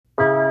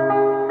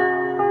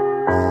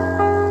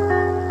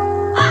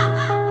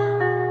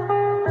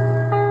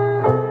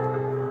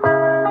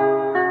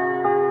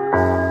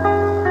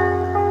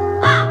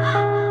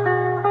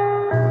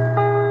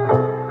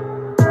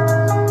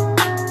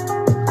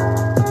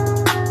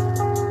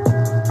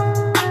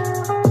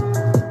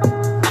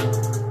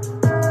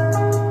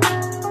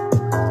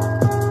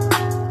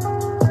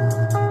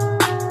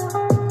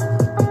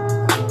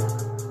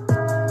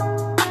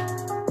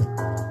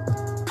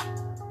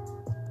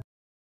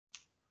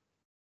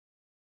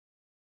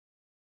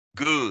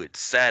Good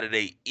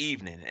Saturday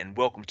evening, and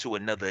welcome to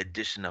another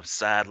edition of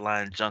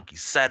Sideline Junkies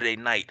Saturday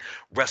Night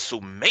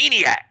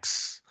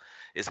WrestleManiacs.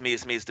 It's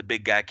the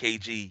big guy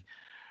KG,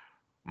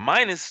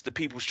 minus the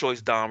People's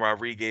Choice Don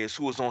Rodriguez,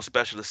 who was on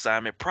special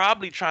assignment,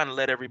 probably trying to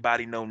let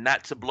everybody know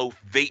not to blow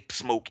vape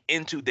smoke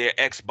into their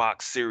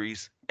Xbox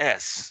Series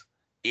S,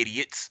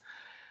 idiots.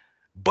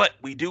 But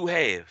we do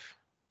have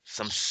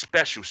some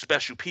special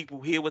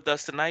people here with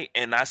us tonight,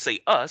 and I say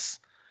us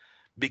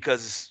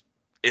because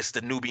it's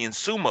the Nubian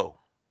Sumo.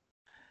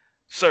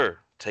 Sir,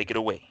 take it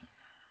away.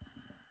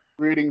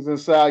 Greetings and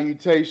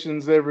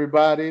salutations,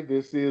 everybody.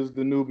 This is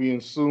the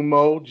Nubian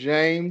Sumo,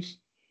 James,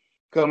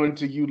 coming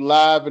to you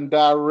live and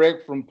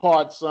direct from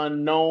parts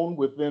unknown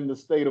within the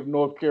state of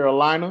North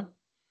Carolina.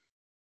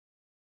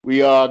 We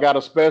got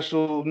a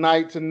special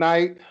night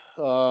tonight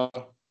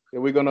that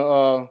we're going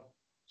to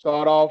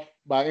start off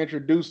by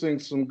introducing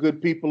some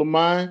good people of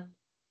mine.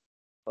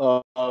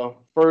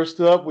 First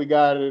up, we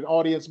got an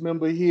audience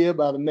member here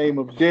by the name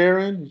of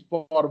Darren, who's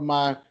part of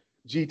my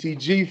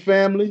GTG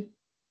family.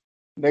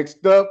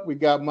 Next up, we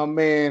got my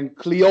man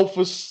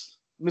Cleophas,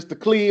 Mr.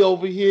 Clee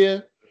over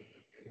here,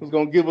 who's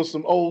going to give us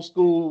some old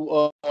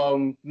school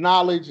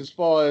knowledge as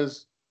far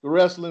as the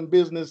wrestling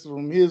business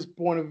from his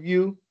point of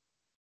view.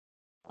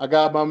 I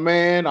got my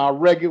man,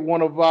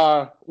 one of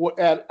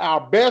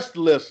our best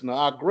listener,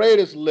 our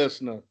greatest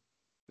listener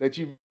that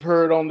you've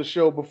heard on the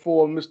show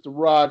before, Mr.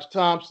 Raj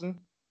Thompson.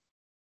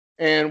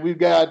 And we've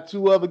got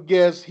two other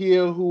guests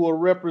here who are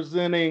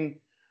representing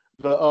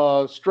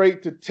the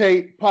Straight to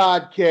Tape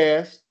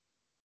podcast.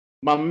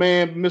 My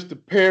man, Mr.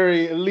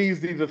 Perry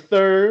Elise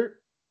III,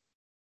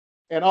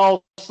 and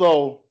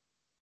also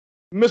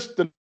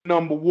Mr.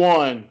 Number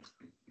One,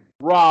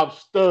 Rob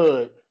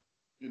Stud.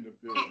 In the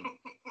building.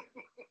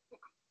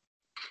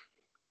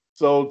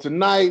 So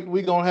tonight,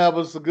 we're going to have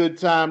us a good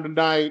time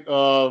tonight.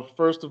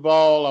 First of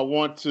all, I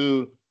want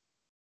to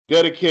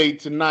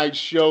dedicate tonight's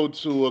show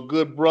to a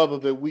good brother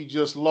that we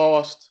just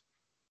lost,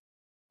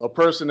 a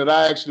person that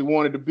I actually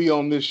wanted to be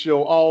on this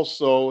show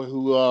also,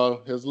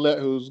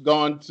 who's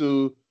gone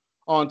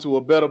onto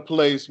a better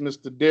place,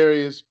 Mr.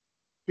 Darius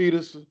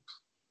Peterson.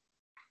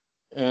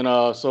 And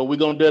so we're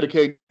going to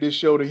dedicate this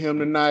show to him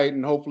tonight,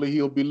 and hopefully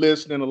he'll be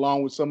listening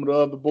along with some of the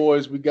other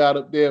boys we got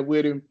up there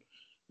with him.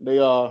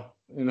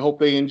 And hope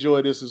they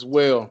enjoy this as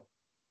well.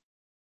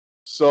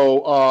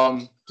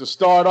 So to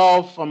start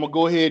off, I'm going to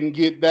go ahead and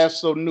get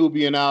That's So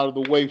Nubian out of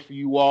the way for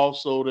you all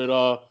so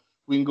that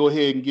we can go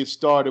ahead and get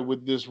started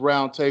with this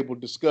roundtable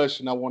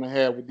discussion I want to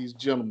have with these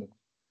gentlemen.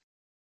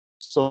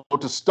 So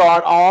to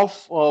start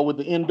off with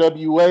the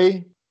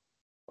NWA,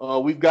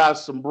 we've got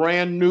some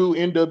brand new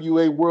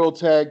NWA World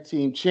Tag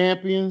Team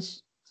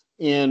Champions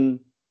in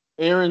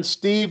Aaron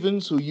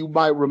Stevens, who you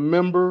might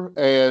remember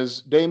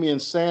as Damian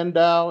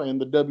Sandow in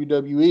the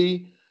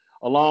WWE,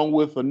 along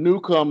with a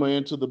newcomer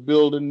into the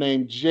building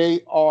named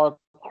J.R.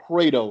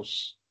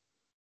 Kratos.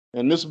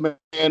 And this man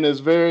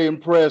is very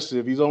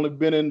impressive. He's only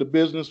been in the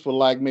business for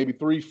like maybe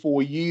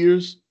 3-4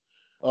 years.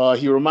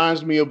 He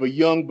reminds me of a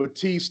young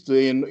Batista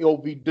in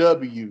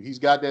OVW. He's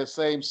got that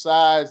same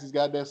size. He's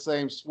got that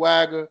same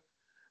swagger.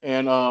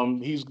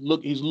 And he's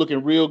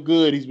looking real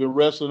good. He's been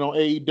wrestling on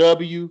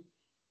AEW.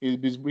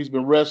 He's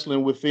been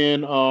wrestling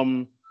within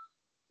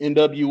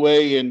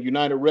NWA and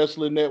United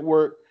Wrestling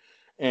Network,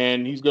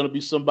 and he's going to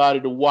be somebody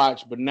to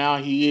watch. But now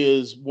he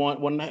is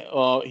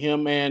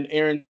him and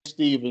Aaron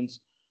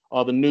Stevens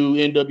are the new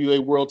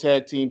NWA World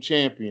Tag Team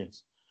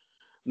Champions.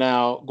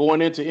 Now,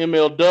 going into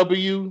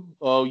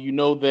MLW, you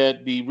know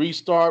that the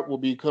restart will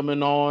be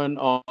coming on.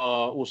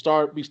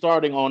 Be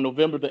starting on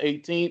November the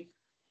 18th.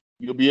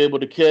 You'll be able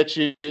to catch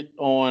it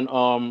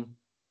on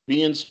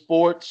beIN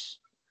Sports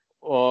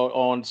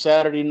on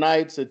Saturday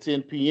nights at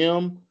 10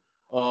 p.m.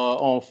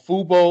 On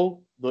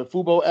Fubo, the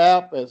Fubo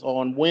app, as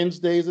on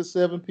Wednesdays at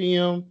 7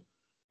 p.m.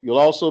 You'll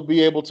also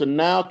be able to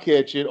now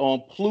catch it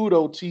on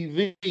Pluto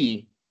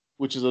TV,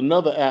 which is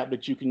another app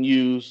that you can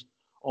use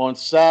on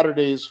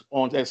Saturdays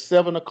at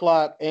 7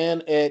 o'clock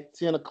and at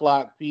 10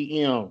 o'clock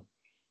p.m.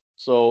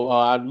 So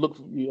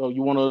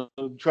you want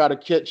to try to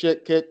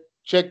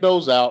check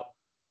those out.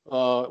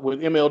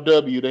 With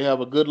MLW, they have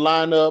a good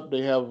lineup.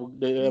 They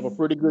have a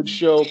pretty good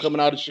show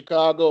coming out of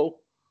Chicago.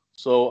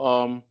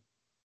 So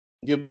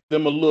give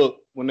them a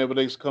look whenever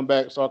they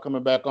start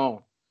coming back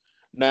on.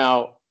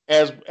 Now,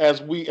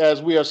 as we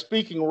are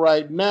speaking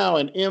right now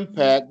in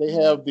Impact, they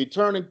have the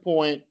Turning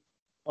Point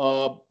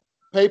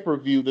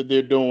pay-per-view that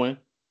they're doing.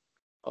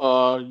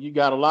 You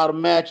got a lot of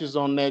matches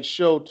on that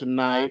show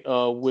tonight,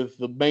 with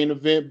the main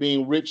event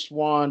being Rich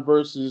Swann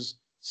versus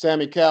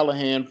Sami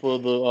Callihan for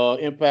the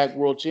Impact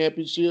World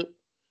Championship.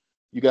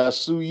 You got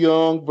Su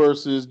Yung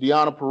versus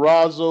Deonna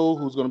Purrazzo,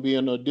 who's going to be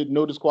in a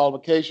no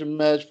disqualification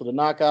match for the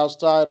Knockouts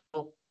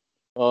title.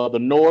 The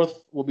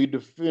North will be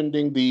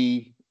defending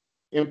the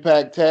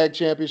Impact Tag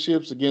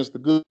Championships against the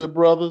Good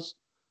Brothers.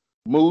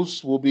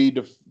 Moose will be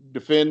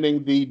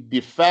defending the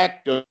de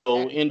facto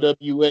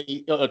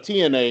NWA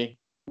TNA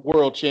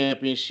World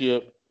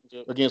Championship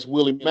against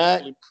Willie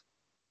Mack.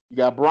 You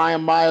got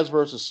Brian Myers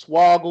versus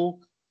Swoggle.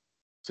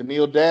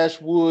 Tennille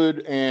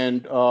Dashwood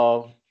and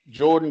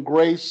Jordan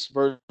Grace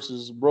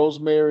versus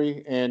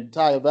Rosemary and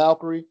Taya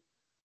Valkyrie.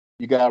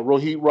 You got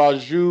Rohit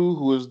Raju,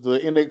 who is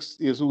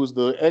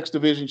the X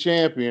Division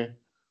champion,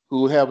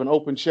 who have an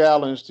open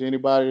challenge to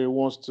anybody that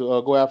wants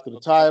to go after the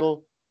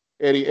title.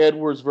 Eddie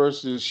Edwards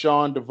versus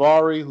Sean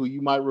Davari, who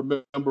you might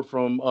remember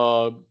from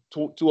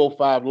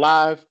 205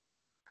 Live,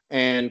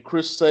 and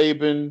Chris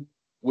Sabin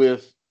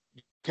with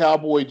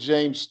Cowboy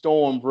James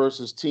Storm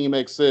versus Team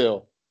XL.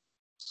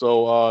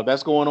 So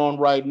that's going on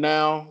right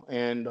now,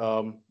 and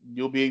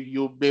you'll be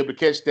able to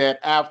catch that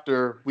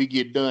after we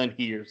get done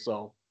here.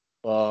 So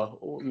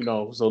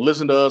so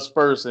listen to us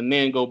first, and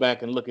then go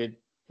back and look at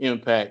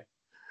Impact.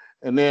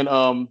 And then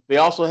they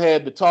also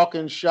had the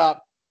Talking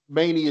Shop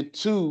Mania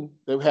 2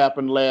 that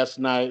happened last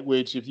night,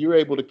 which if you're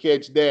able to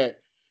catch that,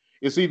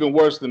 it's even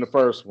worse than the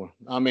first one.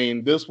 I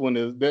mean, this one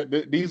is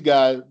these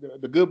guys,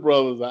 the Good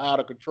Brothers, are out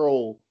of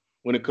control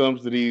when it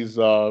comes to these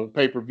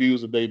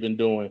pay-per-views that they've been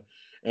doing,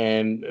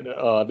 and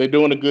they're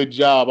doing a good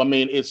job. I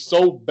mean, it's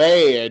so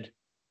bad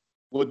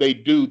what they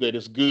do that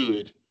it's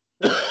good.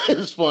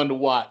 It's fun to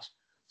watch.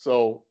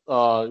 So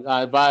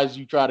I advise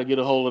you try to get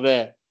a hold of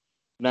that.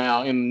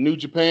 Now in New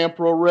Japan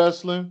Pro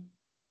Wrestling,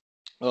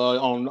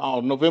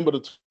 on November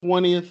the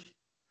 20th,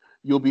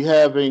 you'll be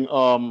having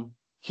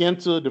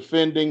Kenta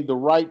defending the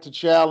right to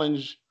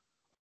challenge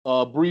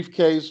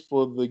briefcase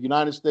for the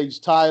United States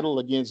title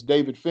against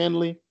David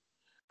Finlay.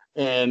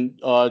 And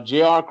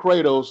JR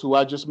Kratos, who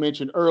I just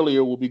mentioned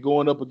earlier, will be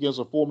going up against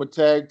a former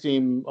tag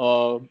team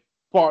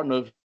partner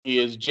of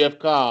his, Jeff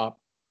Cobb.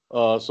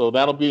 So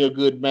that'll be a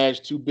good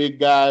match. Two big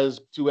guys,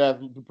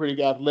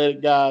 pretty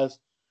athletic guys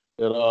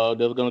that are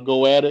going to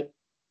go at it.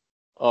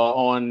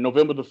 On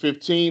November the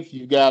 15th,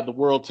 you've got the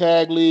World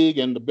Tag League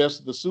and the Best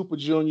of the Super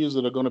Juniors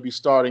that are going to be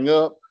starting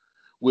up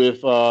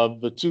with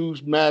the two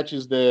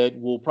matches that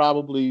will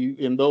probably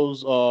in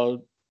those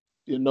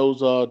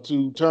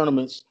two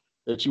tournaments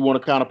that you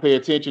want to kind of pay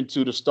attention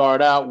to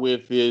start out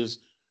with is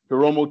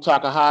Hiromu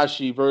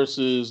Takahashi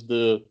versus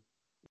the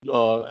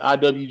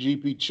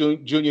IWGP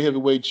Junior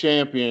Heavyweight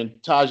Champion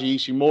Taiji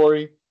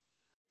Ishimori.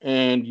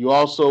 And you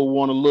also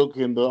want to look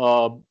in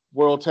the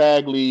World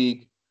Tag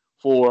League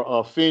for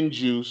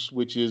FinJuice,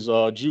 which is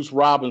Juice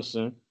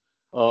Robinson,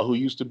 who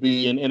used to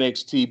be in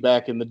NXT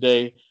back in the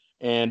day,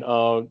 and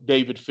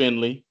David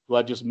Finlay, who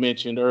I just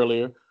mentioned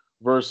earlier,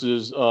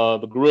 versus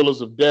the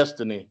Gorillas of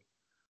Destiny.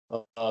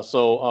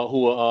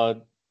 Who are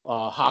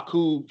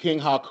King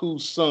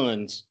Haku's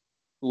sons,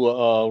 who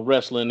are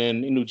wrestling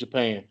in New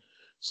Japan.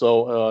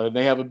 So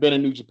they haven't been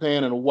in New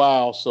Japan in a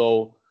while,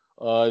 so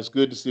it's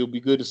good to see. It'll be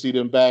good to see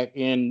them back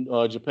in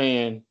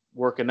Japan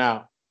working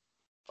out.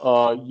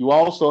 You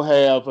also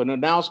have an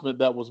announcement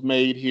that was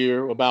made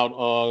here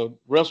about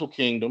Wrestle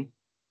Kingdom.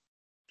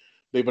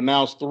 They've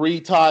announced three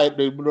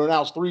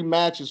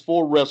matches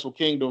for Wrestle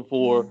Kingdom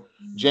for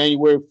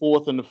January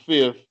 4th and the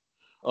 5th.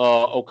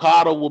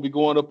 Okada will be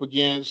going up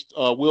against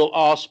Will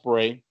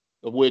Ospreay,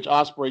 of which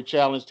Ospreay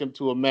challenged him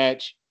to a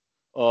match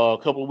a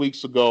couple of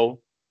weeks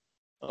ago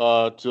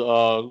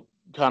to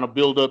kind of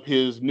build up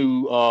his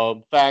new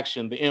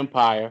faction, the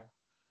Empire.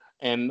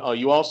 And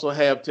you also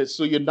have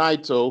Tetsuya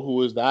Naito,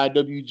 who is the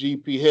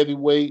IWGP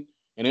Heavyweight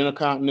and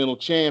Intercontinental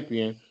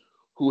Champion,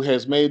 who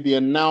has made the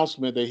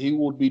announcement that he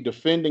will be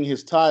defending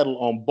his title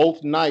on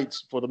both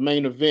nights for the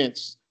main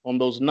events on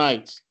those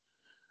nights.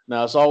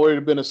 Now, it's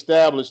already been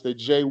established that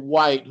Jay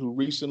White, who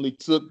recently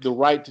took the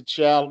right to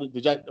challenge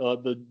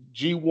the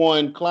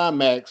G1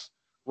 Climax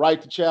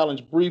right to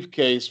challenge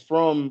briefcase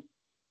from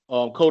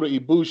Kota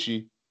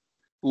Ibushi,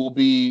 who will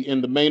be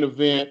in the main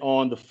event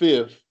on the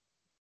 5th.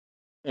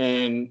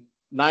 And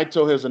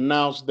Naito has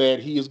announced that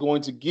he is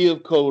going to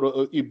give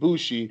Kota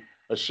Ibushi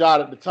a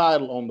shot at the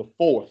title on the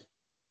 4th.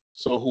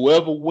 So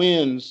whoever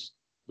wins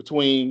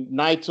between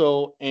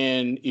Naito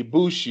and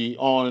Ibushi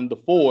on the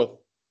 4th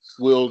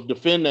will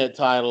defend that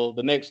title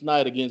the next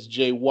night against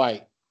Jay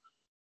White.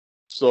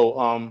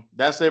 So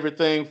that's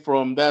everything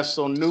from That's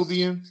So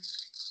Nubian.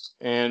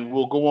 And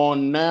we'll go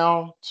on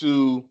now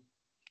to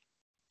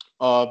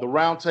the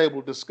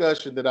roundtable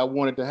discussion that I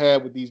wanted to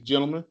have with these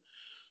gentlemen.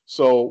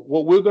 So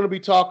what we're going to be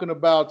talking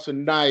about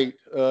tonight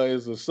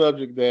is a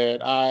subject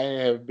that I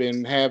have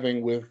been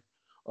having with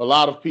a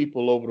lot of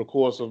people over the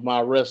course of my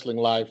wrestling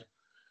life,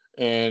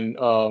 and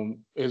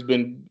has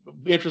been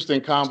interesting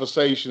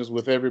conversations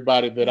with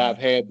everybody that I've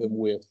had them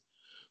with.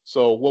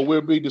 So what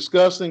we'll be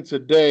discussing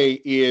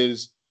today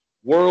is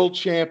world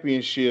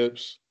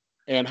championships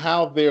and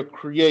how they're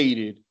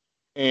created,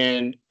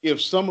 and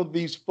if some of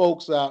these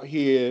folks out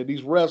here,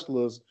 these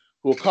wrestlers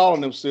who are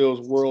calling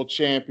themselves world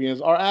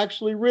champions, are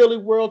actually really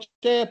world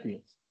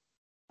champions.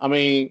 I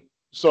mean,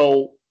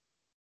 so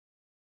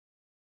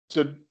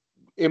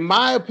in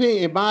my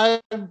opinion, in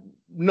my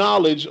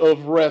knowledge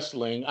of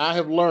wrestling, I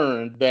have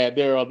learned that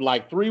there are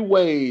like three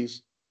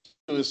ways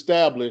to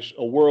establish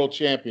a world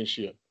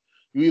championship.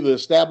 You either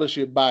establish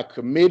it by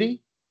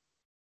committee,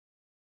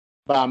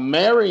 by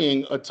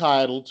marrying a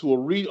title to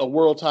a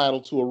world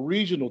title to a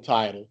regional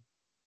title,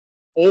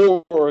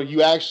 or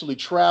you actually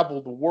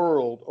travel the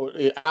world or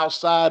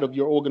outside of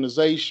your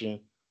organization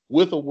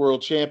with a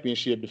world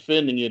championship,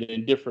 defending it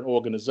in different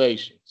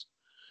organizations.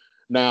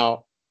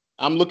 Now,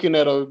 I'm looking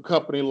at a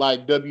company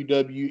like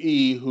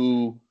WWE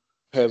who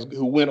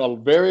went a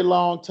very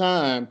long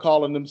time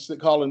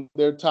calling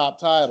their top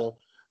title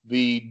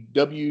the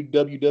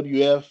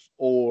WWF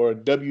or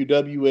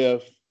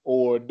WWF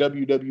or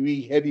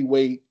WWE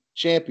Heavyweight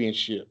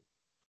Championship.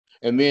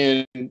 And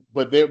then,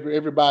 but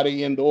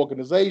everybody in the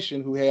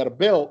organization who had a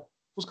belt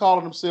was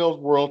calling themselves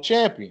world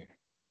champion.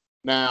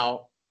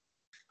 Now,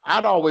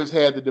 I'd always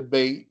had the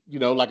debate,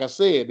 like I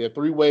said, there are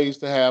three ways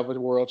to have a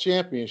world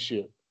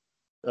championship.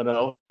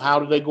 How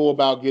do they go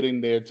about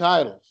getting their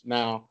titles?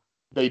 Now,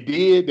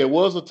 there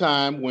was a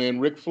time when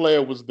Ric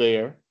Flair was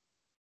there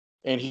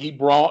and he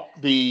brought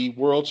the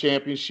world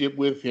championship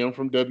with him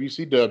from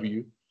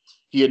WCW.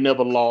 He had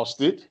never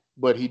lost it,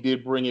 but he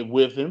did bring it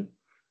with him.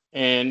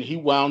 And he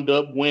wound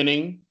up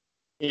winning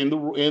in the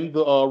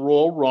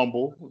Royal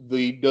Rumble,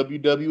 the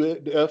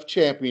WWF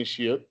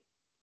championship.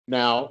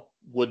 Now,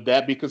 would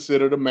that be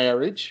considered a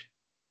marriage?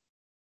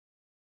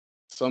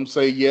 Some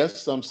say yes,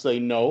 some say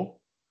no.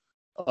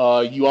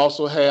 You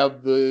also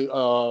have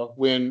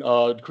when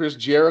Chris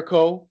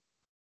Jericho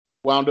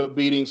wound up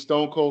beating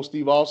Stone Cold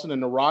Steve Austin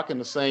and The Rock in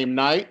the same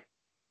night,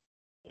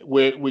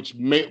 which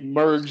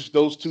merged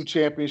those two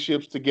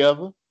championships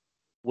together.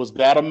 Was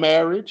that a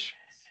marriage?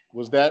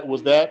 Was that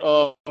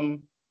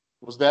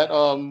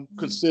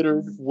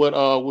considered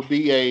what would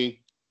be a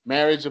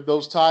marriage of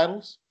those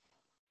titles?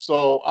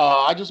 So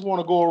I just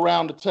want to go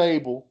around the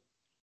table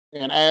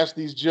and ask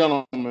these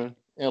gentlemen,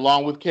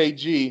 along with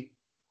KG,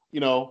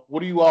 what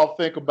do you all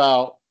think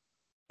about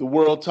the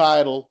world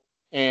title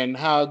and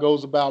how it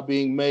goes about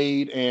being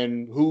made,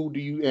 and who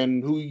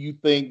you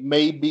think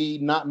may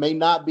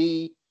not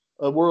be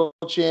a world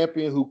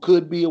champion, who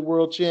could be a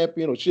world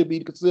champion or should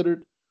be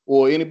considered,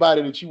 or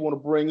anybody that you want to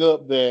bring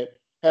up that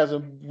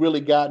hasn't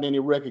really gotten any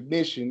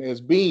recognition as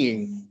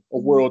being a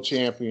world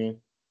champion.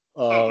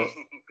 And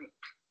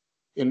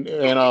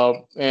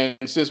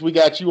since we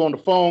got you on the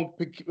phone,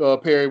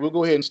 Perry, we'll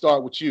go ahead and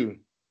start with you.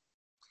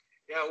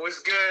 Yeah,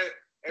 what's good?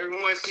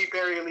 Everyone see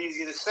Perry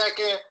Eliezy the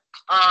second.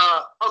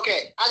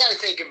 Okay, I gotta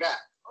take it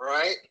back. All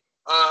right.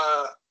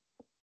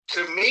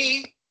 To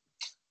me,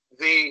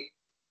 the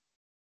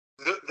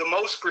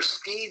most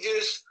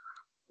prestigious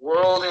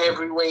World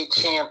Heavyweight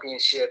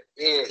Championship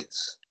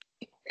is,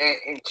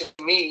 and to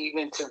me,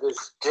 even to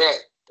this day,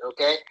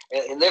 okay.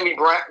 And let me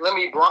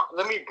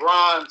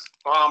bronze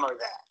bomber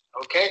that.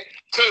 Okay,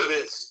 to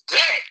this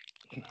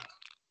day,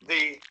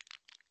 the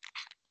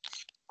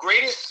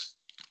greatest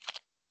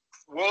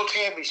world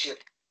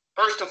championship,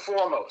 first and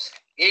foremost,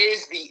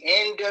 is the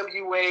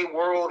NWA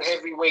World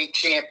Heavyweight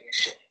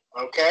Championship.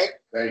 Okay?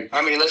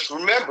 I mean, let's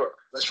remember,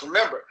 this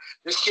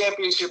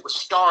championship was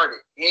started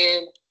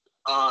in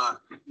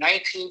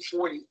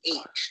 1948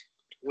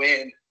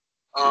 when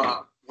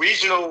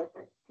regional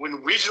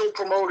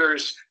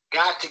promoters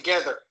got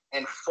together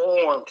and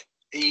formed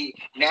the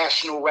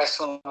National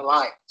Wrestling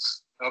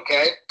Alliance.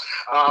 Okay?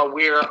 And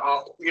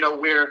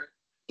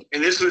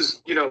this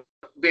was,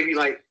 maybe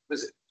like,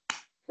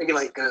 maybe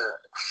like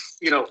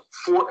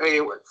 4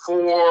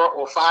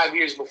 or 5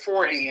 years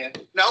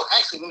beforehand. No,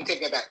 actually, let me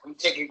take that back. Let me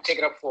take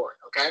it up forward.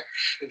 Okay,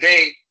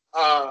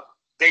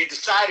 they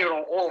decided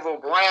on Orville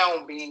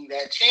Brown being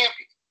that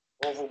champion.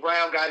 Orville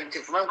Brown got into,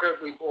 if I remember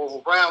correctly,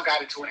 Orville Brown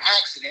got into an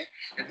accident,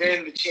 and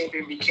then the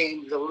champion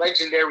became the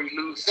legendary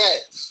Lou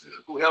Thesz,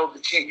 who held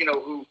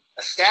who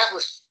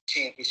established the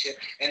championship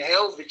and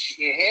held the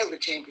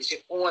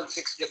championship on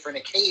 6 different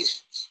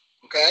occasions.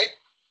 Okay.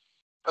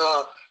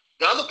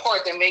 The other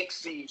part that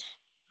makes the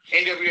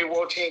NWA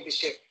World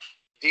Championship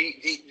the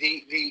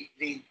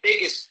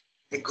biggest,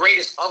 the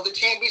greatest of the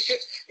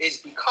championships is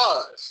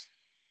because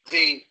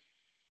the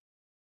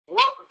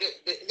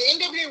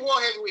NWA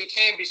World Heavyweight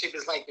Championship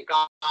is like the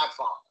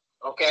Godfather,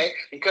 okay?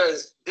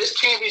 Because this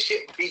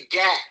championship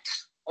begat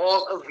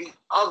all of the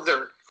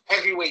other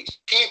heavyweight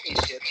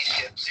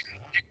championships,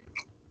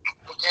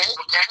 okay?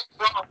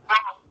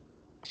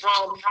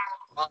 From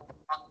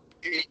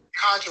the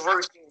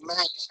controversial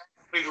match.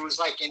 It was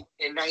like in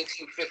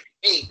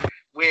 1958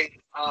 when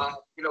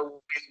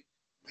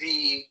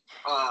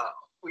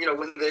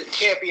when the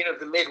champion of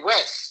the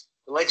Midwest,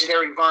 the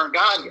legendary Verne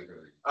Gagne,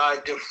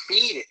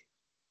 defeated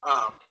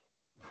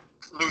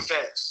Lou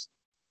Thesz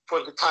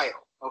for the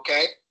title.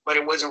 Okay, but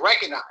it wasn't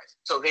recognized,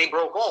 so they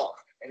broke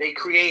off and they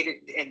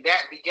created, and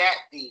that begat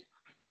the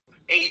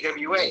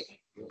AWA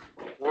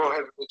World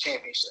Heavyweight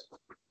Championship.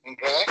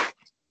 Okay,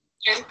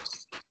 in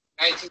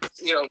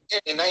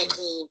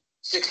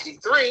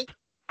 1963.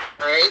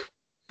 Right,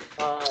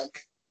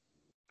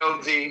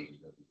 the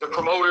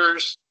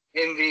promoters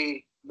in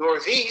the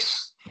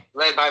Northeast,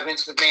 led by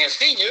Vince McMahon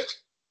Sr., it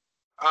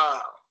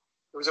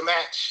was a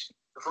match.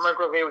 If I remember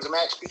correctly, it was a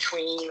match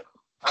between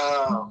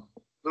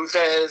Lou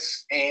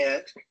Thesz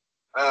and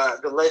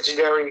the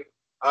legendary,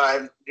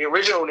 the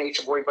original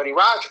Nature Boy, Buddy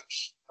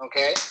Rogers.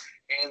 Okay,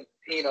 and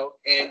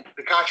and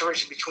the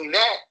controversy between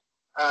that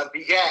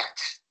begat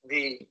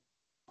the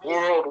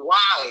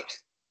Worldwide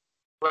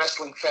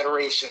Wrestling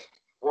Federation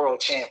World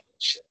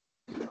Championship.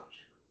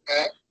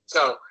 Okay,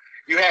 so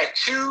you had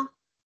two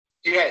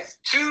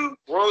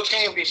World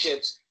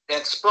Championships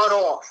that spun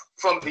off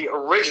from the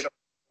original.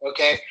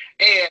 Okay,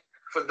 and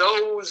for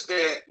those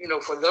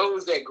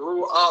that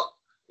grew up,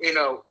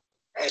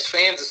 as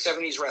fans of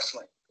 70s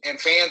wrestling and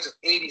fans of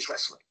 80s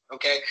wrestling,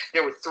 okay,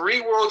 there were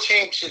 3 world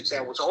championships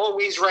that was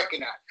always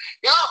recognized.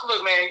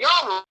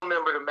 Y'all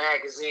remember the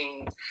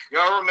magazine.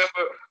 Y'all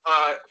remember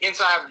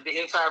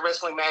Inside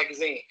Wrestling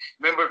magazine.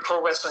 Remember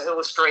Pro Wrestling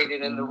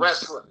Illustrated and the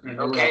Wrestler.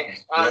 Okay,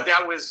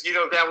 that was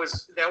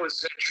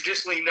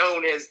traditionally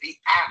known as the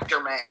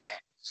Aftermath.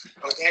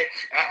 Okay,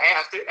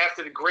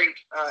 after the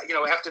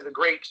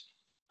great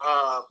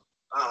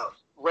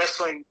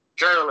wrestling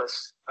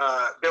journalist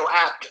Bill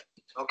Apter.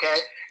 Okay,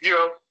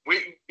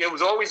 it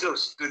was always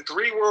the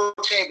 3 world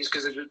champions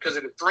because of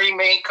the 3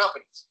 main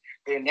companies: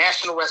 the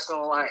National Wrestling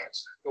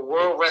Alliance, the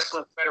World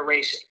Wrestling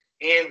Federation,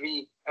 and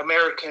the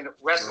American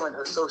Wrestling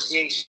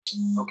Association.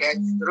 Okay,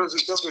 so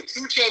those were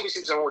 2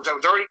 championships that was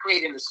already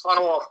created and spun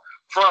off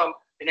from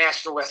the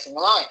National Wrestling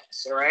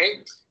Alliance. All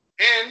right,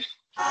 then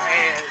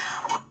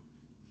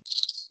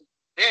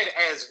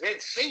as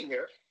Vince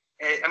Sr.,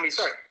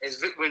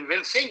 when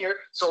Vince Sr.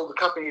 sold the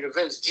company to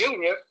Vince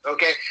Jr.,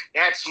 okay,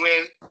 that's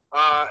when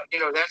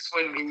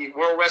the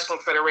World Wrestling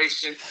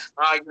Federation,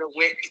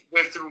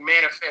 went through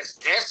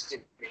Manifest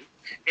Destiny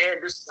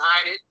and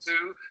decided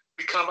to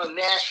become a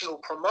national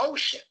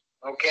promotion.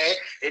 Okay,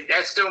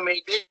 that still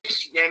made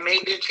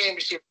their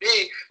championship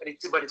big,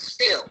 but it's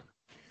still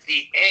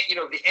the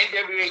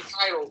NWA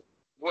title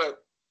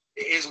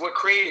is what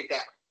created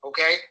that.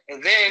 Okay,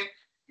 and then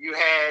you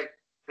had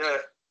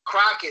the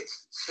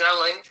Crockett's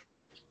selling,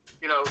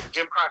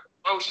 Jim Crockett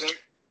Promotion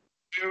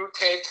to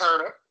Ted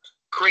Turner,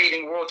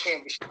 creating World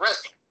Championship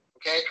Wrestling.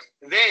 Okay,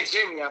 and then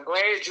Jimmy, I'm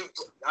glad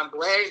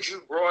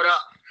you brought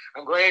up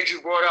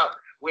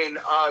when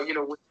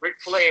when Ric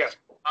Flair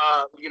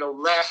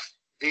left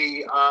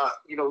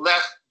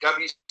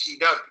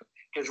WCW,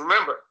 because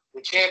remember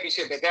the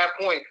championship at that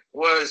point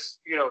was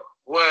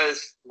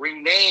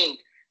renamed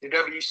the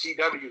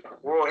WCW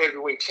World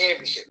Heavyweight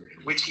Championship,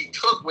 which he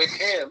took with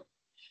him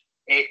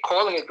and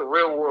calling it the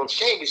Real World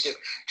Championship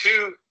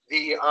to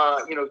the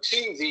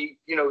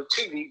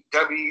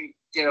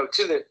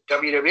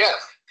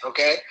WWF.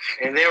 Okay,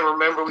 and then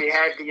remember we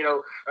had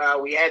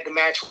the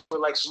match where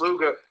Lex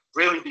Luger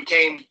really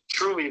became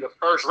truly the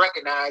first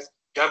recognized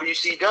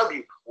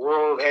WCW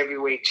World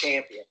Heavyweight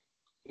Champion.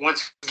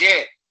 Once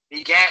again,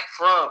 he got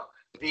from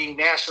the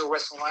National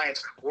Wrestling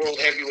Alliance World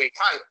Heavyweight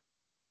title.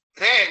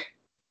 Then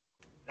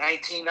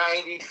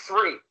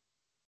 1993,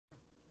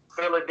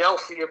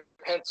 Philadelphia,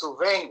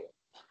 Pennsylvania,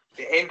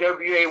 the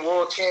NWA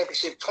World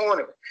Championship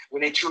Tournament,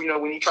 when he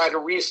tried to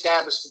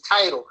reestablish the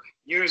title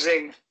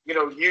using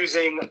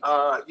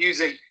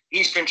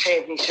Eastern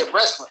Championship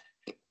Wrestling,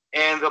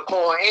 and the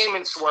Paul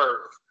Heyman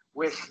swerve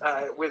with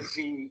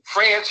the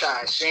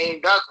franchise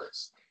Shane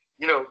Douglas,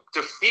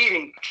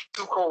 defeating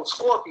Too Cold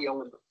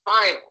Scorpio in the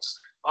finals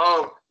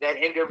of that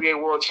NWA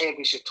World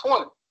Championship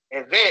Tournament,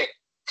 and then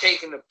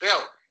taking the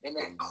belt in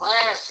that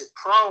classic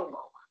promo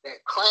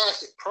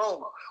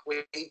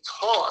where he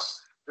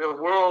tossed the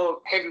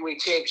World Heavyweight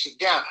Championship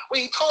down.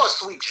 Well, he tossed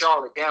Sweet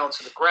Charlotte down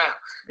to the ground,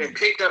 then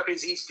picked up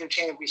his Eastern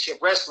Championship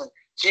Wrestling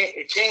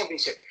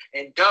Championship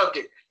and dubbed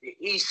it the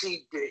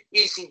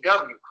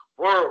ECW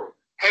World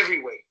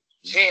Heavyweight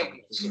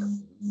Championship.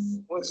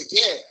 Once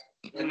again,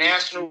 the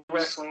National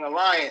Wrestling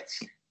Alliance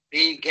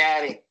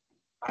begatting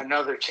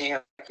another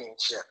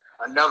championship,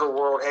 another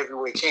World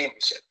Heavyweight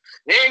Championship.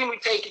 Then we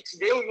want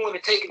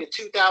to take it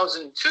to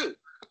 2002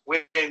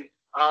 when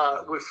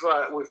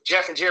with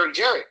Jeff and Jerry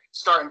Jarrett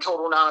starting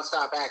Total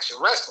Nonstop Action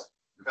Wrestling.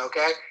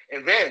 Okay,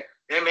 and then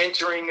them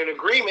entering an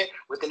agreement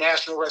with the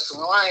National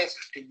Wrestling Alliance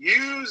to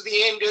use the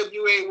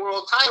NWA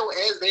World title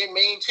as their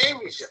main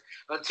championship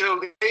until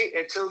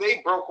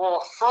they broke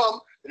off from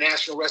the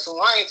National Wrestling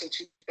Alliance in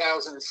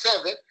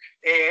 2007,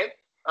 and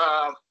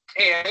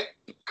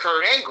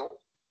Kurt Angle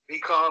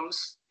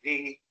becomes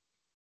the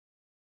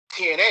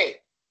TNA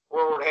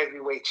World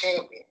Heavyweight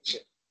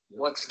Championship.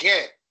 Once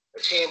again, a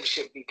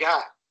championship we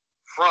got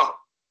from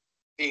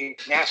the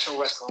National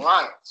Wrestling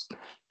Alliance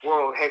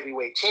World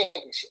Heavyweight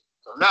Championship.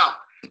 So now,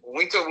 when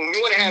we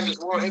want to have this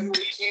World Heavyweight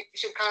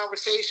Championship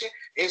conversation,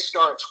 it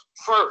starts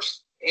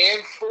first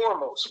and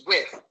foremost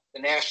with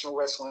the National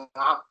Wrestling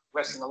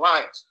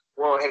Alliance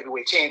World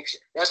Heavyweight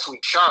Championship. That's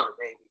Sweet Charlotte,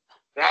 baby.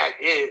 That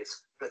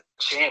is the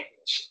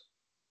championship.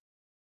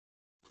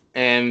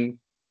 And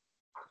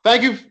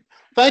thank you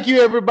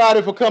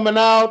everybody for coming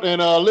out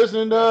and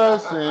listening to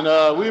us,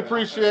 and we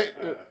appreciate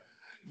it.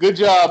 Good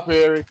job,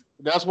 Perry.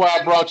 That's why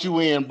I brought you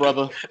in,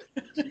 brother.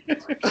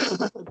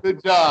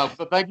 Good job.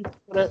 So thank you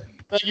for that.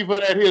 Thank you for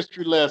that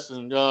history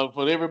lesson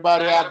for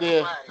everybody out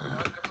there.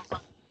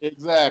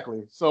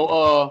 Exactly.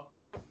 So,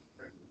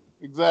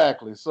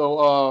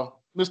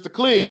 Mr.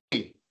 Clee,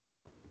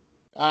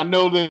 I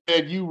know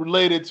that you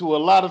related to a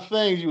lot of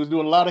things. You was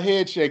doing a lot of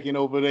head shaking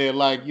over there,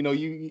 like you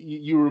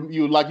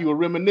were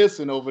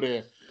reminiscing over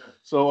there.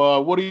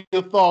 So, what are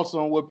your thoughts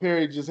on what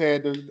Perry just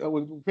had?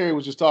 What Perry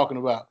was just talking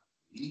about?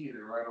 He hit it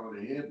right on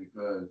the head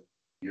because,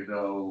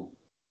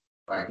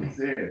 like he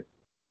said,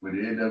 when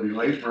the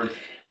NWA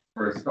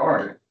first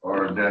started,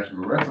 or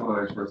National Wrestling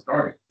Alliance first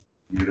started,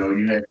 you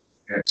had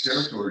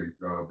territories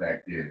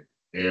back then.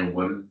 And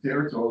one of the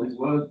territories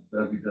was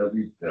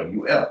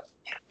WWF.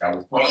 That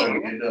was part of the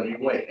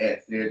NWA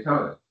at that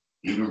time.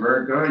 Even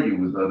Verne Gagne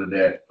was under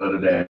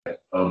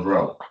that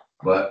umbrella.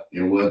 But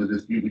it was a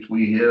dispute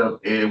between him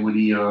and when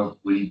he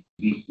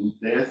beat Booth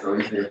there, so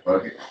he said,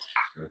 fuck it.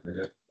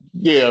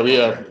 Yeah.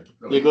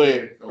 So Go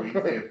ahead. So he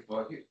said,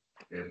 fuck it.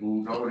 And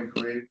moved on and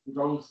created his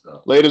own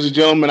stuff. Ladies and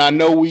gentlemen, I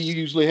know we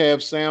usually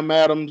have Sam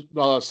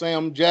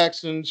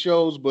Jackson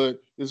shows,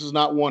 but this is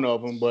not one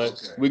of them. But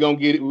okay. We're gonna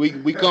get it.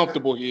 We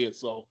comfortable here,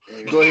 so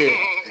go ahead.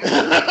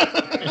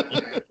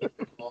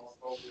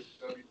 Also with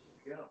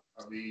WWF,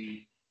 I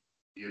mean,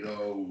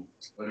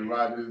 Buddy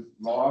Rogers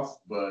lost,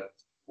 but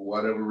for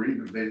whatever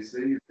reason, they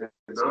see that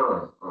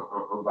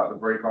I'm about to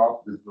break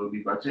off. This will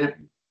be my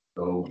champion.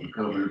 So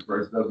becoming the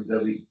first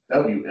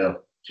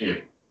WWF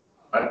champion.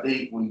 I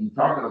think when you're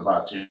talking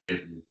about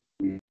champions,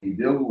 when you're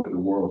dealing with the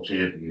world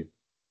champion,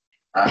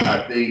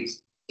 I think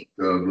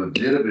the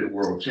legitimate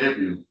world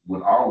champion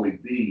would always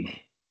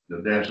be the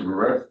National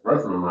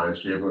Wrestling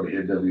Alliance champion or the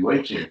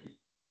NWA champion.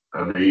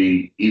 I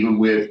mean, even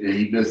with, and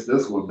he missed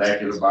this one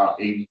back in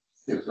about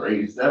 86 or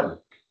 87,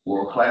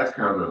 World Class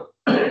kind of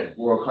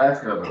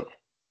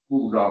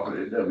moved off of the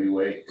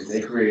NWA and they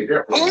created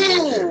their own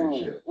world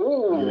championship.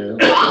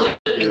 Yeah.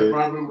 If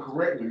I remember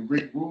correctly,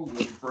 Rick Rude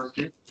was the first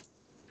champion.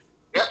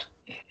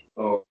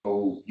 So,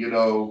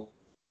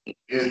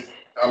 it's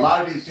a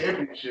lot of these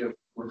championships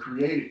were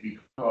created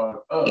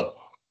because of,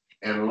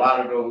 and a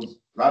lot of those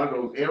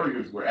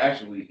areas were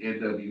actually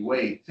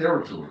NWA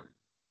territory.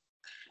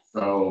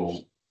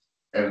 So,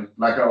 and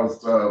like I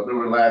was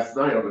remember last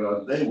night or the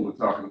other day we were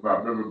talking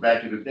about, remember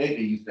back in the day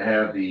they used to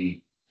have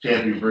the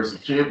champion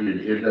versus champion,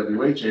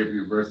 NWA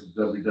champion versus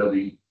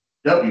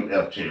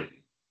WWF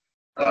champion.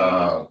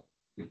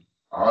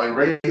 Harley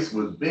Race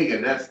was big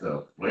in that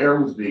stuff. Flair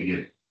was big in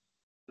it.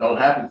 Don't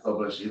happen so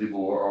much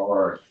anymore,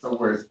 or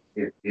somewhere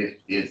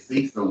it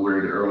ceased somewhere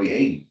in the early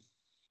 80s.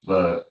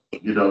 But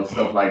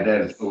stuff like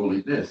that is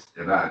totally missed.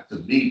 And to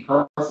me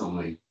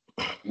personally,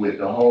 with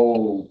the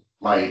whole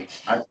the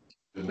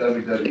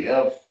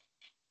WWF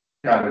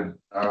kind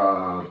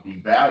of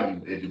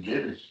devalued and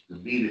diminished the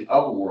needed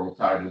of a world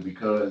title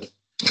because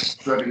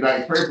Sunday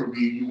night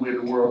pay-per-view you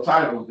win the world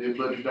title, then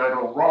Monday night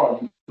on Raw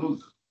you lose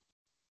it.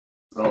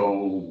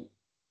 So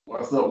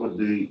what's up with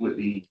the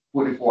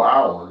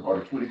 24-hour or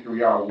the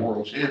 23-hour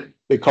world champion?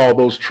 They call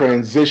those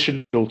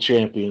transitional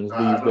champions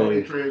these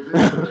days.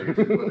 Transitional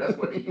champions, but that's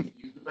what they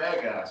use the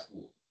bad guys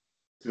for.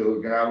 To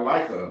a guy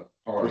like a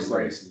Harley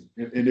Race.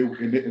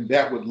 And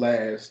that would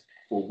last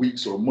for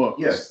weeks or months.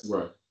 Yes,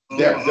 right.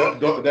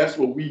 That's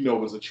what we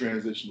know as a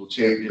transitional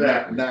champion.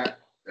 Exactly. Not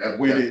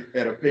win it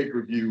at a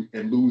pay-per-view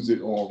and lose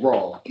it on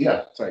Raw.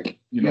 Yeah. Type,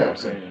 what I'm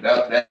saying?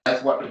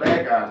 That's what the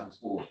bad guys was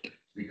for.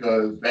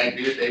 Because back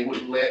then they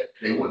wouldn't let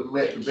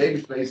the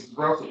baby faces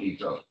wrestle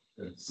each other.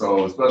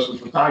 So especially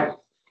for titles.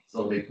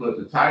 So they put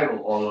the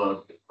title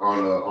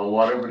on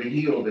whatever the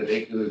heel that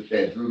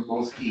drew the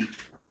most heat.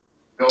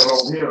 Held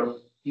on him.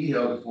 He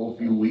held it for a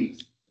few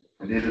weeks.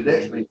 And then the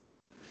next week,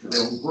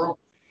 there was Broke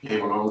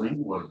came along and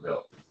he won the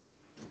belt.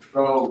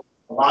 So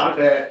a lot of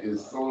that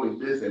is totally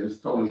missed and it's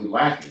totally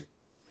lacking.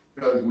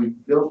 Because when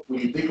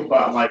you think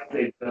about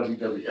say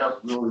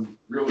WWF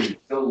really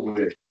deal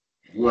with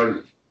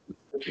one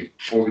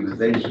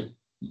organization.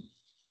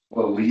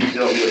 Well, when you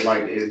dealt with the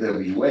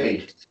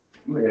NWA,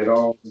 you had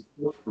all these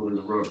territories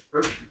around the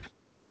country.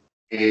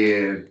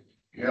 And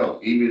hell,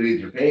 even in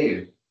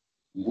Japan,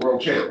 the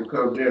world champ would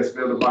come there and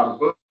spend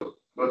about a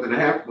month and a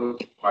half, 2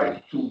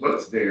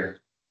 months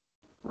there,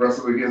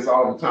 wrestling against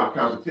all the top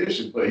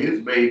competition. But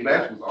his main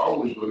match was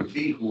always going to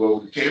be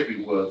whoever the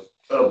champion was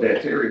of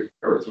that territory.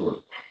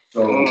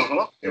 So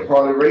if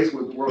Harley Race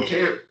was the world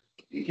champ,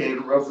 he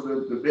came to wrestle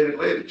the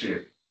Mid-Atlantic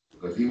champion.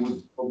 Because he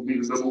was supposed to be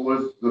the number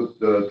one,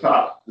 the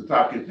top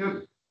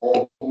contender,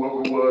 or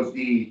whoever was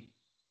the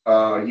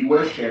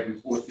U.S. champion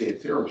for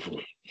said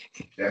territory.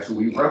 That's who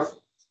he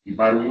wrestled. He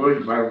might have won,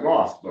 he might have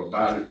lost, but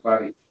by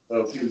the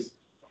of his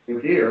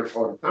year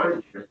or the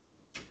time here,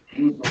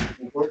 he was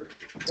going to work.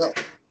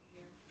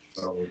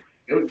 So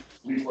it was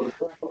be for the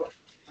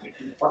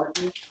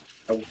party.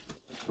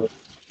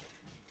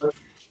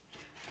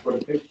 For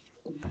the big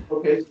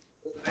showcase,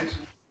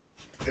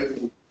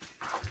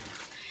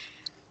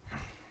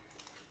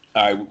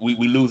 all right, we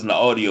losing the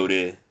audio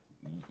there.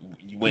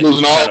 You went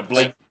losing kind of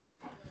blank.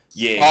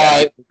 Yeah, all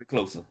right. A bit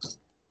closer.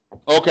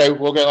 Okay.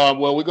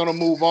 Well, we're gonna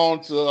move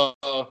on to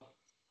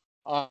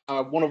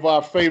one of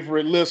our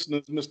favorite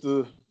listeners,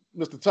 Mr.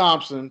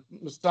 Thompson.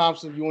 Mr.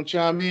 Thompson, you want to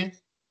chime in?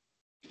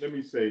 Let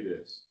me say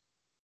this: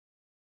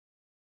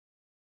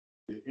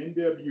 the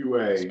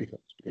NWA,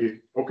 the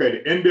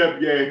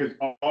NWA has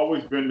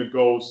always been the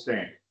gold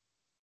standard.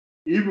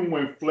 Even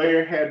when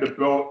Flair had the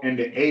belt in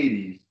the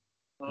 '80s,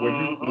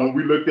 When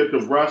we looked at the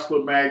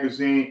Wrestler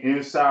magazine,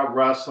 Inside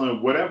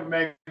Wrestling, whatever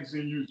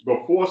magazine you used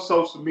before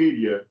social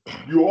media,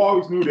 you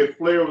always knew that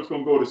Flair was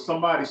going to go to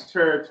somebody's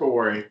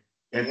territory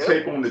and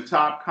take on the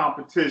top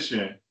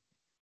competition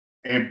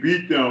and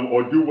beat them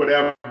or do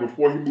whatever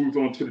before he moves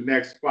on to the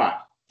next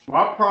spot.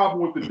 My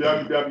problem with the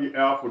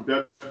WWF or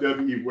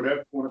WWE,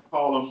 whatever you want to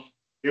call them,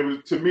 it was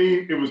too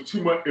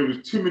much. It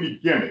was too many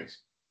gimmicks.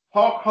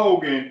 Hulk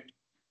Hogan,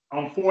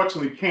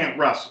 unfortunately, can't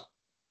wrestle.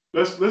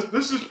 Let's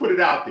just put it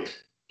out there.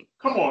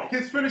 Come on,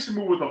 his finishing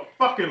move was a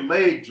fucking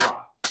leg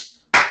drop.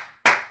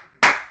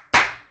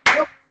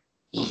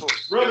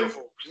 Really?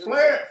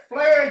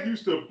 Flair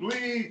used to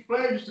bleed.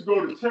 Flair used to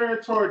go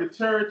to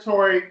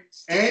territory,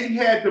 and he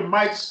had the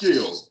mic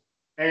skills.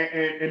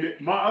 And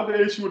my other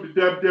issue with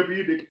the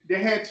WWE,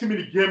 they had too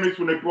many gimmicks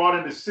when they brought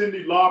in the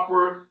Cyndi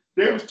Lauper.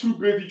 They was too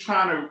busy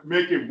trying to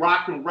make it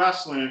rock and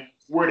wrestling,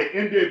 where the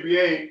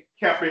NWA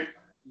kept it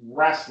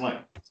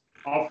wrestling.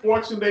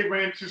 Unfortunately, they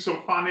ran into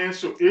some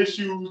financial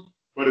issues,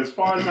 but as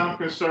far as I'm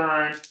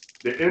concerned,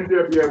 the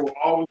NWA will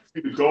always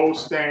be the gold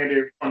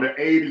standard from the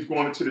 80s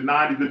going into the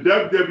 90s. The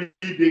WWE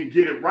didn't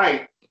get it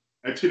right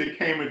until they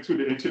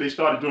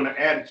started doing the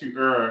Attitude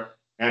Era,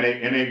 and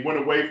they went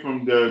away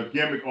from the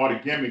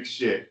gimmick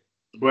shit.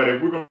 But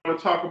if we're going to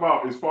talk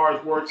about as far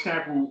as world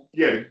champion,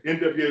 yeah, the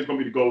NWA is going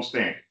to be the gold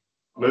standard.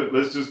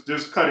 Let's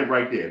just cut it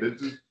right there.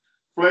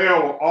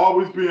 Flair will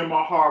always be in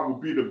my heart. Will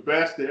be the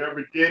best that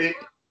ever did it.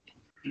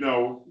 You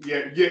know,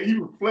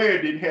 even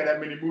Flair didn't have that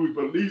many moves,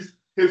 but at least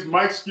his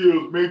mic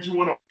skills made you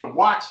want to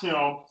watch him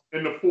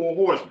in the Four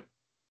Horsemen.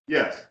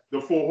 Yes,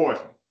 the Four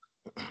Horsemen.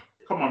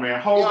 Come on,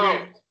 man.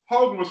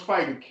 Hogan was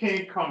fighting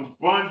King Kong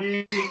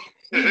Bundy. He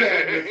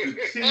had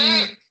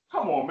Mr. T.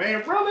 Come on,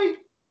 man. Really?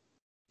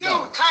 Dude,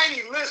 no.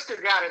 Tiny Lister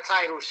got a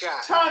title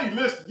shot. Tiny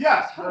Lister,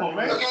 yes. Come on,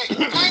 man. Okay,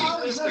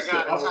 Tiny Lister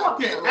got a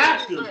fucking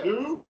actor,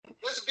 dude.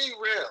 Let's be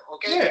real,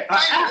 okay? Yeah,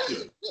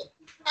 actor.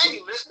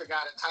 Tiny Lister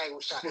got a title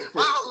shot.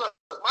 My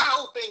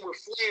whole thing with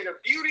Flair, the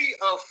beauty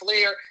of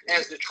Flair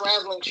as the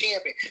traveling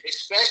champion,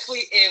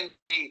 especially in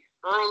the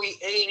early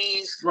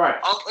 80s, right,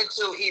 up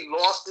until he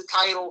lost the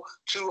title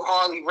to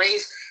Harley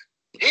Race,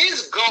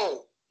 his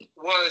goal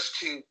was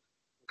to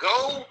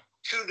go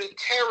to the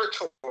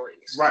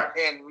territories, right,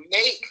 and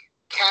make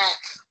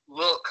Cat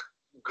look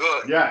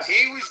good. Yes.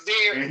 He was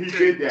there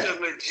to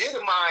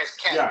legitimize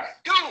Cat. Yes.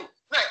 Dude,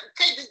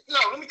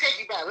 let me take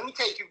you back.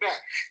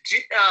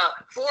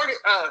 For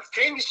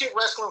championship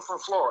wrestling from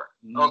Florida.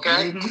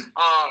 Okay.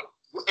 Mm-hmm.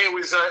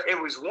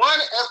 It was one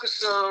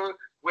episode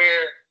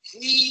where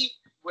Ric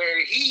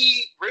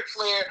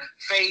Flair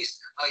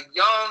faced a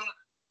young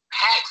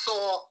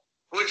hacksaw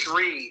Butch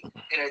Reed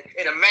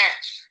in a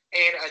match.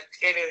 And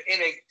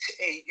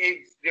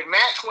the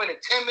match went a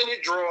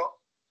 10-minute draw.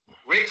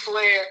 Ric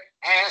Flair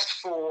asked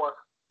for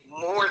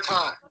more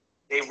time.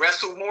 They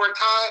wrestled more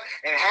time,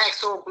 and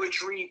Hacksaw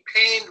Butch Reed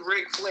pinned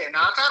Ric Flair.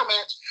 Now, a title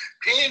match,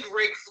 pinned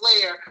Ric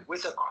Flair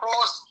with a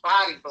cross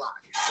body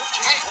block.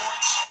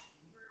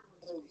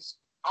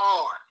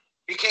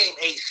 Became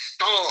a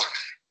star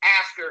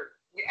after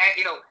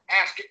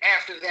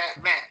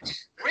that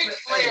match. Ric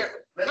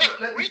Flair. Let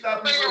me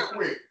stop you real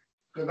quick,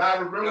 because I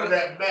remember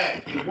that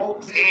match.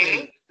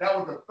 That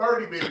was a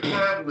 30-minute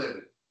time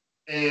limit.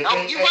 And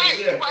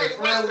Flair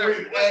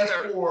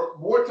asked for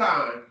more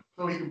time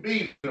so he could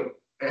beat him,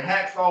 and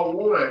Hacksaw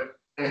won,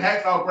 and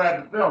Hacksaw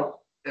grabbed the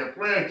belt, and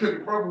Flair took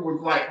it from him,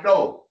 was like,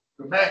 no,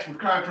 the match was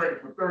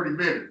contracted for 30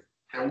 minutes,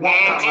 and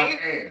walked out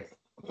like ass.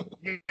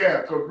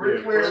 Yeah, so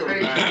Ric Flair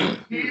made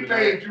you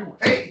hate him.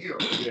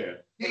 Yeah.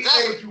 He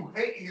made you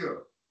hate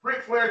him.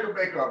 Ric Flair could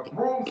make a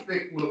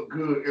broomstick look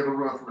good in a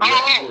wrestling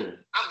match.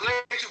 I'm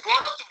glad you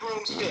brought up the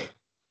broomstick.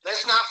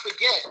 Let's not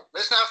forget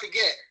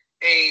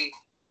in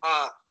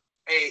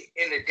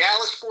the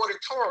Dallas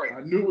Sportatorium.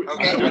 I knew it.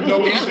 Okay? I know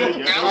what you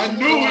said. I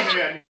knew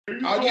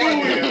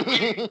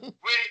it.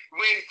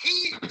 When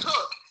he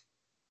took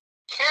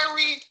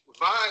Kerry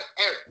Von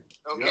Erich,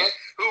 okay,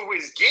 who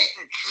was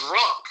getting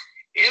drunk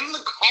in the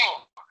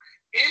car,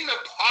 in the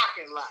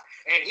parking lot,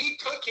 and he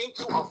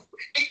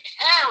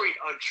carried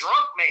a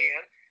drunk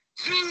man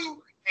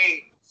to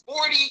a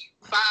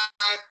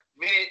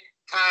 45-minute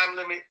time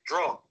limit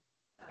draw.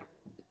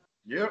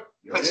 Yep.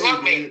 A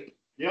drunk man.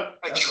 Yep.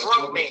 A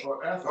drunk man.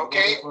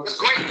 Okay? It's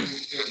great.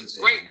 It's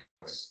great.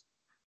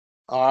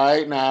 All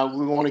right, now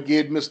we want to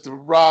get Mr.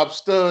 Rob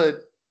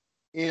Stud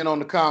in on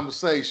the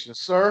conversation.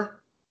 Sir,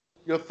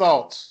 your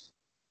thoughts?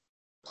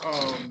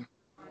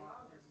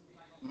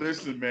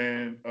 Listen,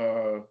 man,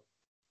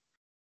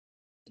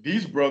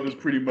 these brothers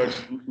pretty much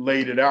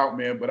laid it out,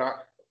 man, but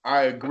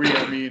I agree.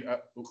 I mean,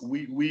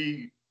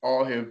 we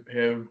all have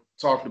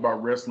talked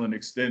about wrestling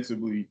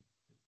extensively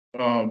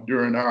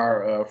during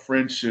our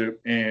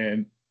friendship,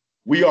 and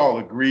we all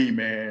agree,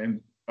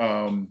 man.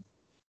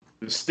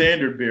 The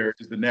standard bearer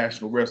is the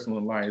National Wrestling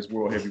Alliance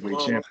World Heavyweight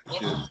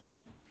Championship.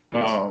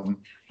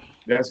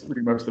 That's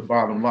pretty much the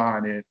bottom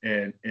line.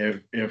 And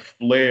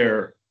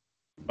Flair,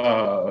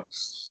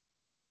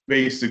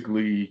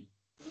 basically,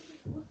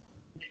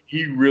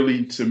 he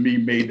really, to me,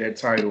 made that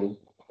title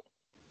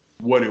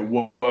what it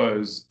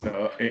was,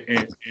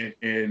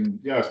 and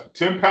Yes,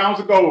 10 pounds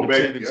of gold,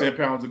 baby. 10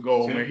 pounds of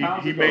gold,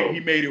 man. He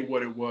made it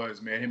what it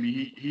was, man. I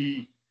mean,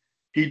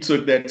 he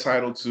took that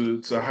title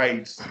to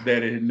heights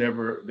that it had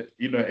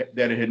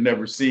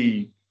never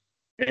seen,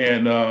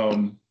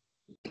 and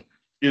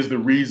is the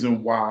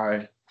reason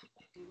why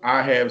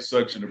I have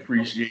such an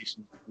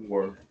appreciation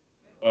for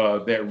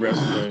that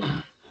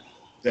wrestling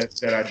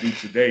that I do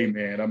today,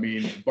 man. I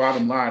mean,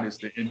 bottom line is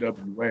the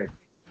NWA.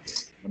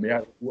 I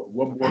mean,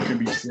 what more can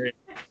be said?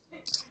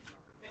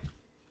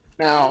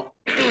 Now,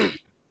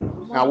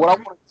 what I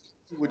want to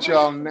do with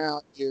y'all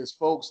now is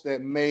folks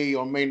that may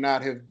or may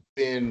not have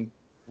been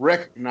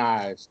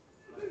recognized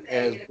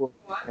as world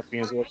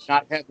champions or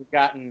not having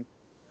gotten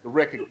the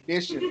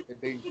recognition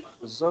that they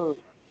deserve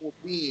for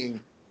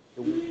being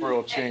the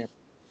world champion.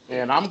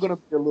 And I'm going to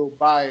be a little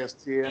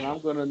biased here, and I'm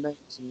going to name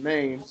some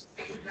names,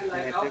 and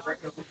they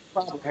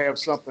probably have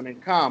something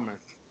in common.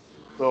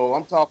 So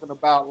I'm talking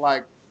about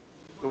like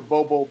the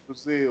Bobo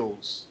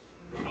Brazils,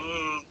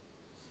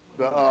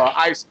 the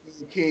Ice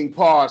King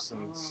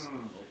Parsons.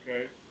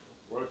 Okay.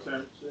 World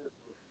championship,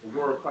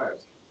 world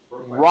class.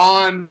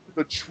 Ron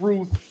the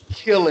Truth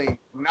Killing,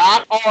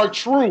 not our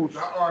truth,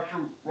 Not our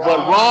truth.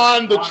 but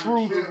Ron the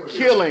Truth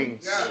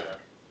Killings. Yeah.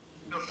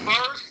 The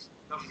first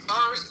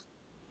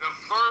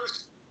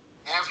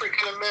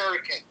African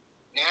American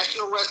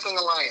National Wrestling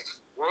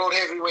Alliance World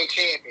Heavyweight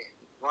Champion,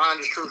 Ron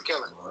the Truth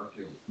Killing.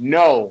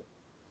 No,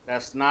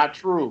 that's not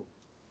true.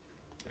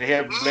 They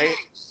have in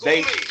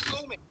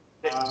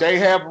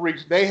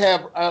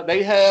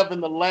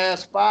the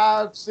last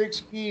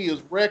 5-6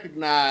 years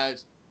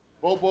recognized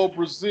Bobo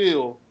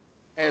Brazil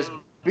as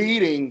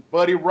beating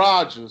Buddy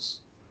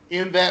Rogers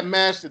in that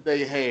match that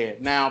they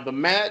had. Now the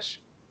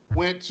match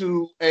went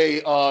to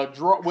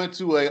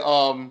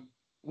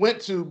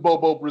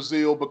Bobo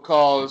Brazil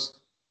because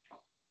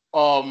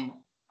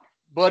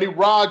Buddy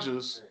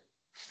Rogers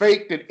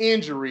faked an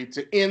injury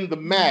to end the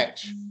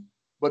match,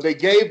 but they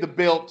gave the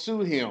belt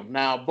to him.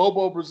 Now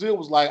Bobo Brazil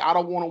was like, I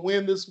don't want to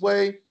win this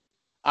way.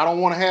 I don't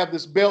want to have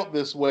this belt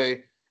this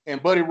way.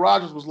 And Buddy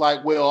Rogers was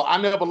like, well, I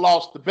never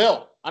lost the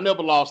belt.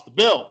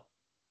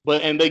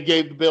 And they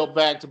gave the belt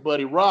back to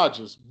Buddy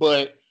Rogers.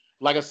 But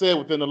like I said,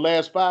 within the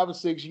last 5 or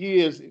 6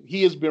 years,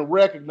 he has been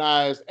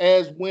recognized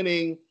as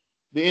winning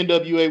the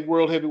NWA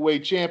World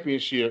Heavyweight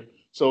Championship.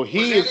 So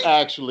he is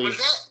actually. Was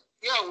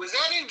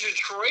that in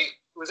Detroit?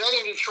 Was that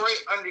in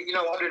Detroit under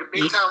the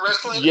Big Time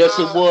Wrestling? Yes,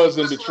 it was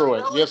in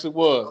Detroit. Yes, it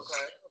was.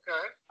 Okay.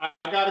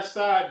 I got a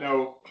side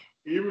note.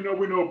 Even though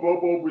we know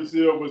Bobo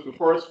Brazil was the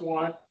first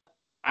one,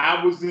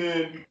 I was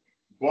in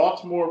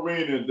Baltimore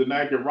Arena the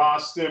night that Ron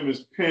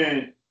Simmons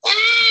pinned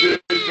Big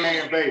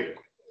Van Vader.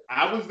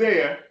 I was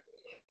there.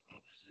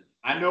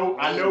 I know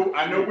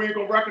we ain't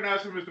gonna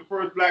recognize him as the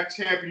first black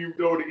champion, even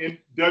though the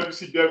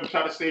WCW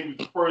tried to say he was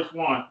the first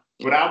one.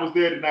 But I was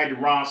there the night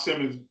that Ron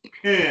Simmons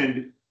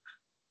pinned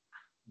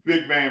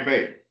Big Van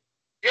Vader.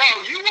 Yo,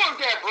 you weren't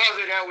that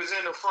brother that was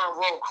in the front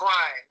row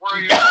crying, were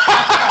you?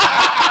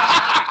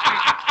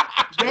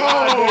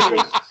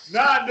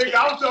 Nah, nigga,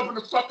 I was up in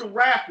the fucking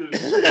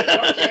rafters.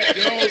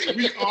 Yo,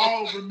 we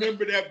all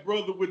remember that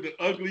brother with the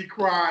ugly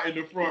cry in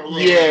the front row.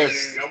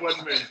 Yes. That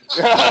wasn't me.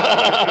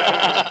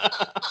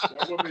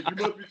 You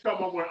must be talking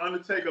about when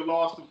Undertaker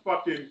lost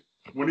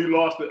when he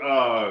lost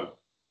the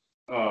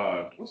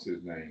what's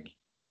his name?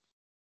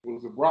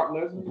 Was it Brock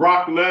Lesnar?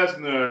 Brock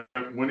Lesnar,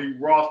 when he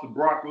lost to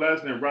Brock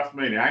Lesnar in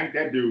WrestleMania. I ain't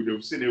that dude that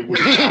was sitting there with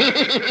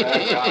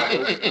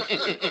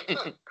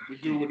the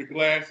dude with the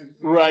glasses.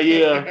 Right,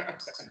 yeah.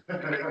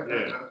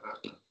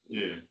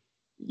 Yeah.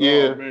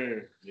 Oh,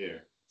 man. Yeah.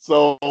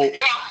 So. Can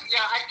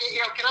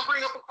I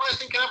bring up a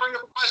question?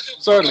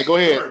 Certainly, go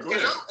ahead.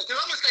 Because I'm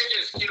gonna say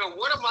this.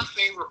 One of my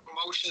favorite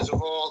promotions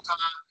of all time.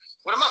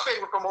 One of my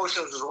favorite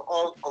promotions of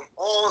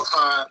all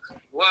time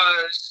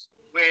was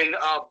when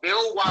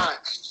Bill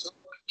Watts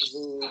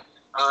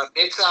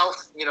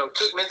Mid-South,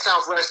 took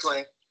Mid-South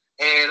Wrestling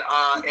and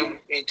turned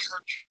it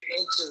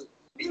into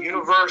the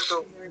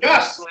Universal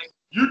Wrestling.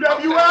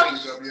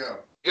 UWF?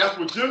 Yes,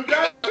 with Jim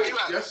Davis?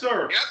 Yes,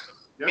 sir. Yep.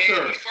 Yes,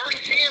 sir. And the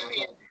first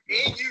champion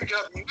in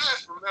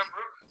UWF,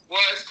 remember,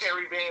 was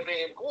Terry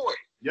Van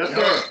Gordon. Yes,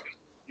 sir.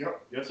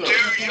 Yep. Yes, sir.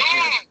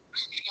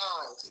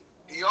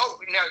 Do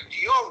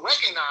y'all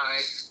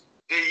recognize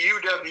the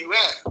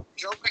UWF? Do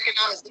y'all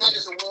recognize that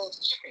as a world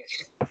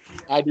championship?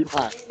 I do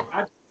not.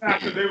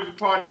 Because they was a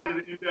part of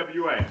the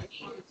NWA.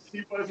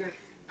 He wasn't.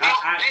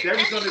 They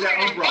was under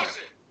that umbrella.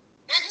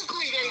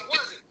 Technically, they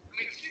wasn't. I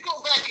mean, if you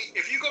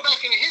go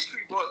back in the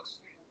history books,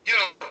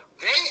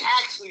 they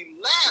actually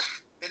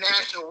left the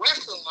National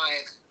Wrestling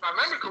Alliance, if I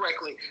remember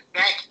correctly,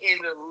 back in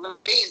the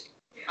late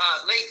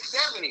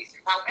 70s.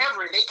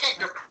 However, they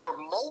kept a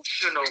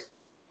promotional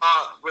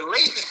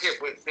relationship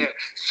with them.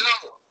 So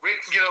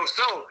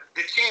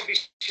the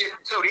championship,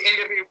 the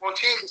NWA World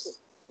Championship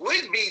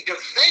would be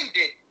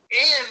defended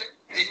in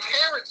the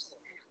territory.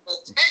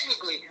 But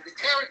technically, the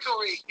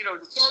territory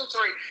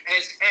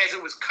as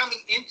it was coming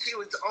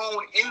into its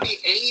own in the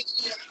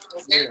 80s,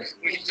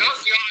 when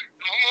Junkyard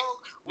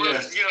Dog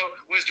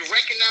was the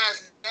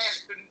recognized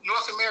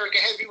North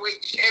American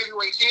heavyweight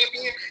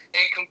champion,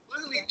 and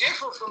completely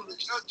different from the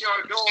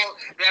Junkyard Dog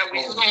that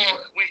we saw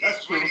when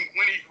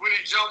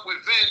he jumped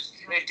with Vince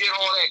and did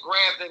all that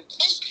grab and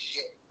take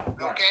shit.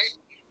 Okay.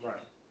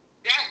 Right.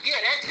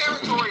 That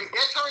territory in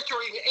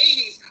the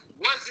 '80s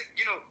wasn't,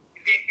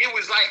 it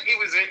was like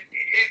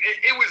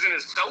it was an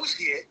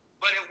associate,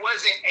 but it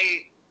wasn't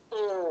a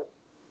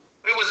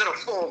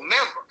full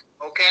member.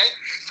 Okay,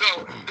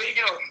 so when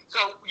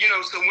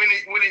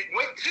it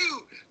went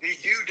to the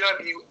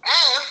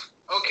UWF,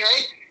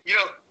 okay,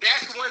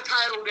 that's one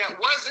title that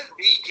wasn't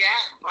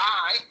begat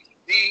by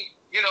the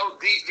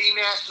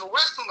National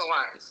Wrestling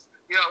Alliance.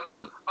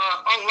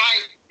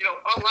 Unlike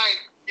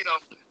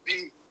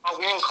the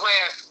World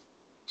Class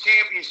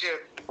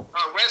Championship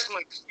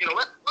wrestling,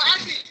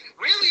 actually,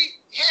 really,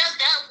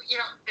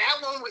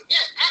 that one was,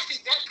 actually,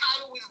 that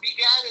title was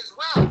begat as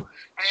well.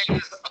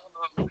 And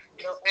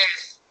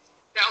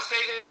I'll say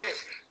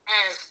this,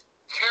 as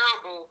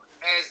terrible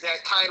as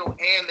that title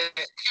and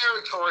that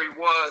territory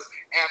was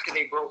after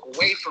they broke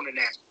away from the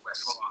National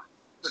Wrestling Alliance,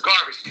 the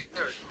garbage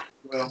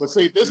territory. But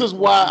see, this is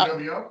why. No,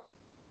 not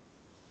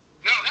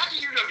the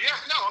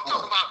UWF. No, I'm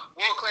talking about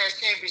World Class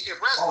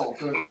Championship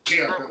Wrestling.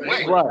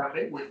 Right.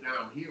 They went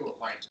downhill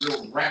like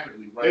real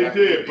rapidly. They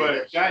did,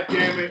 but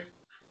goddamn it,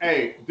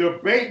 hey,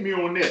 debate me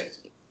on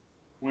this.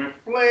 When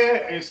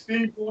Flair and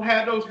Steamboat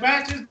had those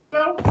matches,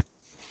 though.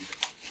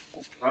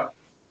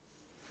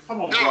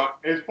 Come on, bro.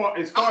 As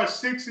far as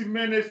 60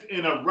 minutes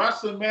in a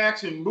wrestling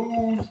match and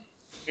moves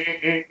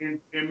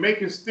and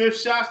making stiff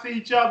shots to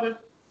each other,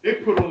 they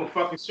put on a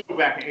fucking show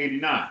back in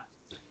 '89.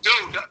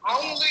 Dude, the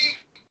only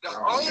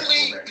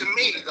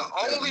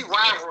rivalry,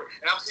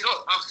 and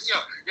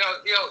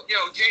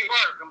Jay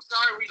Burke, I'm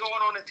sorry we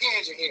going on a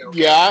tangent here. Okay?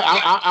 Yeah,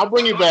 I'll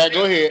bring you back.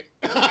 Go ahead.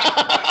 The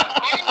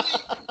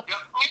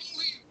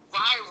only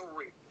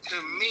rivalry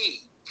to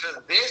me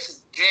to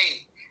this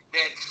day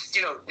that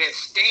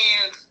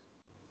stands,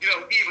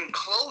 even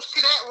close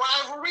to that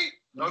rivalry,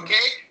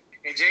 okay?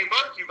 And Jay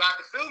Burke, you about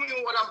to feel me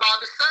on what I'm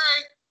about to say.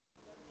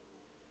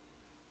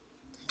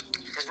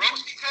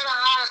 Hiroshi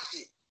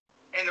Tanahashi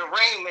and the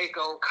Rainmaker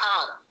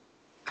Okada.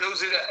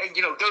 Those are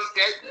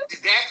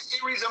that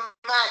series of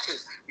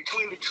matches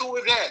between the two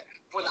of them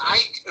for the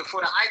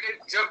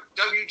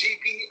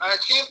IWGP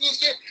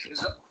Championship is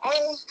the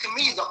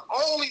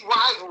only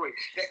rivalry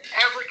that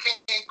ever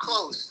came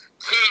close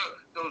to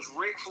those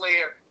Ric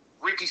Flair,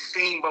 Ricky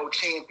Steamboat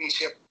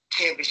championship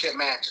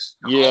matches.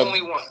 The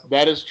only one.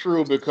 That is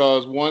true,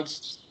 because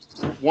once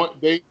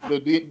the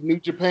New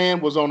Japan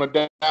was on a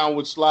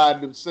downward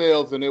slide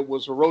themselves, and it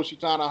was Hiroshi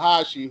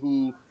Tanahashi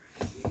who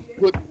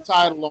put the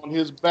title on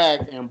his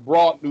back and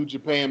brought New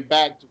Japan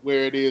back to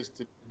where it is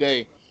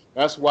today.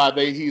 That's why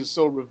he's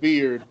so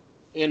revered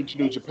in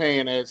New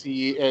Japan as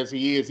he is.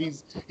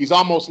 He's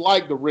almost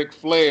like the Ric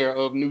Flair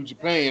of New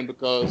Japan,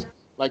 because,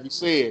 like you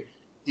said,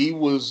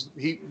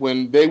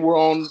 when they were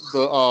on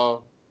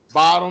the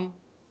bottom,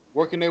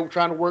 they were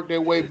trying to work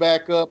their way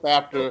back up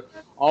after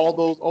all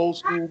those old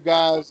school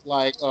guys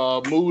like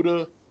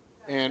Muda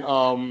and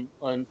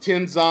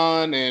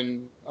Tenzan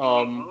and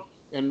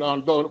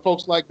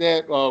folks like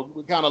that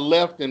kind of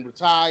left and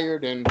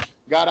retired and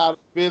got out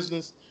of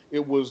business.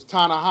 It was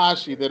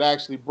Tanahashi that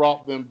actually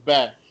brought them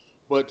back.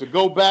 But to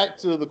go back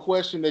to the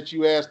question that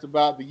you asked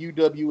about the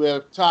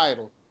UWF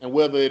title and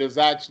whether it is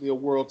actually a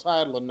world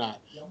title or not,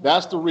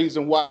 that's the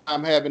reason why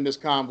I'm having this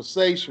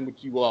conversation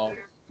with you all,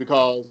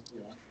 because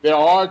there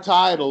are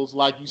titles,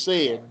 like you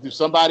said, if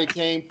somebody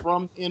came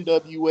from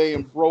NWA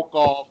and broke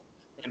off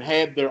and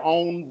had their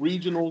own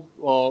regional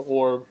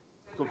or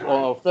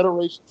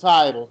federation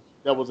title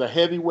that was a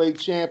heavyweight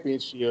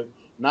championship,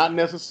 not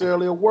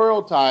necessarily a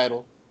world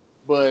title,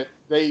 but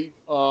you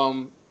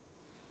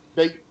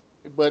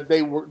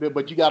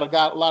got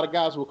a lot of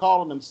guys who were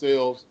calling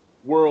themselves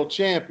world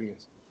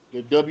champions.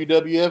 The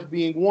WWF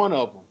being one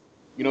of them.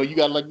 You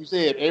got, like you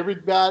said,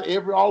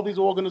 all these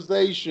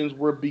organizations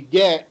were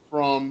begat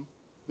from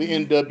the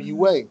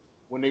NWA.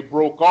 When they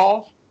broke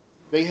off,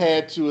 they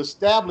had to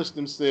establish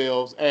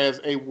themselves as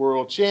a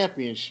world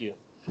championship.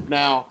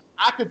 Now,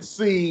 I could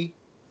see,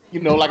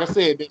 like I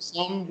said, there's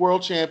some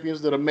world champions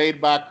that are made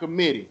by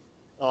committee.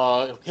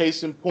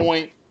 Case in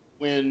point,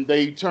 when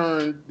they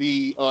turned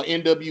the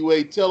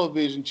NWA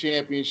Television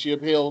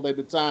Championship, held at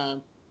the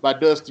time by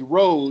Dusty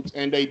Rhodes,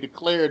 and they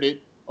declared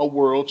it a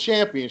world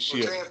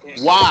championship.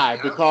 Why?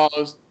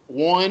 Because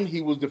one,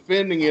 he was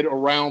defending it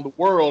around the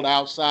world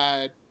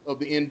outside of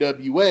the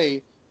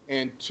NWA,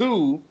 and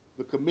two,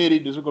 the committee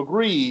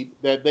disagreed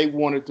that they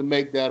wanted to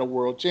make that a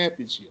world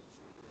championship.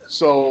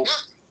 So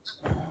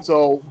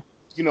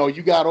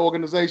you got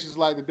organizations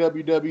like the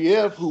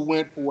WWF who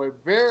went for a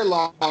very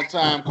long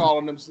time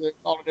calling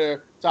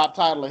their top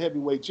title a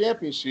heavyweight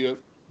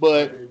championship.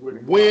 But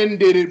when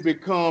did it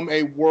become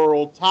a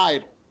world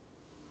title?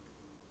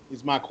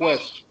 Is my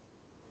question.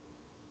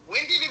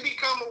 When did it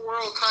become a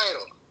world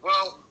title?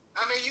 Well,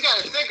 you got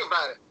to think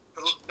about it.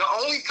 The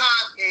only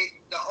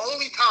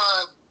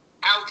time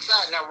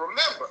outside. Now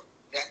remember,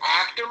 the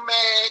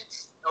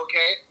Aftermaths,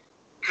 okay,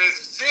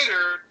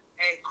 considered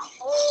and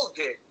called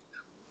it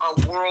the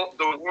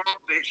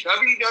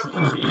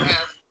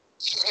WWF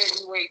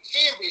Heavyweight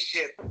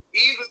Championship,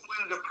 even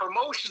when the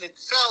promotion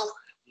itself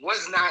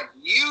was not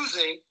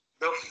using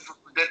the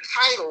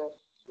title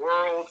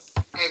World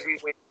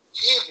Heavyweight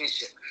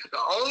Championship. The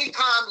only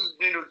time,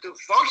 the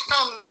first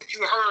time that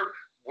you heard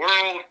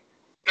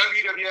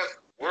WWF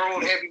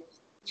World Heavyweight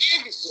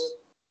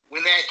Championship,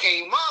 when that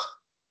came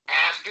up,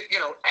 after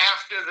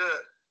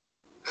the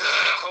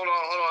hold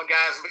on,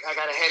 guys. I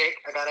got a headache.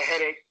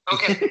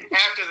 Okay.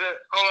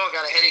 Hold on,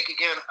 got a headache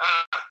again.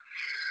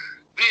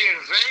 The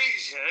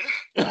invasion.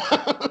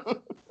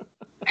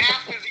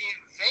 After the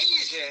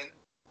invasion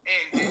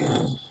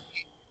ended,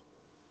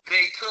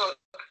 they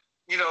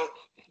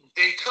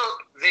took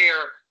their,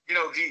 the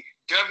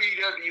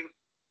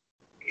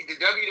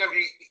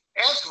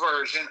WWF's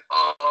version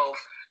of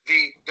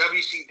the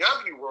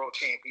WCW World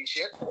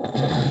Championship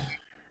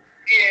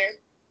and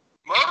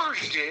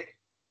merged it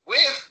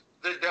with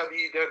the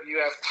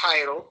WWF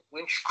title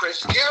when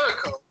Chris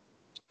Jericho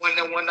won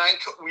the one night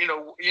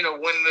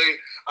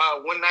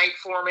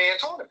 4-man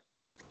tournament.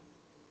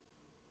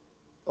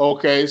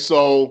 Okay,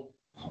 so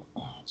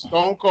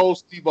Stone Cold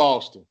Steve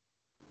Austin,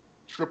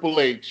 Triple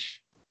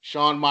H,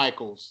 Shawn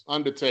Michaels,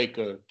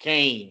 Undertaker,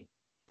 Kane.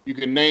 You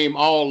can name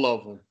all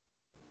of them.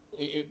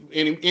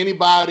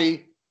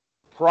 Anybody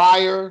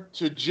prior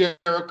to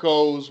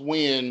Jericho's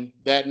win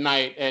that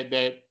night at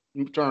that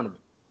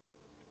tournament,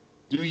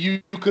 do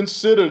you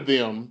consider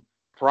them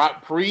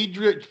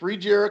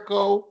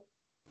pre-Jericho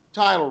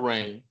title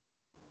reign?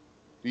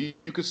 Do you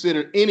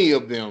consider any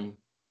of them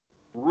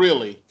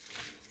really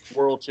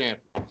world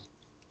champions?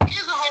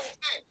 Here's the whole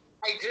thing.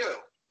 I do.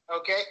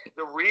 Okay?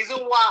 The reason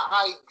why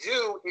I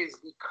do is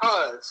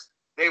because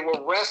they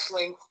were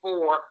wrestling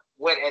for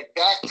what at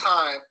that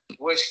time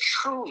was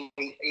truly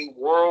a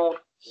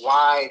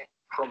worldwide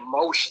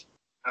promotion.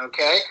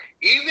 Okay?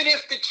 Even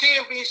if the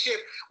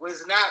championship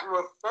was not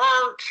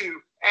referred to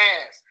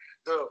as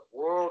the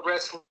World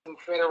Wrestling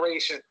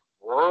Federation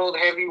World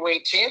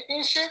Heavyweight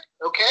Championship,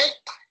 okay?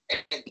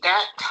 At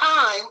that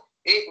time,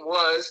 it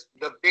was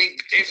the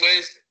big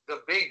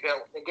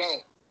belt in the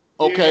game.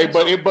 Okay,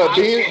 but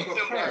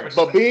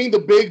being the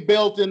big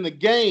belt in the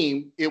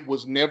game, it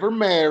was never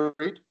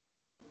married.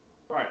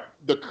 Right.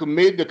 The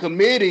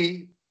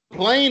committee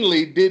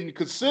plainly didn't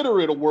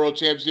consider it a world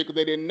championship because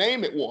they didn't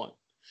name it one.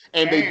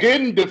 And they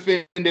didn't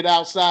defend it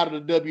outside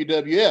of the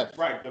WWF.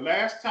 Right. The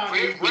last time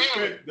the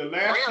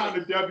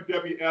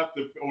WWF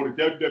or the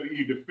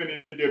WWE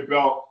defended their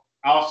belt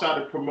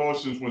outside of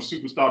promotions when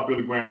Superstar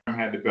Billy Graham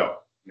had the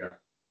belt. Yeah.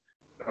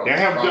 They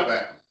haven't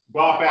done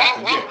Bob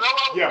Backlund.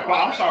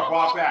 I'm sorry,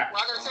 Bob Backlund. Well,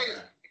 I gotta say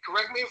this.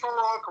 Correct me if I'm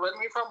wrong.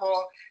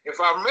 If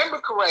I remember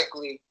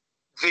correctly,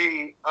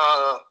 it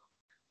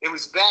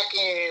was back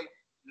in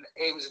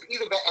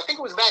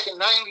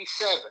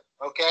 '97.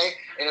 Okay,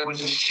 and it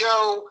was a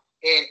show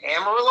in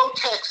Amarillo,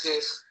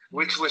 Texas,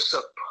 which was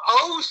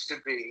supposed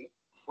to be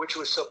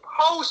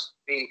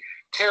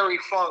Terry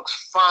Funk's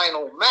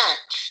final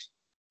match.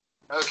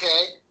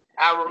 Okay,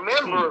 I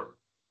remember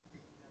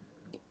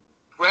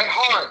Bret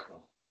Hart,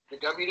 the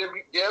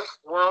WWF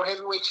World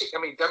Heavyweight,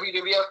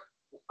 WWF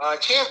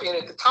champion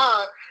at the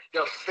time,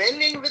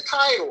 defending the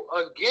title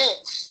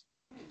against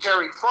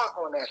Terry Funk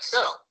on that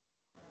show.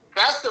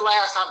 That's the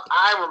last time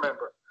I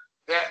remember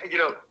that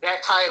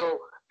that title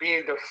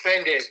being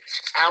defended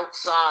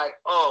outside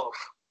of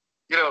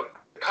the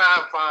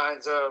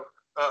confines of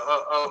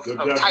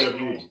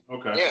WWE.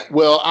 Okay. Yeah.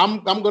 Well,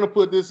 I'm going to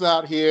put this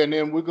out here, and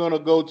then we're going to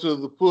go to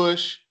the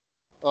push.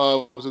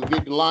 To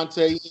get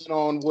Delonte in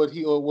on what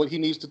he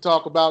needs to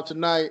talk about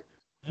tonight.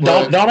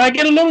 Don't I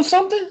get a little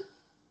something?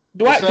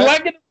 Do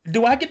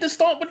I get to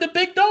start with the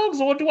big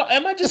dogs, or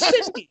am I just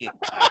sitting here?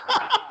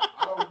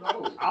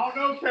 I don't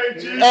know,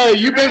 KG. Hey,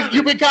 you've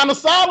been kind of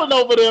solid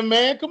over there,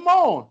 man. Come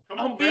on.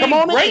 I'm being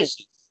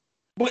gracious.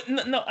 But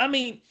no, I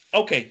mean,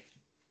 okay.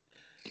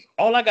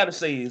 All I gotta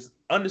say is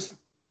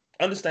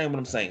understand what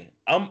I'm saying.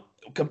 I'm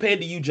compared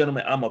to you,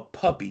 gentlemen. I'm a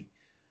puppy.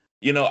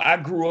 I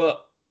grew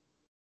up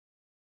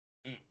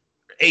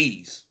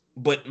 80s,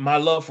 but my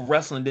love for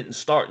wrestling didn't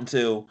start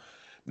until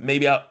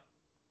maybe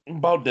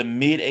about the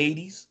mid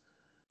 80s.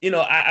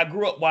 I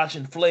grew up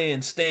watching Flair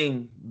and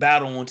Sting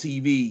battle on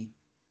TV.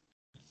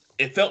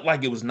 It felt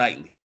like it was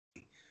nightly,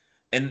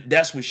 and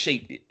that's what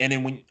shaped it. And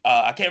then when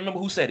I can't remember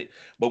who said it,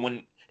 but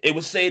when it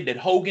was said that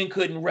Hogan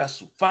couldn't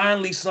wrestle,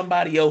 finally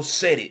somebody else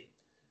said it.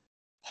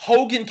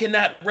 Hogan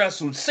cannot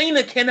wrestle.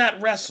 Cena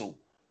cannot wrestle.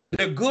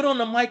 They're good on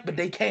the mic, but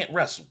they can't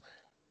wrestle.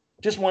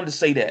 Just wanted to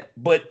say that.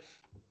 But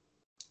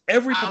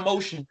every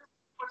promotion.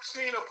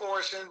 Cena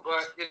portion,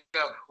 but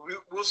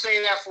we'll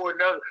say that for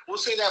another. We'll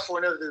say that for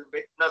another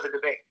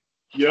debate.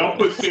 Yeah, I'll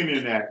put Cena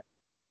in that.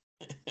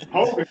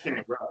 Hogan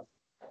can't wrestle.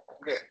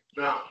 Yeah.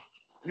 Now,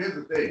 here's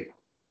the thing.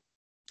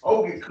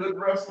 Hogan could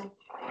wrestle,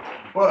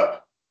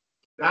 but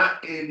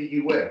not in the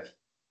U.S.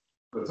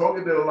 Because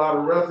Hogan did a lot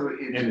of wrestling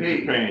in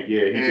Japan.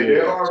 Yeah, he And did.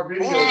 there are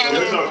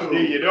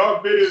videos. There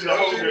are videos of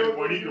Hogan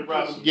when he could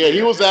wrestle. Yeah,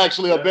 he was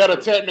actually a better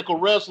technical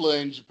wrestler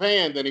in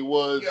Japan than he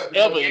was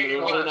ever in the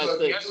United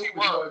States. Yes, he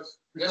was.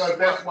 Because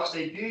that's what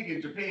they did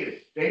in Japan.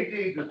 They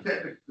did the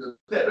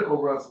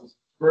technical wrestles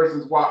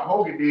versus what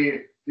Hogan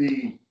did.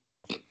 The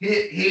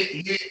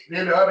hit,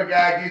 then the other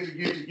guy get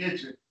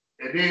you.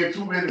 And then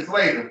 2 minutes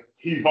later,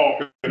 He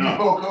bulked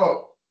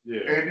up.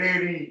 Yeah. And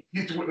then he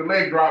hit you with the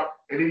leg drop,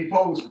 and then he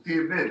posed for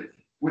 10 minutes,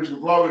 which was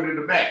longer than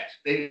the match.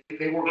 They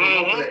weren't going to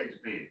go for that in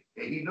Japan,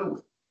 and he knew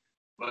it.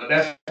 But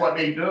that's what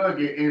they dug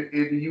in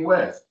the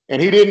U.S.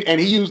 And he didn't. And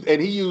he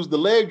used the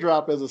leg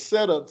drop as a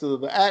setup to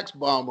the Axe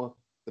Bomber,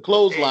 the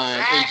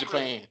clothesline in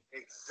Japan.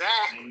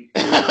 Exactly.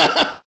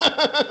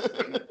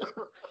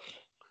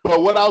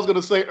 But what I was going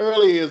to say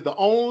earlier is the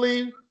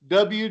only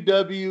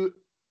WW,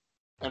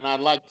 and I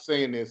like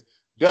saying this,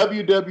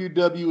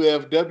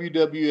 WWF,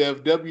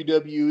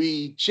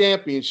 WWE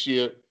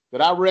championship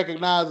that I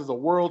recognize as a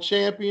world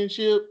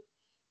championship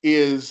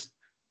is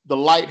the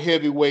light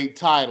heavyweight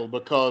title,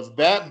 because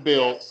that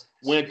belt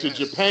went to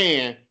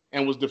Japan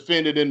and was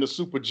defended in the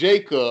Super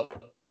J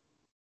Cup.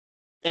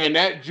 And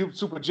that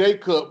Super J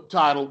Cup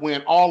title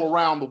went all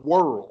around the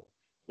world.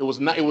 It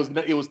was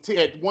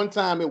at one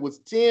time it was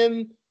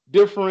 10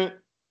 different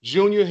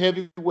junior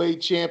heavyweight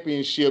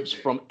championships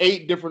from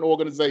 8 different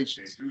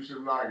organizations.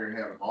 Jushin Liger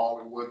had them all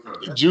in one time.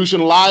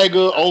 Jushin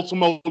Liger,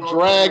 Ultimo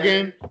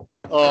Dragon,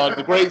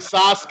 the Great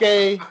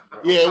Sasuke.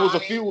 Yeah, it was a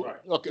few.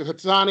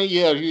 Hatani,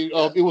 yeah,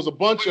 it was a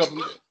bunch of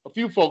them. A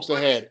few folks that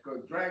had it.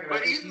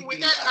 But even with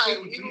that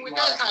title, you can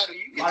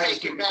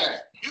take it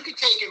back. You can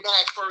take it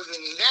back further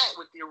than that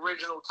with the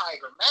original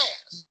Tiger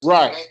Mask.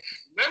 Right. Okay?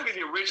 Remember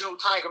the original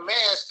Tiger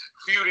Mask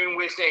feuding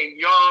with a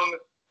young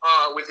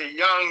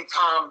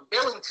Tom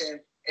Billington,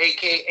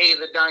 aka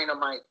the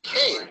Dynamite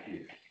Kid.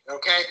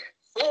 Okay,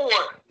 for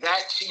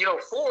that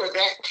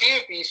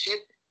championship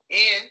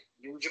in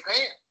New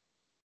Japan.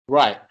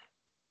 Right.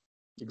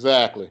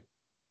 Exactly.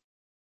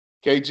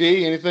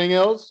 KG, anything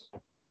else?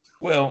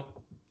 Well,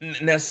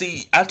 now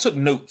see, I took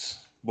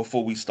notes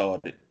before we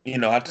started. You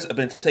know, I've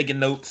been taking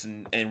notes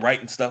and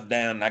writing stuff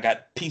down. I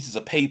got pieces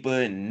of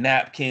paper and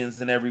napkins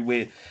and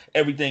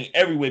everything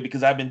everywhere,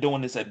 because I've been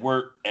doing this at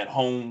work, at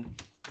home,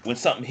 when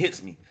something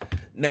hits me.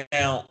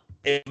 Now,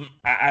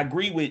 I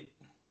agree with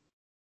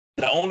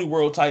the only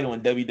world title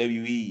in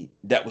WWE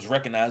that was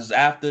recognized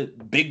after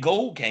Big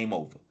Gold came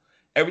over.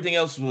 Everything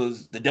else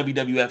was the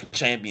WWF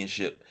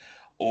Championship,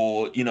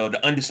 or, you know,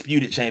 the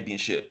Undisputed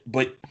Championship.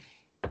 But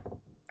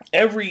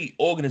every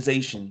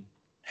organization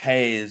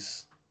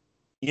has,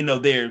 you know,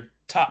 their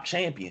top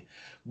champion.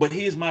 But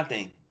here's my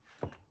thing.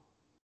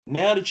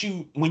 Now that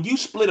when you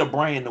split a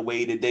brand the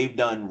way that they've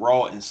done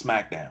Raw and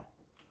SmackDown,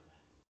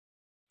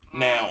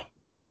 now,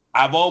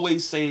 I've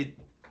always said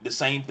the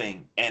same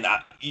thing. And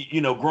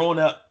growing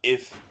up,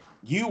 if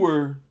you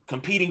were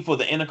competing for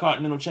the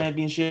Intercontinental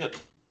Championship,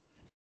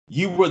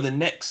 you were the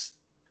next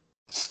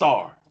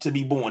star to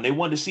be born. They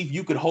wanted to see if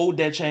you could hold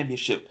that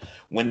championship.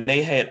 When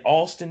they had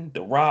Austin,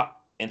 The Rock,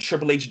 and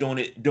Triple H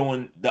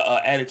doing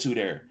the Attitude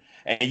Era,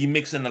 and you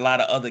mix in a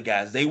lot of other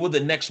guys, they were the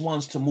next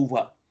ones to move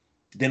up.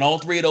 Then all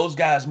 3 of those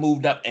guys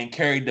moved up and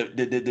carried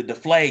the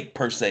flag,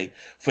 per se,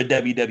 for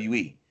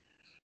WWE.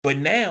 But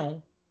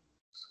now,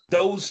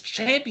 those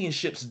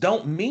championships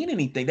don't mean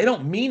anything. They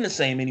don't mean the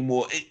same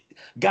anymore.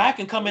 Guy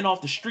can come in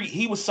off the street.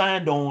 He was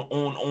signed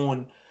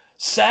on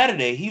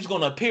Saturday. He's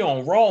going to appear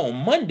on Raw on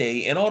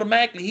Monday, and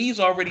automatically he's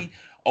already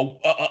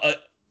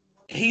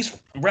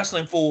he's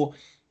wrestling for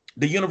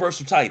the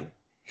Universal title.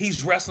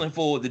 He's wrestling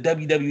for the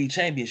WWE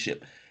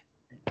Championship.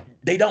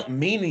 They don't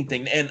mean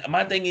anything. And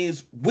my thing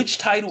is, which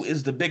title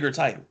is the bigger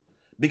title?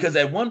 Because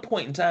at one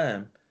point in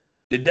time,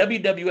 the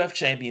WWF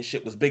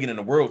Championship was bigger than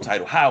the world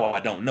title. How? I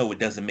don't know. It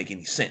doesn't make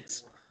any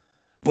sense.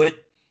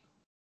 But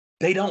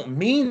they don't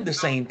mean the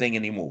same thing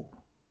anymore.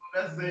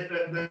 That's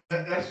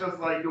just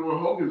like doing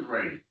Hogan's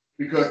reign.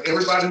 Because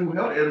everybody who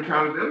held the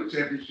Intercontinental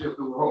Championship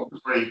during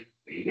Hogan's reign,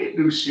 they didn't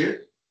do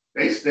shit.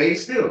 They stayed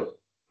still.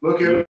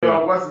 Look at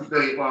what's his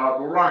name,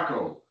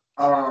 Morocco.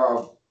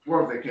 What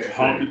was that cat?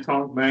 Honky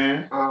Tonk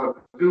Man.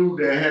 Dude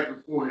that had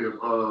before him.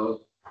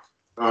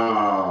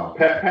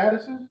 Pat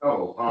Patterson?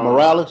 Oh,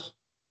 Morales?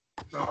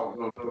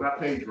 No, not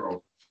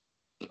Pedro.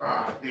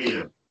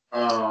 Damn.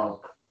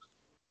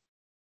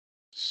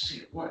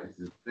 Shit, what is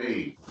his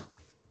name?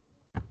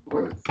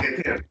 What is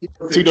Santana?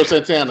 Tito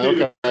Santana,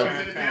 okay.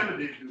 Santana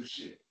didn't do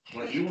shit.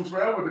 But he was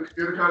forever the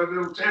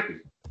Intercontinental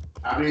Champion.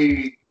 I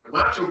mean,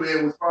 Macho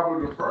Man was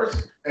probably the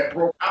first that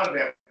broke out of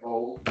that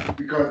role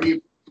because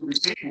he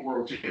became a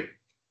world champion.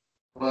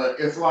 But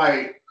it's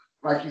like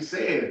you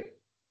said,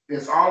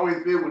 it's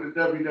always been with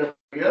the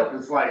WWF.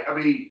 It's like, I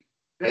mean,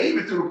 they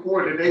even to the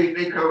point that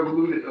they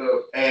convoluted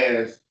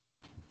as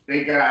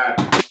they got,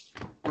 I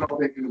don't know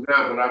if they do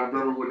now, but I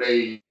remember when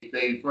they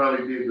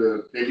finally did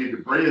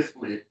the brand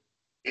split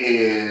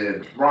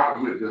and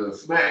rocked with the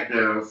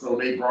SmackDown, so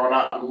they brought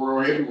out the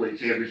World Heavyweight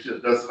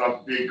Championship, dusted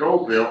off the Big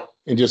Gold belt.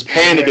 And just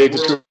handed it to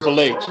Triple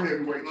H. World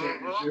Heavyweight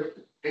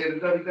Championship. in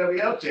the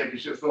WWL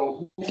championship.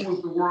 So who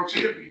was the world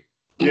champion?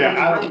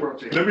 Yeah,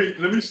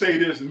 let me say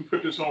this and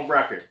put this on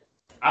record.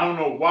 I don't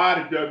know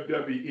why the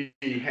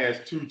WWE has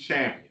 2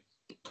 champions.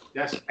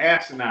 That's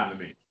asinine to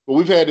me. But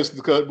we've had this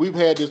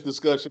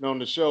discussion on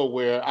the show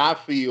where I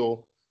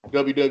feel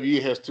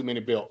WWE has too many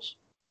belts.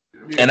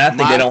 And I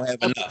think they don't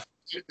have enough.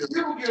 You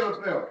don't get a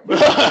belt.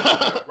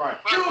 Right.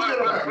 You don't get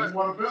a belt. You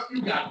want a belt?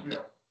 You got a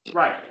belt.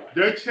 Right.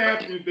 Their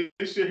champions, they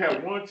should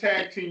have one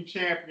tag team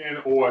champion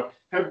or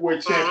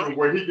heavyweight champion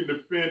where he can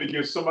defend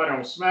against somebody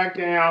on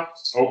SmackDown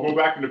or go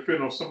back and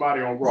defend on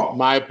somebody on Raw.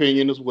 My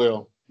opinion as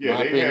well.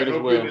 Yeah, they had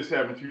no business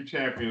having 2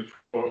 champions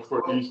for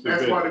each division.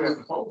 That's what it was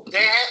supposed to be.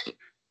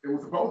 It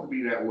was supposed to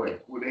be that way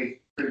when they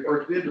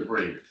first did the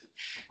bring it.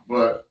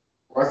 But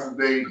once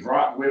they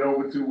went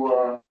over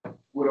to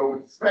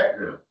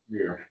SmackDown.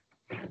 Yeah.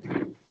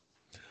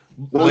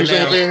 What were you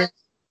saying, Barry?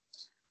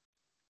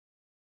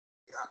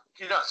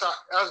 So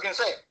I was gonna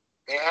say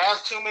they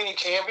have too many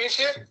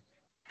championships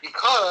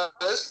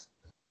because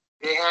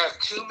they have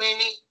too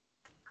many.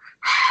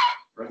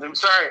 I'm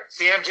sorry,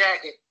 Sam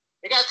Jacket.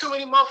 They got too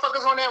many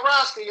motherfuckers on that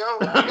roster, yo.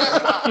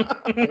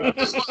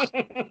 That's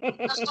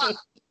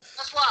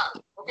why.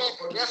 Okay,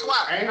 that's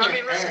why.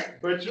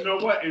 But you know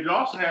what? It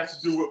also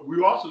has to do with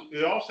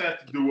It also has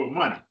to do with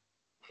money.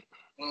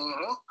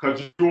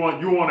 Because you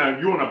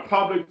on a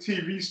public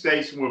TV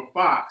station with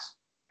Fox,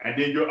 and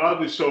then your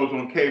other shows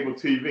on cable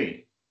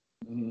TV.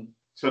 Mm-hmm.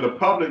 So the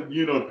public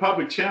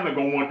channel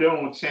gonna want their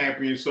own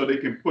champion so they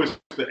can push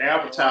the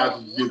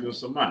advertisers to give them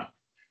some money.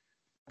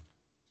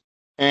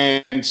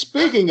 And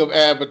speaking of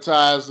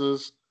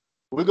advertisers,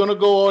 we're gonna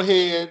go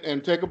ahead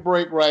and take a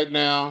break right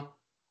now.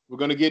 We're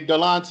gonna get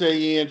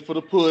Delonte in for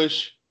the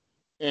push,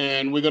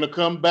 and we're gonna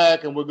come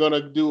back and we're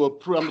gonna do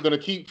I'm gonna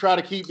try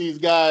to keep these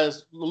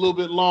guys a little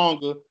bit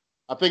longer.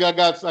 I think I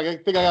got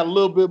a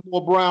little bit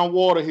more brown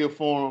water here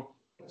for them.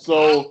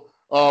 So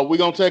we're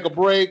gonna take a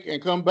break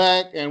and come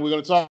back, and we're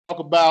gonna talk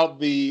about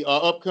the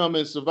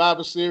upcoming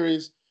Survivor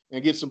Series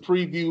and get some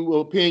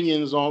preview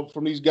opinions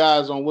from these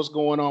guys on what's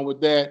going on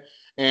with that.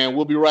 And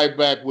we'll be right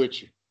back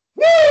with you.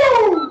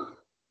 Woo!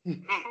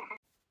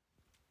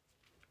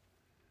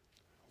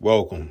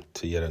 Welcome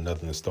to yet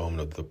another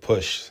installment of The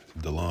Push.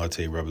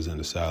 Delonte representing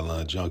the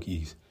Sideline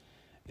Junkies.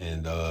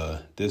 And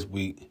this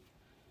week,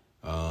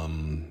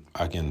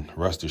 I can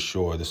rest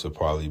assured this will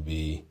probably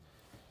be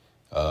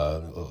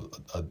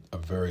a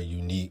very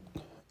unique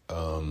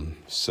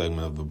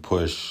segment of The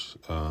Push.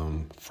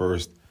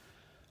 First,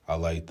 I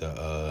like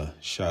to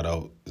shout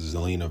out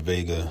Zelina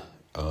Vega,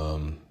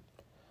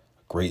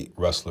 great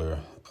wrestler.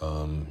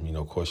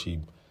 Of course,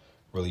 she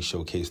really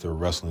showcased her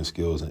wrestling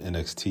skills in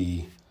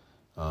NXT.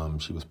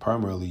 She was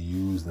primarily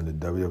used in the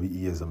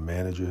WWE as a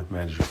manager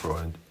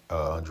for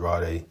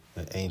Andrade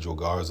and Angel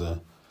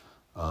Garza.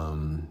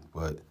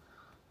 But,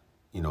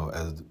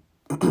 as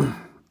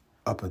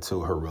up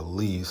until her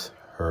release,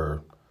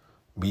 her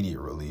immediate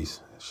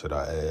release, should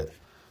I add,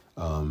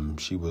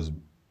 she was,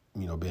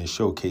 being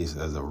showcased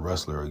as a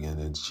wrestler again.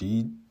 And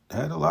she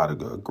had a lot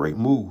of great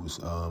moves,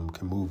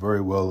 can move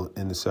very well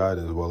inside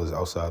as well as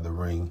outside the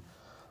ring.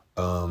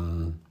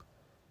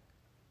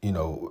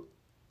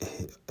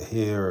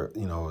 Here,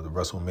 the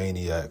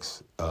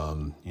WrestleManiacs,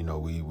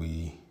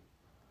 we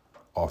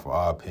offer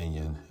our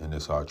opinion, and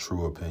it's our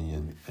true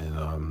opinion. And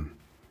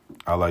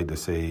I like to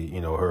say,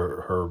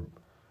 her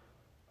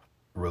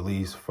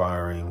release,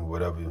 firing,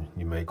 whatever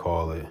you may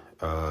call it,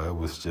 it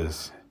was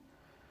just,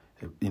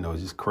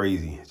 just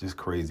crazy. It's just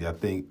crazy. I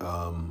think,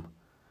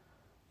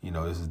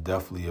 this is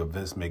definitely a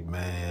Vince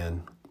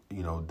McMahon,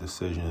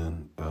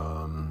 decision.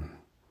 I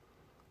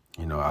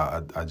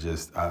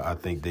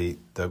think they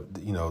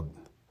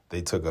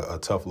took a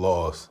tough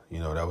loss.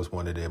 That was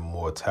one of their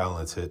more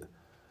talented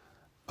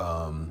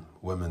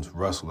women's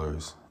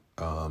wrestlers.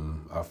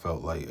 I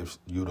felt like if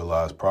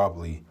utilized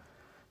properly,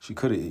 she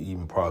could have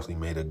even possibly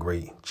made a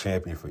great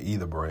champion for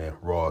either brand,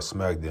 Raw or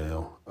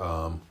SmackDown.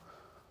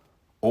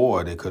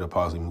 Or they could have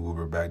possibly moved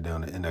her back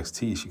down to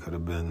NXT. She could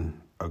have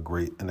been a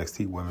great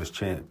NXT women's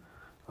champ.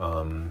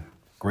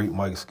 Great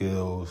mic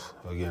skills,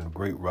 again,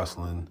 great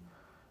wrestling,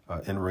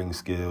 in-ring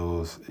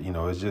skills.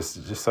 It's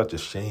just such a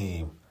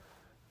shame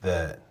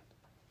that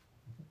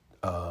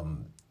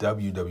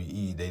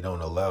WWE, they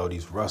don't allow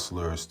these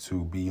wrestlers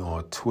to be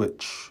on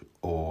Twitch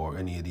or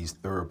any of these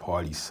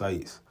third-party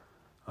sites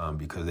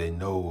because they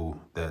know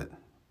that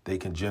they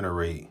can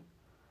generate,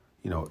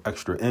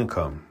 extra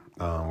income.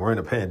 We're in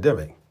a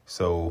pandemic,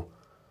 so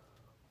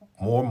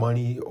more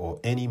money or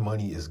any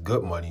money is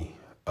good money,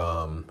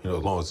 as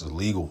long as it's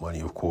legal money,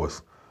 of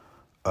course.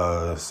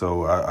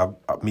 So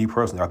me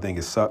personally, I think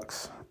it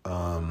sucks.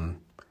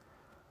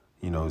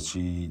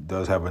 She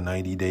does have a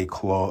 90-day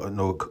clause,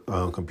 no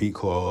compete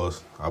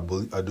clause. I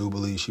do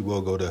believe she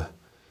will go to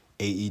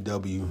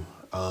AEW,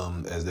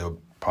 as they'll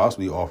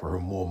possibly offer her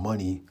more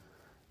money,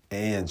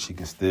 and she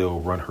can still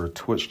run her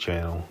Twitch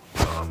channel.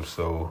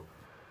 So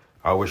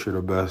I wish her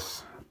the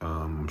best.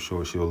 I'm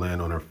sure she'll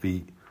land on her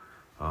feet.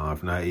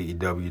 If not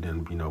AEW,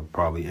 then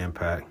probably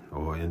Impact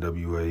or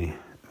NWA.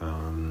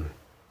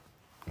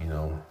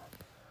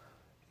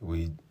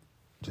 We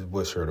just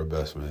wish her the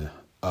best, man.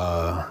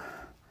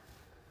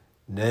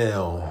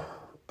 Now,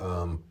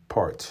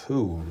 part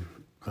two.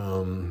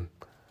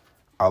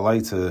 I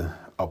like to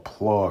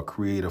applaud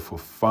Creator for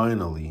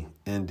finally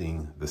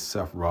ending the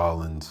Seth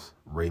Rollins,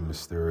 Rey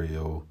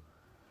Mysterio,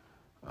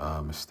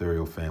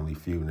 Mysterio family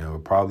feud. Now, we'll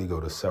probably go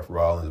to Seth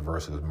Rollins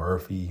versus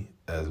Murphy.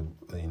 As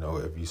you know,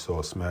 if you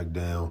saw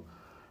SmackDown,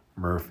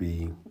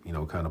 Murphy,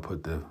 kind of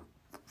put the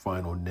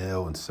final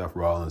nail in Seth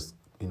Rollins,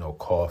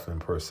 coffin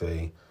per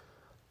se.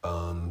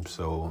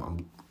 So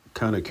I'm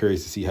kind of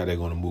curious to see how they're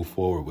going to move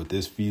forward with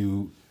this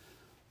feud.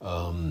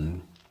 My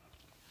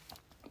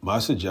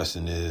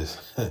suggestion is,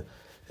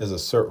 there's a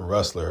certain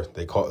wrestler,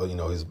 they call,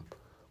 his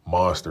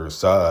monster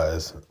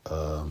size,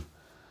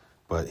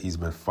 but he's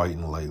been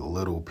fighting like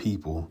little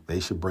people. They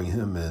should bring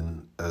him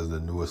in as the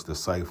newest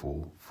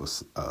disciple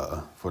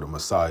for the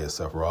Messiah,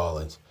 Seth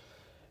Rollins.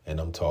 And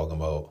I'm talking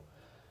about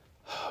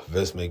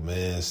Vince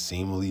McMahon's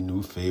seemingly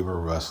new favorite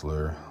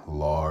wrestler,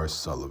 Lars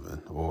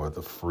Sullivan, or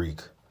the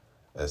Freak,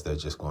 as they're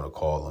just going to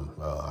call him.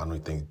 I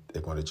don't think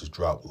they're going to just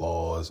drop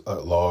Lars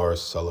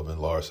Sullivan,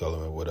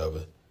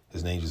 whatever.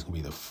 His name's just going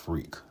to be the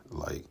Freak.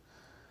 Like,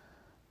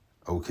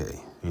 okay,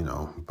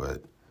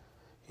 but,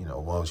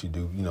 why don't you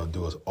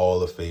do us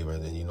all a favor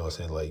and then,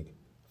 like,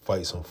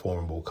 fight some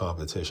formidable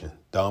competition,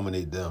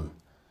 dominate them.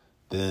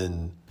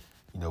 Then,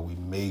 we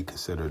may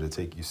consider to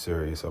take you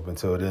serious. Up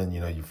until then,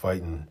 you're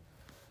fighting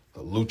the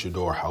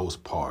Luchador House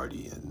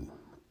Party and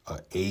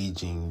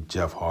aging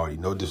Jeff Hardy.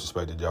 No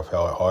disrespect to Jeff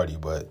Hardy,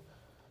 but,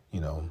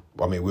 we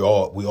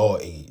all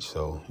age.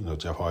 So,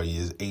 Jeff Hardy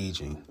is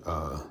aging.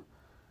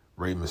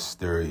 Rey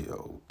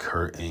Mysterio,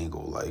 Kurt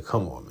Angle, like,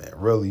 come on, man,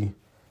 really?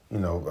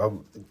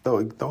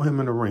 Throw him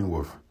in the ring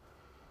with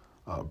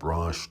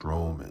Braun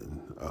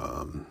Strowman.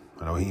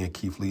 I know he and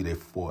Keith Lee, they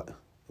fought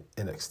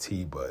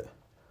NXT, but,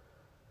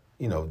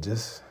 if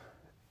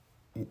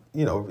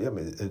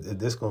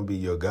this going to be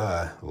your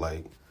guy,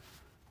 like,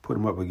 put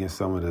him up against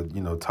some of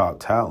the, top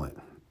talent.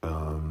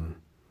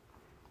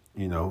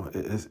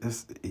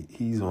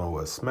 He's on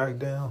what,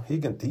 SmackDown? He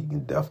can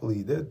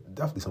definitely, there's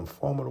definitely some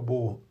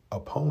formidable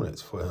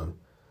opponents for him.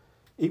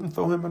 Even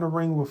throw him in a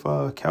ring with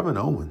Kevin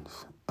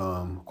Owens.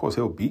 Of course,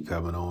 he'll beat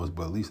Kevin Owens,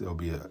 but at least it'll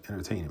be an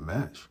entertaining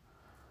match.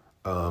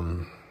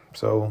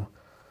 So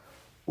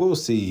we'll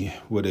see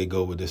where they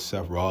go with this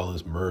Seth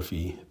Rollins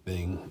Murphy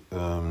thing.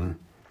 I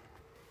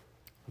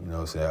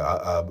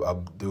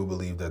do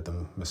believe that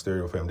the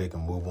Mysterio family, they can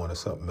move on to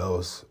something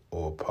else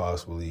or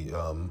possibly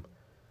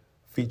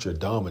feature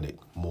Dominic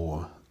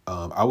more.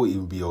 I would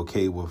even be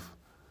okay with,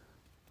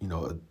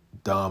 a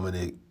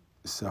Dominic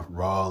Seth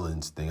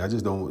Rollins thing. I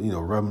just don't,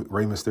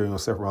 Rey Mysterio and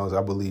Seth Rollins,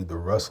 I believe the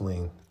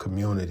wrestling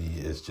community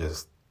is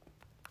just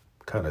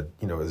kind of,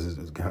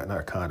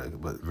 not kind of,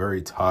 but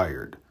very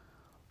tired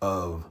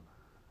of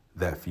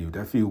that feud.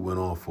 That feud went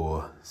on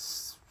for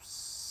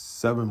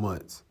 7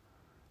 months.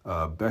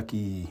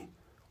 Becky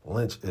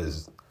Lynch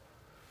is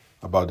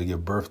about to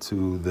give birth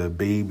to the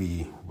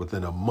baby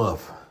within a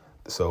month.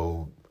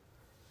 So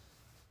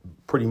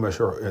pretty much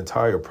her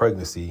entire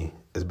pregnancy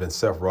has been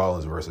Seth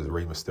Rollins versus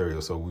Rey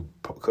Mysterio. So we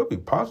could be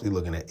possibly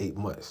looking at 8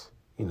 months.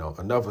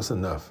 Enough is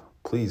enough.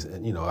 Please,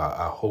 and,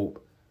 I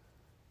hope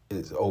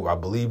it's over. I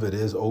believe it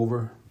is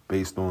over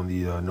based on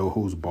the No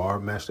Holds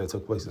Barred match that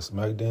took place at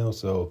SmackDown.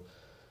 So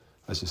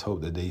let's just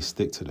hope that they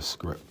stick to the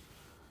script.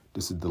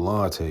 This is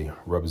Delonte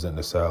representing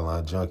the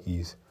Sideline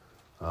Junkies,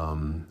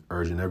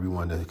 urging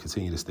everyone to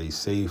continue to stay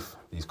safe.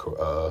 These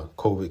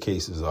COVID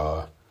cases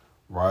are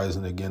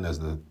rising again as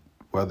the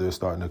weather is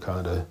starting to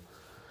kind of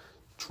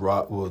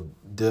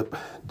dip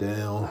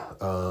down.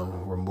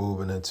 We're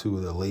moving into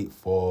the late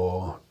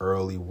fall,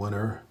 early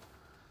winter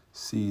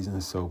season,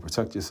 so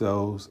protect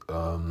yourselves.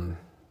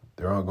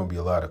 There aren't going to be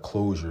a lot of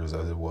closures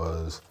as it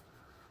was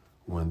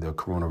when the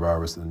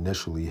coronavirus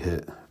initially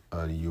hit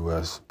the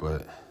U.S.,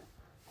 but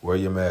wear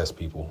your mask,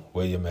 people.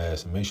 Wear your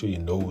mask, and make sure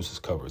your nose is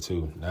covered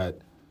too. Not,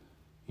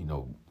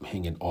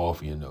 hanging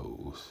off your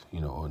nose,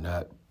 or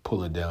not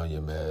pulling down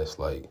your mask.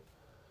 Like,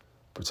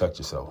 protect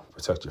yourself,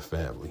 protect your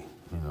family,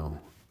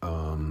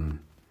 and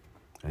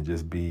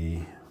just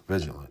be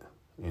vigilant,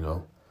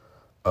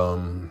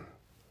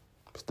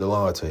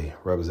 Delonte,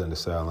 representing the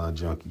Sideline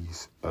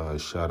Junkies.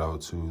 Shout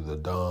out to the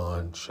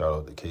Don, shout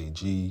out to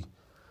KG,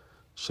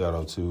 shout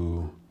out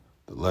to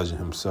the legend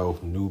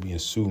himself, Nubian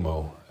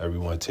Sumo.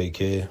 Everyone take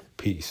care.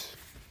 Peace.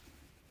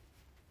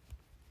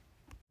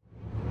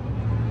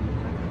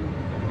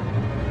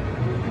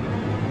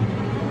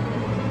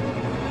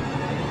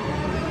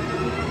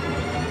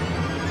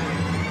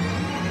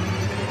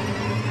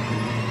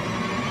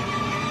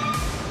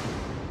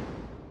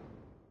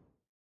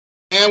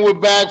 And we're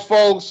back,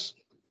 folks.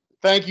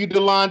 Thank you,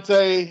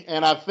 Delonte.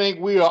 And I think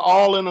we are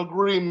all in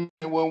agreement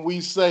when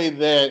we say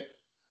that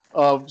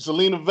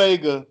Zelina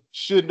Vega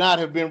should not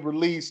have been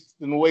released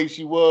in the way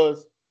she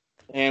was.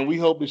 And we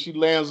hope that she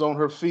lands on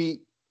her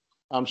feet.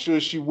 I'm sure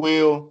she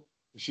will.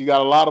 She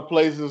got a lot of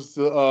places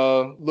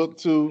to look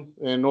to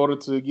in order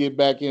to get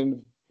back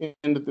into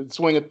the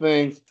swing of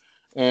things.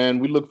 And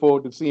we look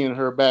forward to seeing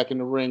her back in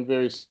the ring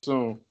very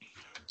soon.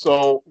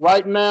 So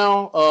right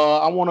now,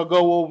 I want to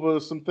go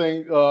over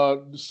something,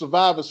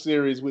 Survivor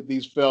Series with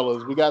these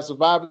fellas. We got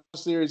Survivor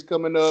Series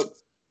coming up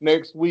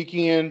next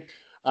weekend.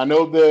 I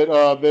know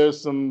that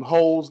there's some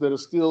holes that are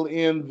still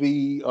in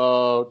the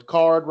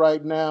card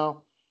right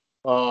now.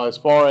 As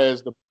far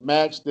as the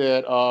match that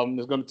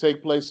is going to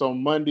take place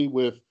on Monday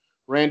with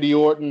Randy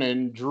Orton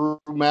and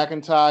Drew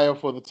McIntyre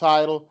for the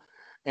title.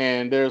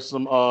 And there's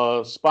some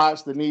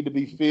spots that need to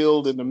be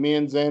filled in the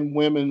men's and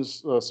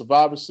women's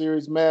Survivor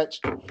Series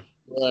match.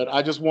 But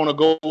I just want to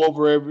go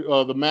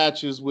over the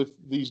matches with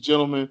these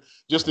gentlemen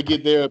just to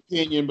get their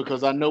opinion,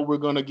 because I know we're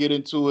going to get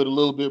into it a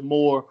little bit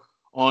more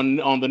on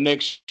the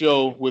next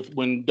show with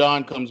when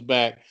Don comes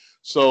back.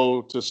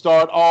 So to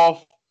start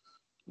off,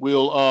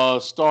 we'll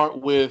start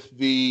with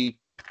the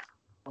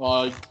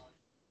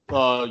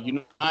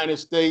United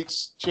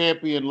States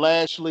champion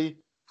Lashley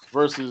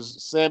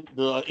versus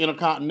the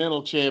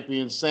Intercontinental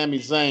champion Sami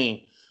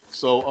Zayn.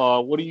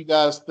 So what do you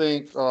guys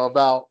think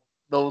about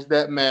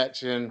that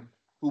match, and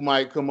who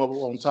might come up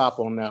on top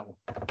on that one?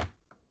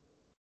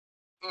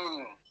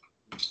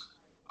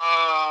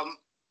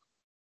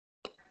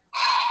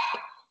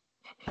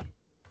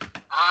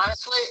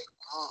 Honestly,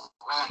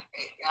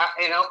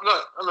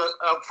 look.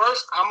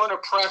 First, I'm going to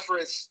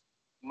preface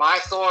my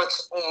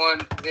thoughts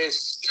on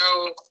this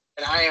show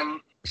that I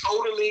am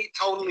totally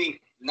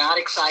not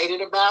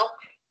excited about.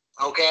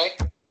 Okay,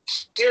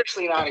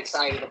 seriously not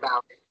excited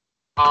about it.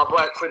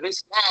 But for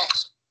this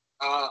match,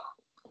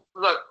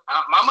 look,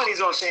 my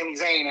money's on Sami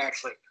Zayn,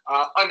 actually,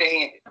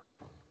 underhanded.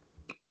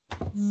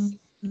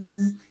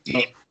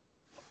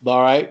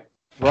 All right,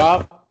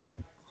 Rob.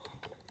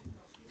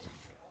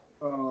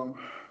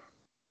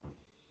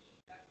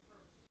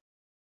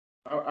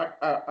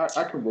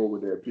 I can roll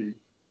with that, Pete.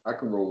 I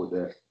can roll with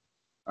that.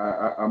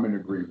 I'm in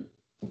agreement.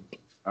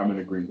 I'm in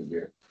agreement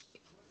there.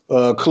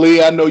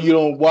 Clee, I know you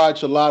don't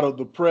watch a lot of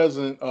the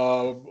present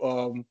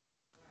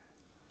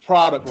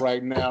product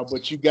right now,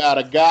 but you got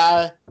a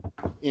guy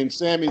in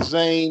Sami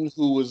Zayn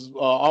who was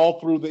all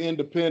through the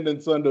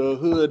independents under a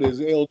hood as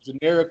El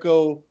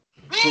Generico,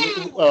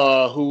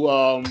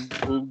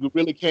 who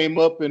really came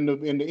up in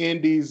the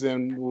indies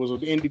and was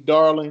an indie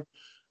darling.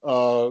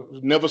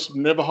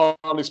 Never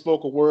hardly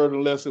spoke a word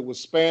unless it was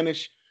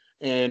Spanish,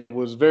 and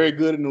was very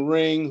good in the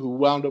ring, who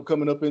wound up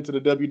coming up into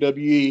the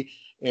WWE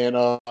and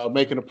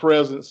making a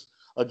presence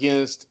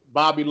against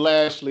Bobby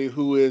Lashley,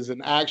 who is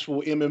an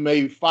actual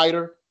MMA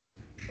fighter.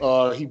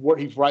 He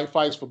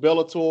fights for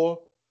Bellator,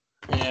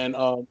 and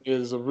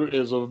is a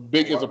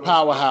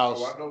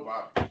powerhouse. I know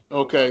Bobby.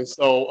 Okay,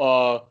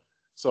 so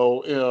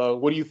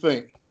what do you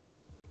think?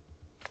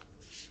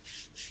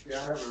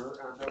 Yeah, I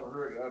never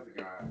heard the other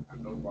guy. I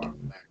know Bobby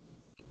Lashley,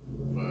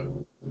 but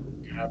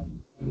you have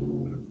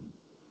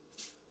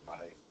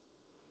like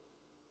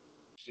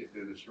shit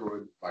that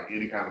destroyed like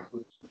any kind of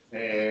foot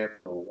pad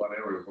or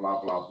whatever,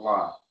 blah blah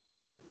blah.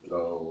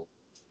 So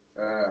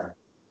I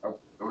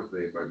would say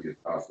it might be a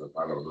toss up.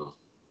 I don't know.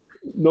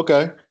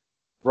 Okay,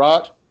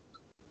 Rod.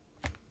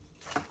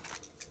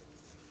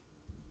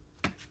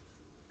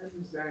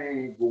 I'm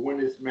saying we'll win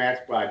this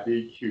match by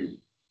DQ.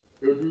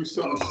 He'll do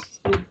something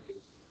stupid.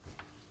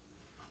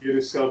 Get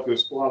himself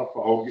disqualified,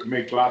 or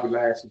make Bobby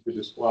Lashley be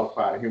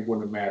disqualified, and him win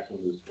the match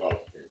on the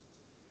disqualification.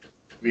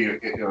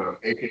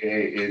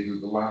 AKA Andrew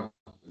Delano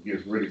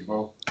against Riddick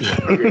Bowe.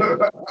 It'll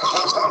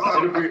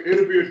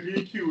be a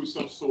DQ of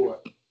some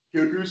sort.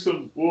 He'll do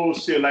some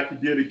bullshit like he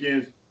did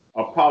against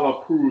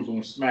Apollo Crews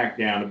on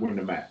SmackDown to win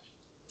the match.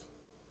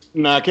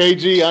 Now,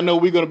 KG, I know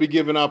we're going to be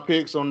giving our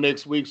picks on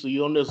next week, so you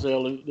don't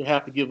necessarily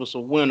have to give us a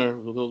winner,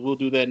 because we'll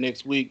do that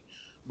next week.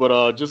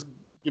 But just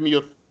give me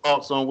your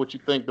thoughts on what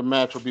you think the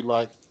match will be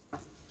like.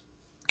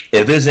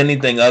 If there's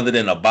anything other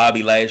than a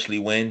Bobby Lashley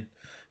win,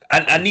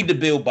 I need to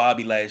build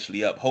Bobby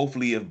Lashley up.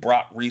 Hopefully, if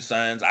Brock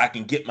resigns, I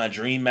can get my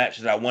dream match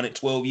that I wanted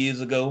 12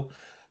 years ago.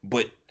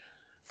 But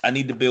I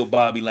need to build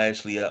Bobby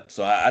Lashley up.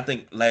 So I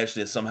think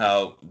Lashley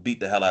somehow beat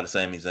the hell out of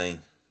Sami Zayn.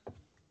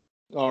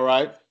 All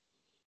right.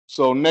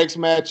 So next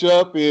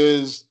matchup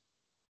is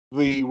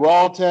the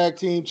Raw Tag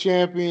Team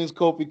Champions,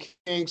 Kofi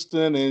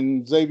Kingston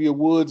and Xavier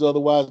Woods,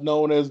 otherwise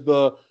known as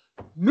the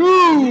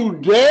New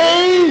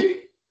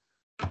Day,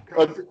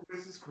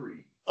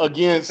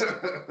 against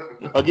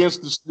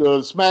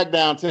the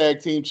SmackDown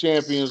Tag Team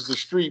Champions, the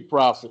Street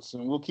Profits.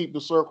 And we'll keep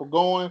the circle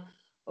going.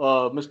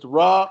 Mr.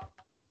 Rob?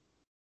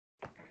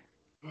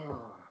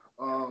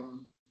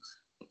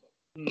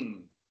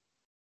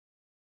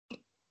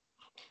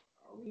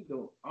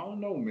 I don't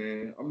know,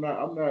 man. I'm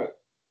not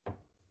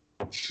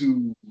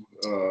too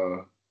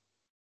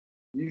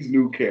these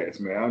new cats,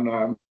 man.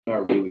 I'm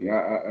not really.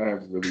 I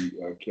haven't really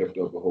kept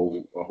up a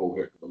whole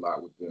heck of a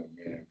lot with them,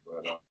 man.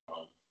 But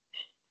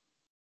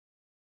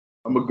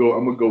I'm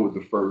gonna go with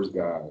the first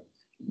guy.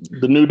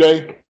 The New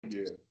Day?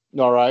 Yeah.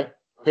 All right.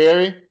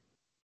 Perry?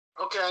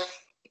 Okay.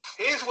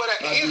 Here's what I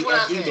think.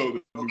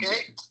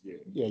 Okay.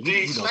 Yeah.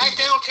 The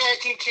SmackDown Tag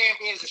Team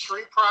Champions, the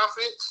Street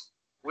Profits,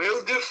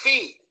 will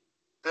defeat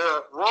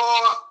the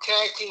Raw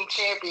Tag Team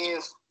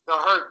Champions, the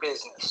Hurt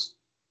Business.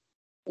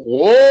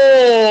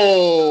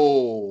 Whoa.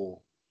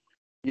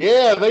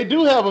 yeah, they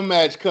do have a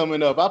match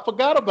coming up. I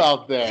forgot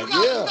about that.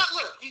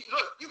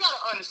 You got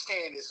to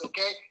understand this,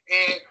 okay?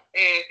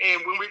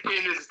 And when we get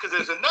into this, because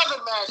there's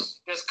another match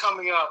that's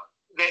coming up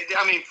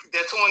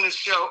that's on the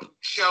show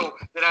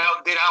that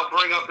I'll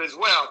bring up as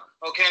well,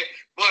 okay?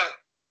 But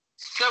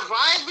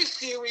Survivor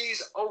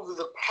Series over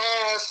the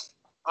past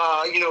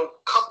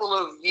couple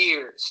of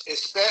years,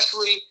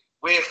 especially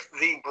with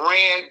the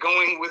brand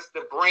going with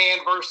the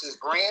brand versus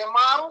brand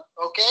model,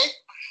 okay,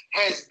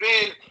 has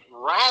been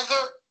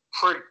rather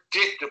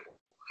predictable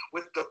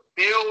with the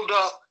build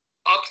up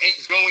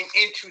and going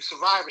into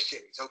Survivor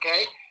Series,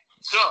 okay?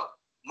 So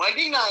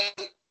Monday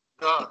night,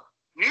 the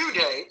New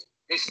Day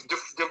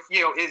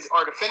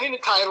are defending the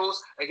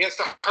titles against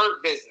the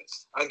Hurt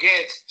Business,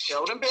 against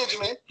Shelton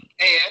Benjamin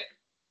and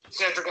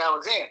Cedric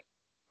Alexander.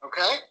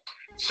 Okay?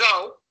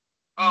 So,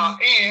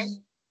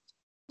 and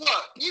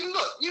look, you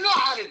know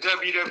how the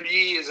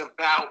WWE is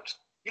about,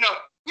 you know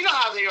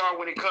how they are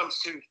when it comes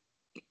to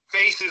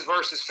faces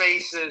versus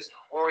faces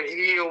or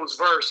heels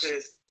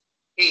versus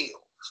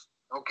heels.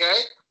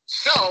 Okay?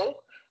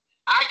 So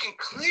I can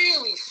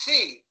clearly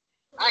see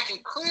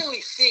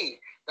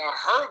the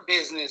Hurt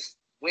Business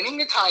winning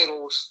the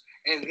titles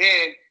and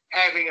then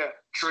having a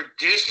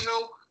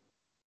traditional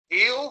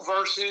heel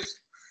versus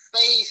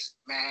face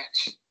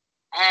match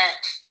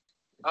at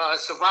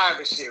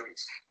Survivor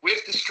Series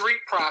with the Street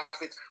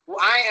Profits, who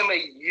I am a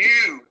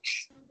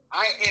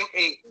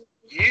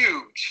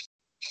huge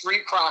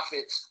Street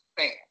Profits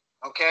fan.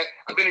 Okay,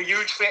 I've been a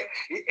huge fan,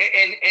 and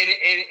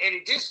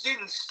it just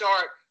didn't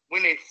start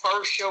when they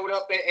first showed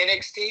up at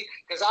NXT,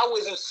 because I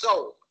wasn't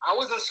sold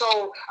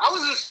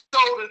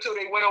until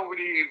they went over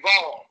to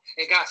Evolve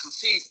and got some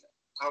seasoning.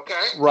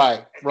 Okay? Right.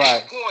 At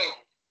that point,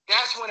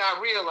 that's when I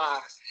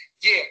realized,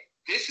 yeah,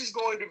 this is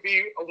going to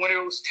be one of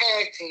those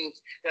tag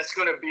teams that's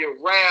going to be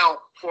around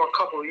for a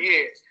couple of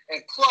years.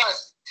 And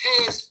plus,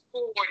 Tez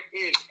Ford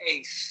is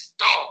a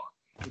star.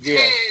 Yeah.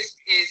 Tez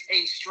is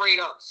a straight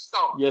up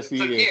star. Yes, he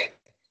is. Yeah,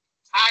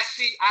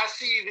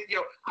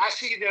 I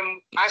see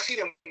them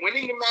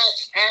winning the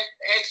match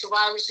at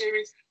Survivor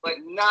Series, but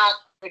not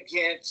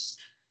against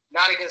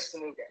the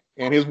New Day.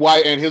 And his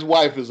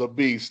wife is a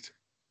beast.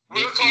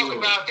 We'll talk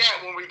about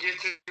that when we get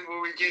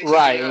to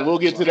right, and we'll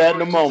get to that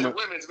in a moment.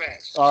 Women's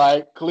match. All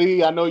right,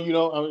 Clee, I know you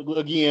know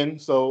again,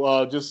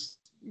 so just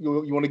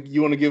you want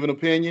to give an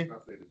opinion? I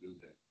say the New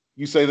Day.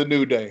 You say the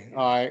New Day.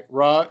 All right,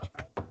 Rod.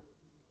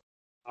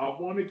 I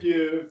want to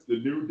give the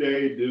New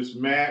Day this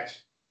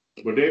match,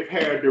 but they've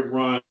had to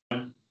run.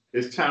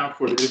 It's time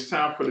for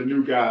the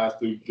new guys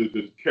to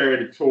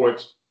carry the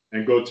torch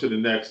and go to the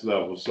next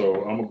level.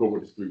 So I'm gonna go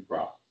with the Street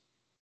Profits.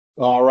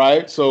 All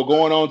right, so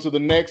going on to the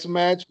next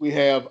match, we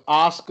have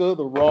Asuka,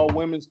 the Raw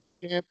Women's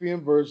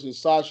Champion, versus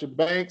Sasha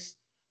Banks,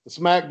 the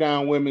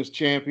SmackDown Women's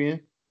Champion.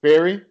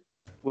 Perry,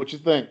 what you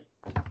think?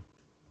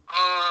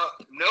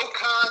 No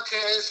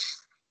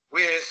contest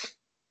with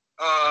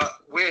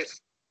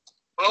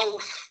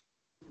both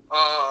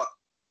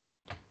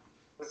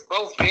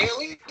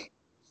Bayley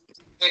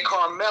and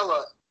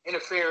Carmella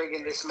interfering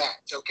in this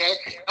match. Okay,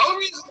 the only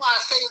reason why I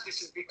say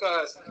this is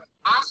because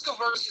Asuka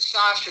versus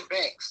Sasha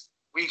Banks.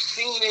 We've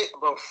seen it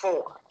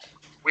before.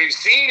 We've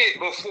seen it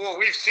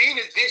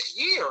this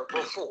year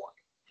before.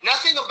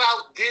 Nothing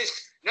about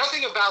this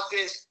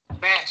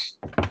match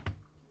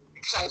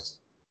excites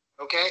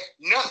me. Okay?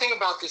 Nothing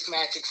about this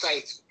match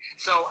excites me.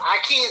 So I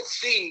can't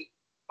see,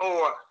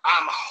 or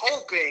I'm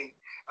hoping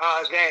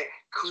that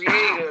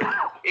creative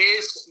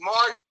is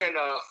smart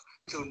enough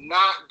to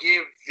not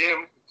give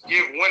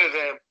one of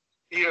them,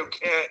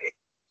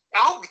 I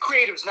hope the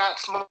creative's not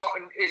smart.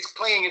 It's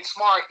playing it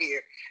smart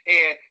here,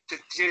 and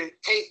to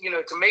take,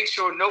 to make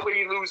sure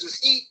nobody loses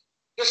heat.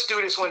 Let's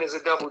do this one as a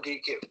double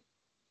DQ.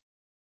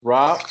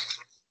 Rob,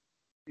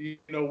 you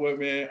know what,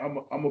 man? I'm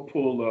gonna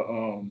pull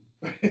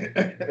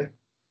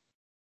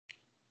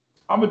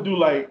I'm gonna do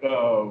like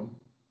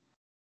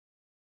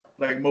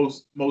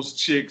most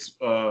chicks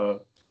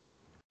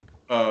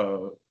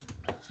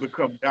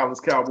become Dallas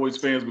Cowboys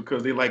fans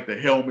because they like the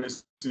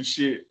helmets and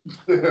shit.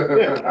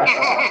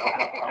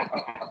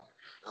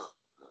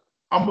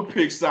 I'm gonna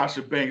pick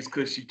Sasha Banks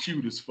because she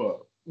cute as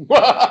fuck.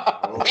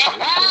 I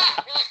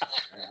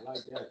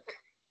like that.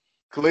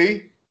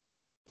 Clee?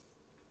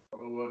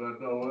 What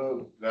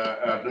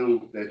I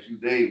knew that you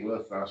date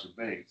was Sasha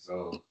Banks,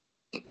 so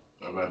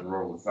I'm at the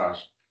roll with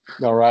Sasha.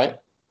 All right.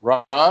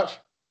 Raj?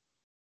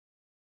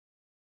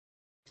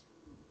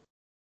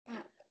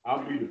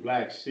 I'll be the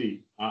black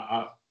sheep.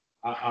 I'll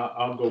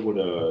go with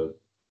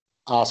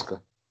Asuka.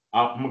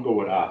 I'm gonna go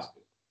with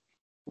Asuka.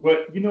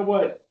 But you know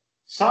what?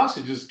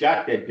 Sasha just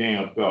got that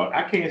damn belt.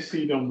 I can't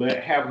see them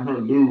having her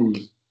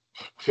lose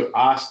to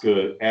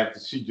Asuka after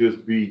she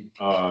just beat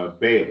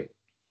Bayley.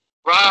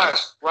 Raj,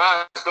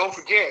 don't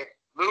forget,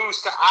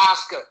 lose to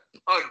Asuka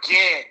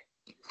again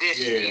this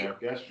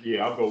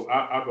year. I'll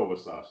go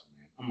with Sasha,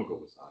 man. I'm gonna go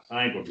with Sasha.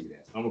 I ain't gonna do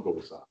that. I'm gonna go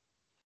with Sasha.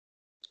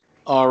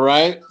 All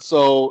right.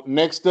 So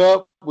next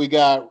up, we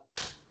got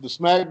the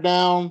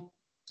SmackDown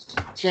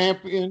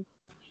champion.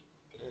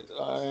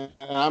 And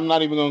I'm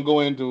not even gonna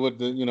go into what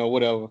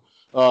whatever.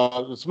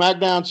 The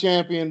SmackDown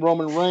champion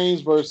Roman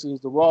Reigns versus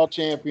the Raw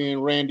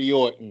champion Randy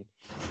Orton.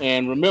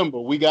 And remember,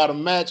 we got a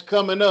match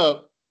coming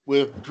up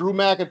with Drew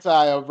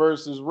McIntyre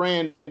versus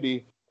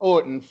Randy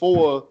Orton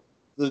for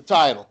the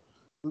title,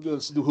 who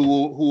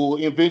will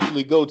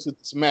eventually go to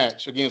this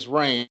match against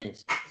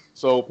Reigns.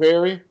 So,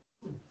 Perry?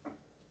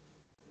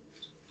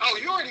 Oh,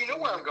 you already know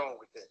where I'm going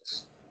with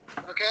this.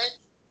 Okay?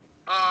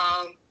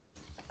 I'm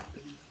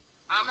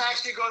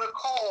actually going to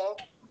call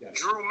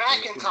Drew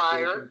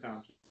McIntyre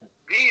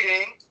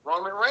beating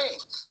Roman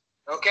Reigns.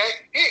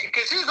 Okay?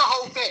 Because here's the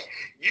whole thing.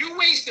 You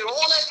wasted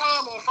all that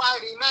time on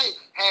Friday night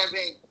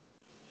having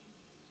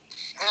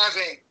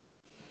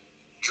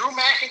Drew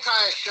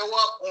McIntyre show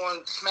up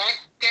on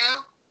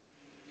SmackDown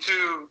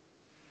to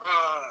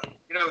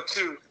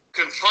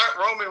confront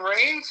Roman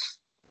Reigns,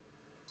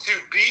 to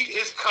beat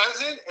his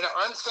cousin in an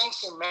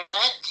unsanctioned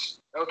match,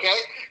 okay?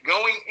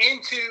 Going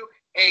into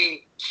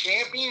a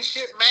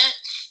championship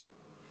match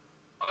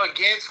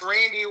against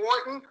Randy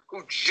Orton,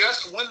 who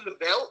just won the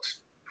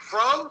belt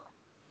from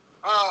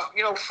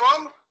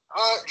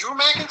Drew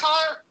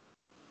McIntyre.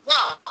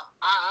 Now,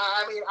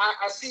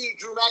 I see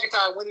Drew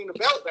McIntyre winning the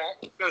belt back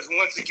because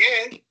once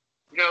again,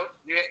 do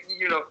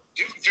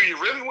you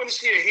really want to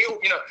see a heel?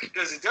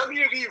 Does the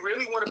WWE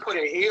really want to put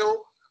a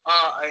heel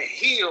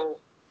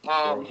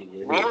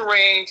Roman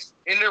Reigns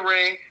in the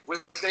ring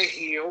with the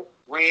heel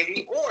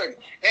Randy Orton?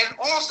 And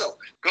also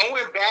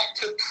going back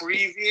to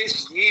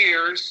previous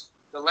years,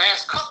 the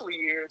last couple of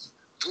years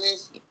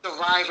with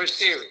Survivor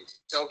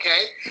Series,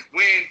 okay,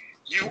 when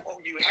you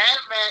had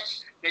a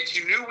match that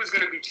you knew was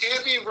going to be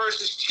champion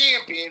versus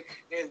champion,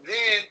 and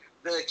then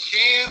the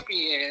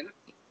champion,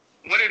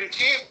 one of the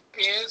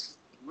champions,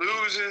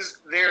 loses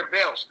their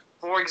belt.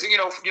 For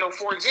example,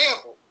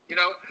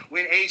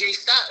 when AJ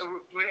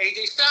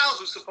Styles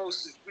was a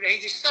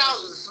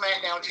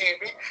SmackDown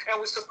champion and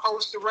was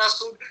supposed to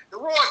wrestle the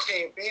Raw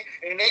champion,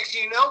 and next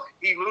thing you know,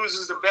 he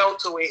loses the belt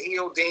to a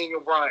heel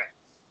Daniel Bryan.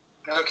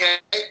 Okay,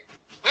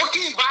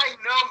 booking by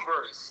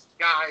numbers,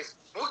 guys.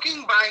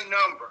 Booking by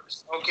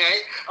numbers,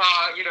 okay?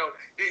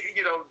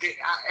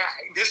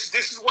 This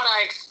is what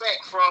I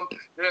expect from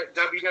the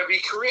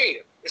WWE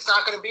creative. It's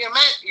not going to be a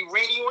match.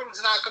 Randy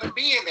Orton's not going to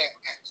be in that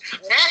match.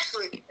 And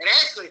actually,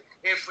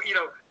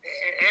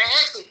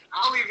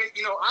 I'll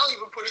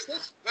even put it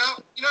this.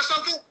 Well, you know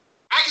something?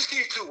 I can see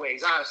it two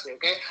ways, honestly.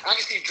 Okay, I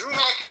can see Drew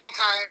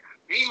McIntyre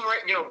beating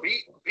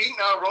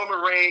Roman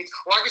Reigns,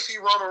 or I can see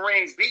Roman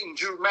Reigns beating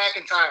Drew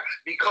McIntyre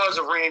because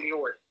of Randy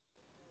Orton.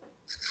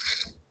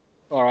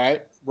 All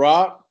right,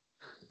 Rob.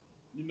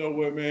 You know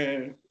what,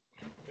 man?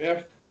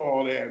 F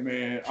all that,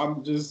 man. I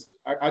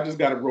just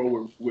got to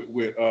roll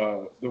with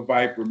the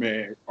Viper,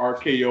 man.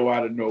 RKO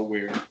out of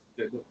nowhere,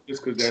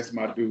 just because that's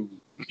my dude.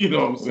 You know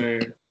what I'm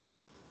saying?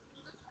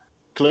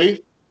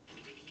 Clay.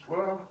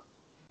 Well,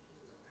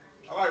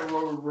 I like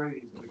Roman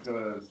Reigns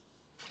because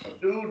a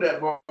dude that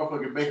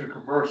motherfucker make a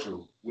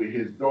commercial with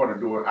his daughter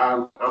doing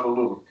I'm a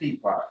little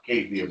teapot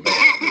can't be a bad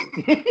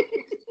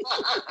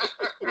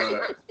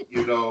But,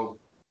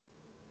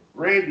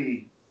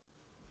 Randy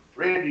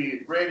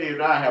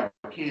and I have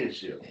a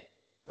kinship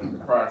in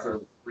the process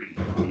of breed.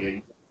 Yeah,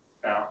 he's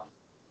out.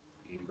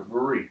 He's a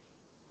Marine.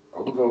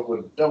 I'm gonna go for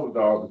the double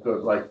dog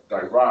because, like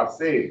Rob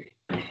said,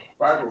 if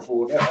I go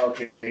for that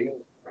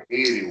RKO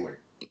anyway,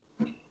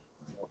 so,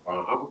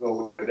 I'm gonna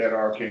go with that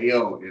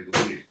RKO in the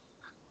win.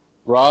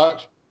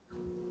 Raj.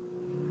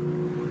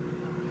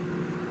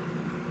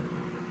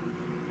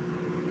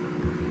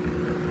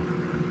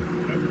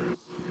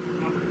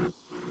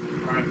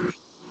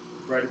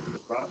 Ready for the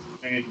Rock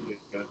Mania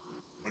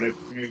when they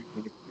bring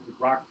the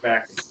Rock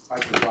back and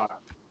fight the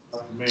Rock.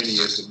 WrestleMania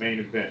is the main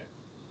event.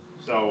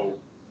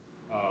 So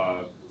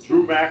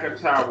Drew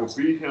McIntyre will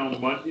beat him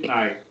Monday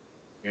night,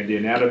 and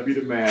then that'll be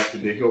the match,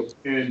 and then he'll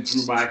pin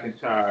Drew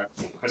McIntyre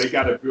because they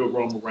got to build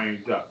Roman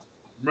Reigns up.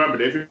 Remember,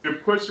 they've been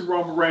pushing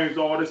Roman Reigns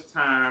all this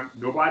time.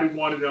 Nobody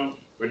wanted him,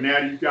 but now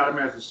you got him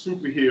as a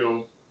super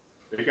heel.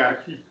 They got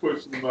to keep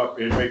pushing him up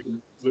and making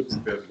him look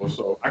invisible.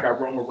 So I got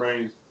Roman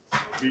Reigns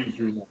beating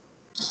Drew McIntyre.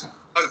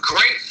 A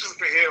great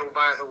super heel,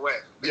 by the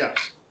way. Yeah.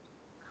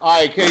 All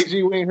right,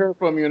 KG, we ain't heard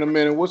from you in a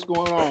minute. What's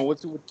going on?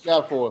 What you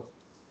got for us?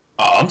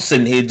 I'm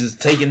sitting here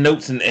just taking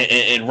notes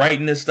and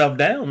writing this stuff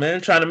down, man.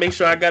 Trying to make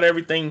sure I got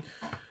everything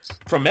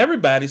from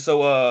everybody.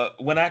 So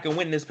when I can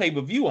win this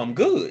pay-per-view, I'm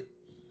good.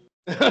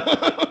 But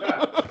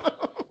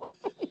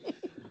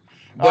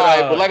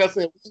like I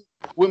said,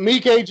 with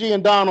me, KG,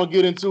 and Don will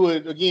get into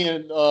it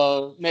again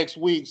next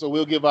week. So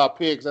we'll give our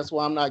picks. That's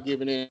why I'm not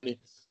giving any.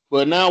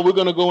 But now we're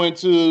going to go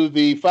into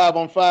the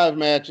 5-on-5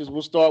 matches.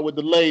 We'll start with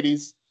the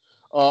ladies.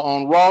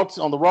 On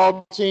the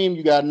Raw team,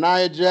 you got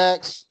Nia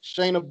Jax,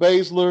 Shayna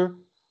Baszler,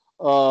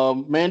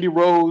 Mandy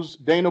Rose,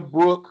 Dana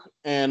Brooke,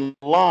 and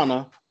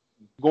Lana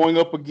going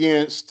up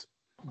against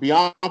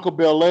Bianca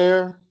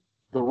Belair,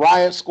 the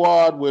Riot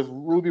Squad with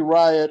Ruby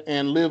Riott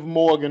and Liv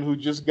Morgan, who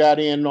just got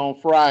in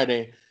on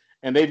Friday.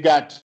 And they've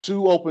got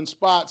 2 open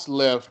spots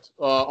left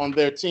on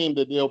their team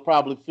that they'll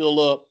probably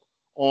fill up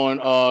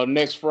on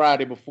next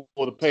Friday before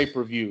the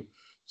pay-per-view.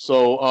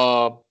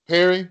 So,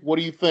 Perry, what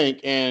do you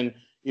think? And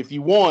if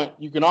you want,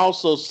 you can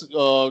also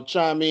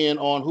chime in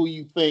on who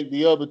you think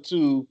the other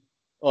two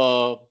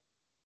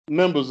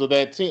members of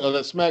that team, of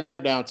that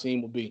SmackDown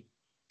team, will be.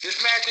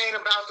 This match ain't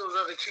about those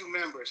other two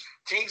members.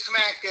 Team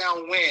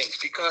SmackDown wins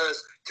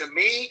because, to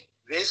me,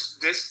 this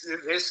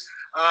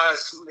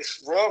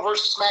Raw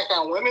versus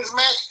SmackDown women's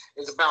match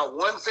is about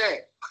one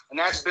thing, and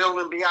that's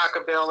building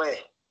Bianca Belair.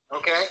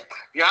 Okay,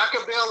 Bianca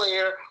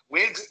Belair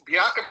wins.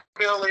 Bianca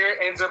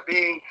Belair ends up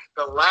being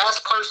the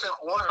last person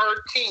on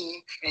her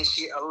team, and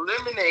she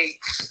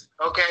eliminates.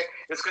 Okay,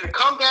 it's going to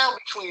come down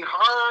between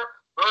her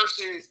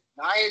versus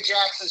Nia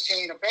Jackson,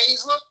 Shayna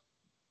Baszler,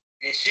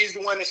 and she's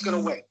the one that's going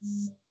to win.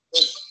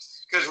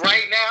 Because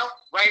right now,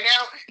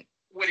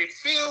 what it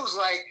feels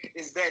like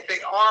is that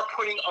they are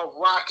putting a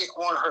rocket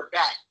on her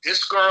back.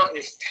 This girl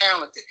is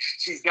talented.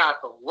 She's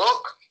got the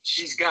look,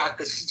 she's got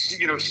the,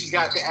 she's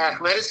got the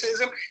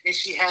athleticism, and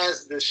she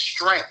has the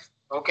strength.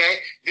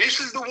 Okay, this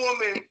is the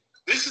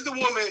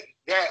woman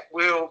that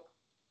will.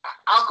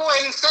 I'll go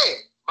ahead and say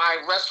it.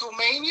 By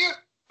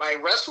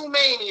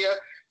WrestleMania,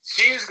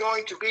 she is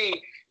going to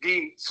be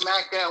the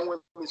SmackDown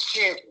Women's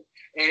Champion,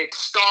 and it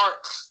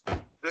starts.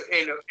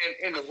 In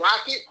the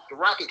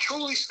Rocket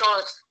truly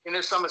starts in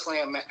this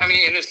SummerSlam match. I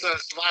mean, in this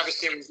Survivor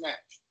Series match.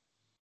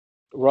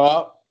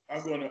 Rob,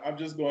 I'm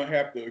just gonna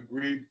have to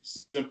agree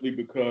simply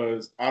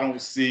because I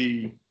don't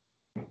see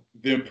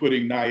them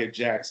putting Nia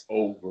Jax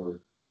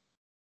over.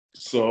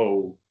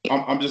 So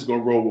I'm just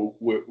gonna roll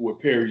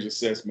with Perry's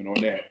assessment on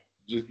that.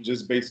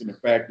 Just based on the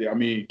fact that, I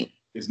mean,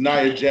 is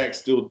Nia Jax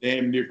still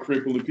damn near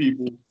crippling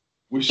people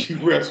when she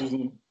wrestles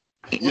them?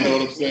 You know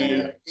what I'm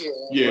saying?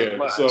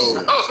 Yeah. So.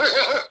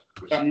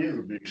 She is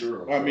a big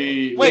girl. I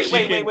mean, wait.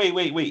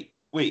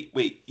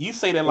 You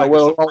say that like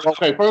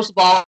okay. First of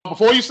all,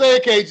 before you say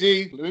it,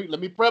 KG,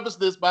 let me preface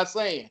this by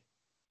saying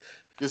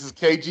this is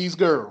KG's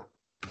girl.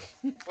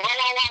 Whoa,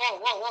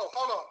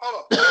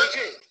 hold on. KG.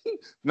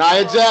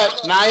 Nia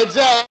Jax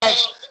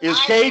is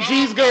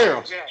KG's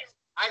girl.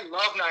 I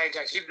love Nia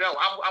Jax. You know,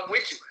 I'm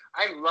with you.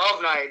 I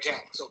love Nia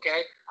Jax.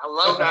 Okay, I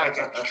love Nia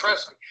Jax.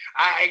 Trust me.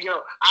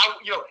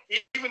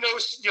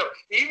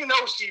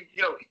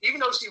 Even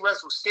though she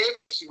wrestles stiff,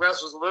 she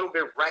wrestles a little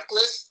bit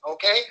reckless.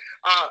 Okay.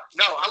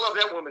 No, I love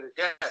that woman to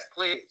death.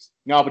 Please.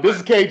 No, but this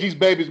is KG's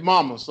baby's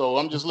mama, so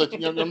I'm just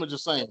letting you. I'm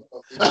just saying.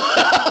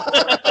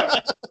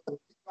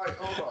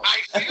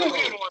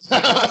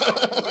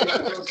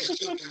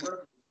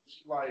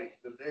 She like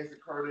the Nancy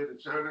Carter to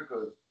China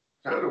because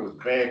China was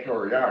bad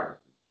choreography,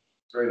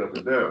 straight up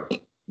and down.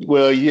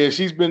 Well, yeah,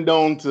 she's been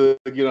known to,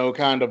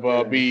 kind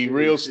of be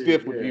real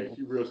stiff with people.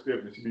 She's real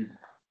stiff and she be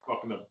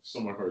fucking up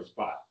some of her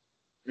spots.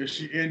 And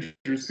she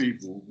injures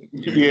people.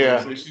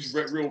 Yeah. So she's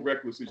real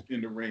reckless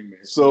in the ring,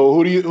 man. So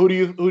who do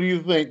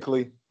you think,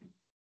 Clee?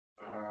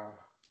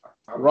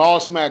 Raw,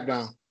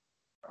 SmackDown.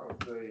 I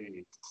would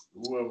say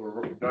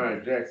whoever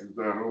Nia Jackson's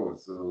not on.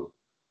 So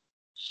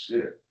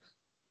shit.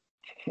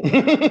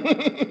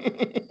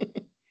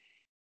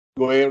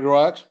 Go ahead,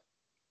 Raj.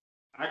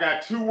 I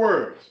got 2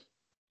 words.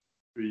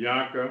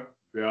 Bianca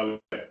Belair.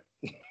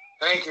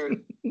 Thank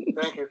you.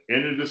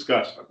 End of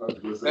discussion.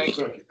 Thank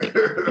you.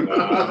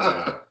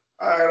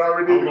 I had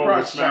already did the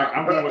cross.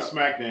 I'm going with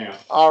SmackDown.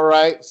 All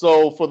right.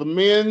 So for the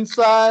men's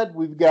side,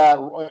 we've got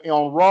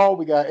on Raw,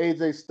 we got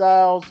AJ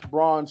Styles,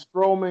 Braun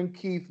Strowman,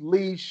 Keith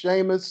Lee,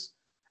 Sheamus,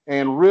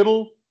 and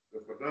Riddle.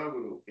 The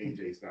phenomenal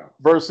AJ Styles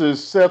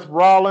versus Seth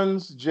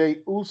Rollins,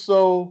 Jey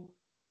Uso,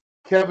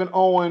 Kevin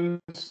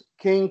Owens,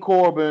 King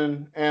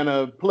Corbin, and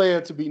a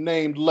player to be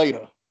named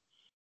later.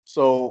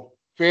 So,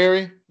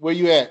 Ferry, where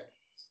you at?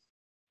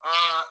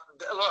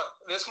 Look,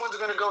 this one's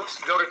going to go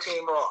to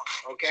Team Raw,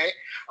 okay?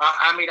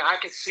 I mean, I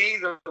could see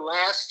the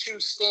last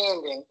two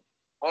standing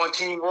on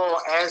Team Raw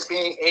as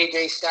being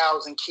AJ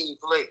Styles and Keith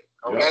Lee,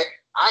 okay? Yep.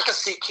 I can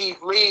see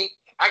Keith Lee,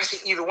 I can see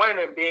either one of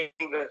them being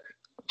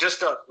just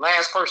the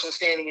last person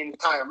standing in the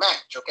entire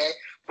match, okay?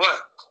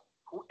 But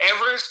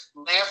whoever's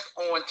left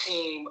on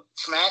Team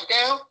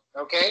SmackDown,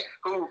 okay,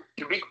 who,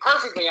 to be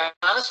perfectly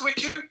honest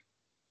with you,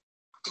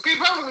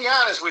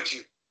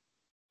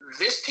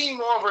 this Team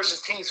Raw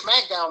versus Team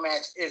SmackDown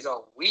match is a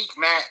weak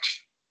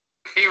match,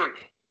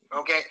 period.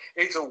 Okay?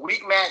 It's a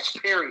weak match,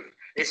 period.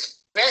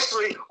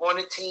 Especially on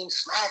the Team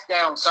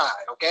SmackDown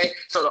side, okay?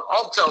 So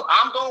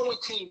I'm going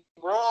with Team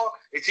Raw.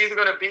 It's either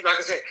going to be, like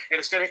I said, and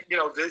it's going to,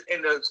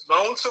 and the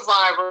lone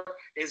survivor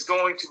is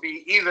going to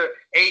be either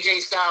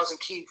AJ Styles and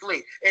Keith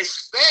Lee,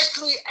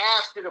 especially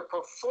after the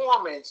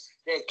performance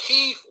that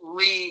Keith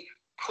Lee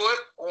put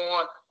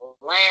on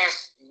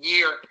last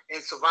year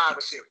in Survivor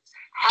Series.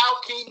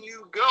 How can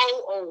you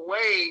go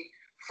away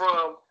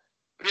from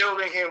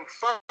building him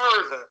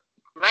further?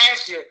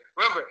 Last year,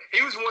 remember,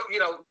 he was one,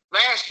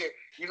 last year,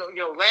 him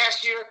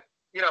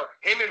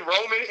and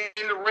Roman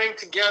in the ring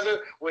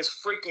together was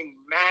freaking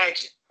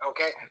magic,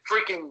 okay?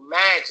 Freaking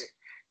magic.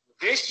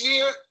 This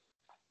year,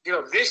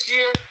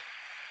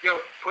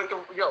 put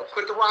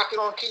the rocket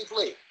on Keith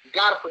Lee. You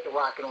got to put the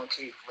rocket on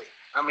Keith Lee.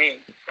 I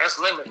mean, that's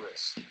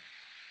limitless.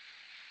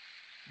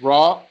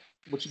 Rob,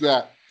 what you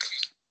got?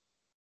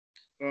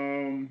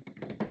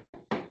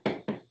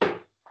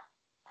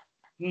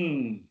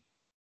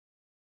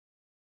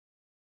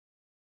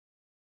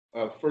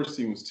 First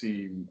team was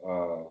team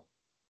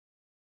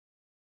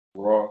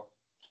Raw.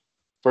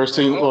 First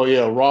team, oh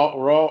yeah,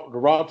 Raw. The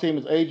Raw team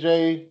is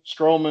AJ,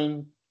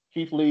 Strowman,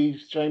 Keith Lee,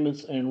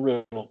 Sheamus, and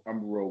Riddle.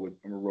 I'm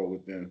gonna roll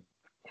with them.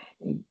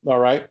 All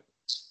right,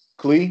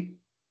 Clee.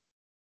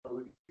 I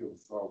would kill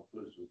Saul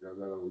Push because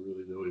I don't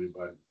really know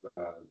anybody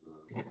besides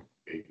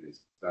AJ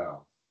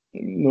Styles.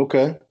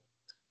 Okay,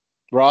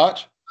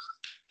 Raj.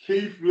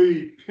 Keith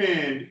Lee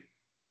pinned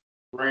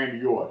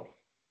Randy Orton.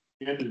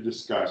 End of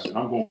discussion.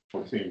 I'm going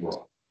for Team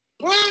Raw.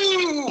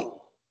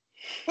 Woo!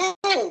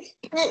 Woo!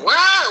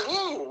 Wow!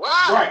 Woo!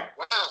 Wow! Right.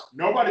 Wow!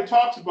 Nobody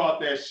talks about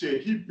that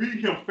shit. He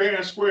beat him fair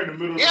and square in the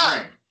middle of the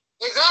ring.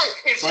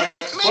 Exactly.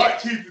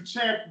 But he's the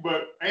champ.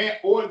 But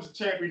Orton's the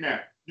champion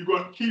now. You're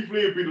going to Keith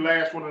Lee will be the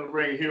last one in the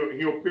ring.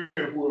 He'll pin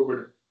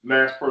whoever the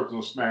last person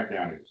on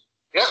SmackDown is.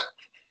 Yep.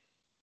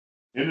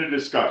 End of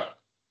discussion.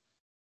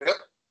 Yep.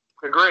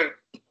 Agreed.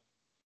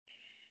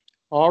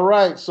 All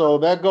right, so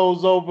that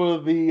goes over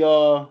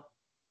the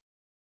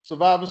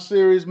Survivor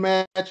Series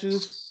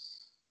matches.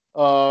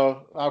 I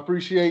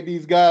appreciate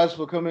these guys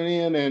for coming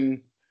in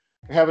and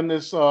having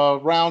this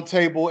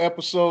roundtable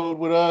episode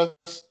with us.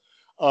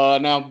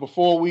 Now,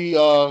 before we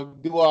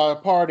do our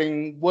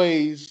parting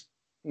ways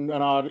and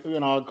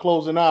our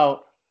closing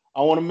out,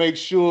 I want to make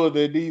sure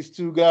that these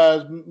two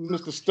guys,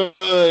 Mr. Stud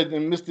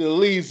and Mr.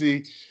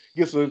 Elise,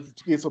 gets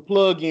a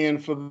plug in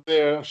for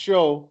their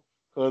show.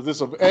 Because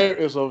it's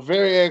a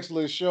very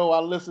excellent show. I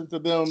listen to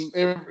them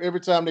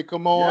every time they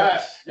come on,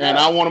 and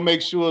I want to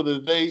make sure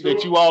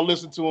that you all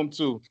listen to them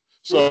too.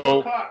 So 2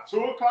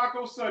 o'clock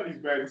on Sundays,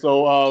 baby.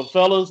 So,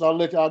 fellas,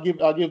 I'll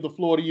give the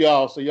floor to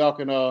y'all so y'all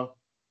can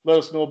let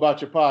us know about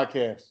your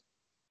podcast.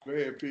 Go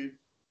ahead, Pete.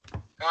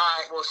 All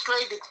right, well,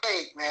 straight to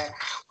tape, man.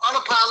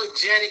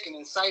 Unapologetic and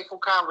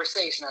insightful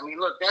conversation. I mean,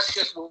 look, that's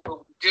just what we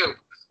do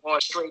on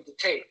Straight to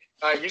Tape.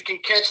 You can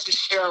catch the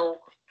show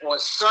on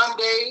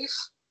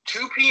Sundays,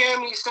 2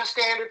 p.m. Eastern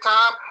Standard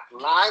Time,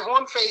 live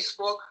on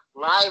Facebook,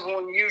 live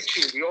on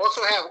YouTube. We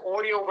also have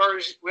audio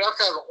version. We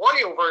also have an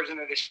audio version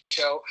of the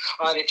show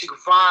that you can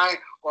find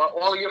on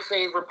all your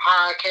favorite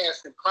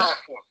podcasting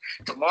platforms.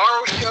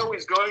 Tomorrow's show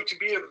is going to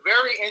be a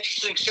very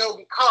interesting show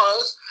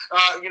because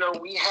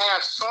we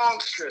have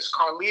songstress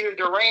Carlita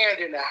Durand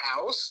in the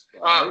house.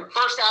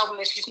 First album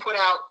that she's put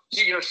out.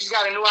 She's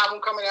got a new album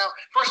coming out.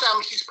 First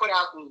album she's put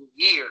out in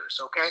years.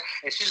 Okay,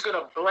 and she's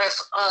gonna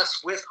bless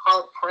us with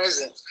her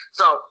presence.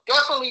 So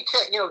definitely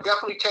check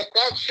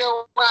that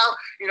show out.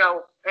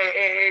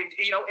 And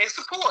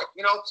support.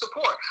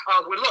 Support.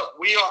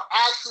 We are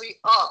actually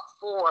up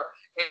for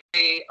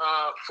a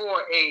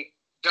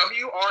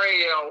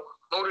WRAL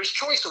Voters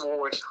Choice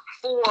Awards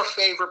for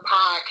favorite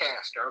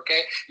podcaster.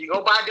 Okay, you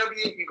go by the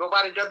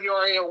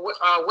WRAL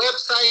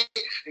website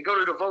and go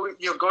to the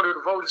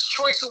Voters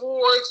Choice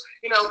Awards.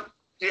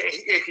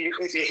 If you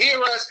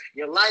hear us,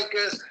 you like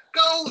us,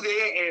 go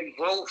there and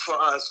vote for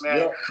us,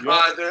 man.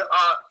 The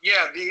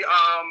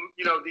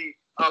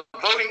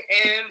voting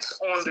ends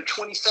on the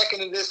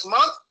 22nd of this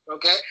month.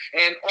 Okay,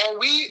 and our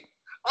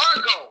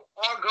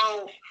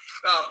goal,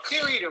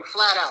 period and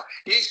flat out,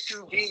 is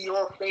to be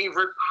your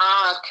favorite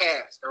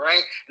podcast, all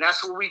right? And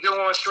that's what we do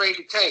on Straight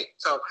to Tape.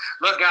 So,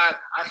 look, guys,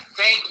 I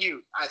thank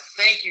you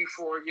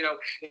for inviting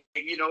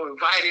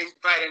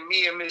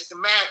me and Mr.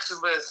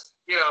 Maximus,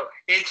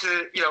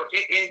 into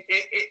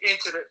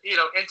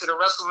the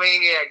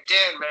WrestleMania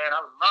den, man.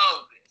 I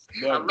love it.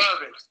 I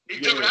love it.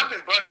 Dude, I've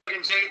been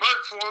bugging Jay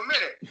Burke for a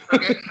minute.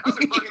 Okay, I've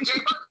been bugging Jay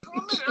Burke for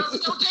a minute. I was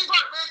like, yo, Jay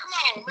Burke, man, come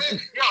on, man.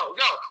 Yo,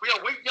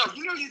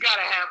 you know you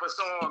gotta have us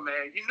on,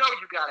 man. You know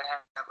you gotta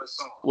have us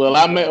on. Well,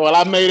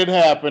 I made it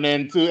happen,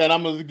 and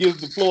I'm gonna give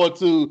the floor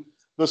to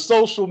the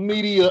social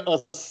media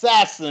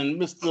assassin,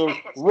 Mr.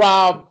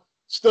 Rob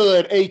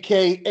Stud,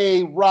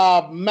 aka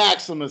Rob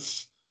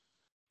Maximus.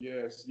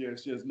 Yes.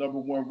 Number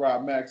one,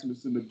 Rob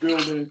Maximus in the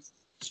building.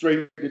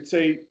 Straight to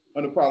Tape,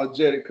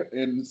 unapologetic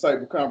and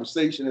insightful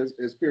conversation,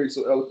 as Perry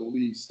so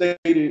eloquently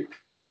stated.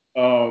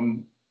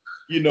 We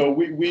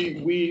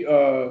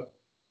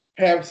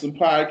have some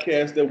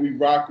podcasts that we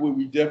rock with.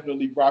 We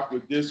definitely rock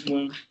with this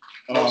one.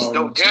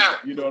 No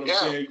doubt. You know what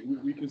I'm saying?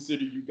 We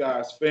consider you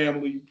guys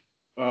family.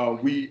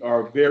 We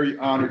are very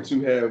honored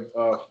to have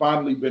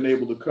finally been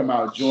able to come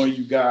out, join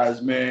you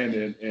guys,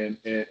 man, and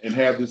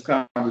have this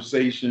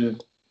conversation.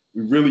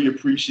 We really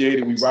appreciate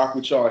it. We rock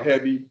with y'all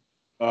heavy.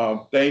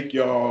 Thank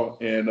y'all,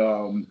 and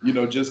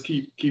just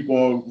keep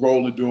on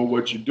rolling, doing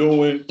what you're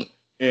doing,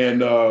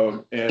 and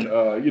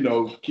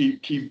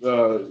keep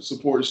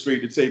supporting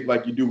Straight to Tape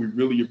like you do. We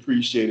really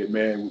appreciate it,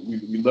 man.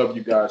 We love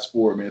you guys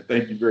for it, man.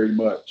 Thank you very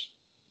much.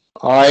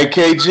 All right,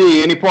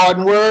 KG, any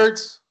parting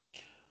words?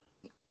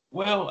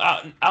 Well,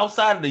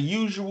 outside of the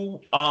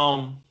usual,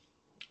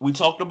 we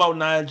talked about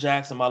Nia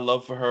Jackson, my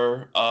love for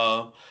her,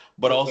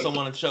 but also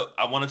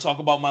I want to talk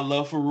about my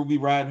love for Ruby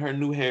Riott and her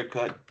new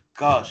haircut.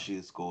 Gosh, she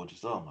is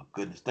gorgeous. Oh my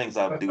goodness, things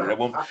I would do with that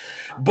woman.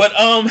 But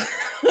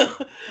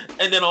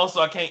and then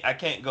also I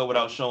can't go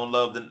without showing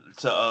love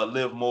to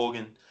Liv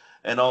Morgan,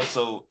 and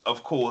also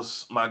of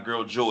course my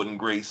girl Jordan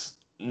Grace.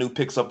 New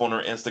pics up on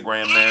her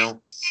Instagram now.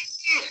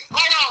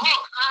 Hold on.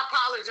 I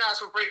apologize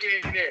for breaking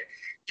in there.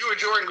 You a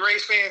Jordan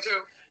Grace fan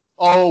too?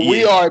 Oh, Yeah.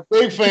 we are a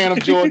big fan of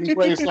Jordan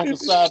Grace on the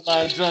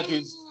Sideline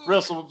Junkies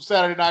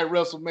Saturday Night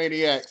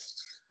WrestleManiacs.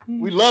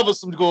 We love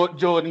us some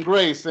Jordan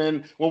Grace,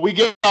 and when we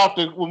get off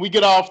the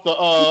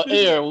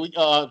air,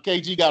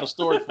 KG got a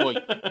story for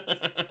you.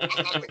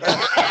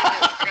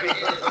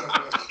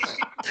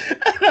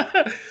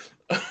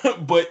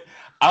 But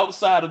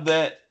outside of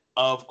that,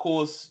 of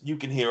course, you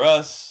can hear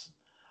us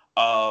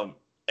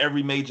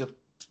every major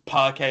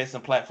podcast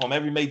and platform,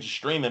 every major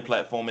streaming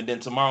platform, and then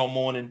tomorrow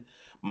morning,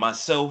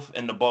 myself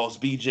and the boss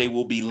BJ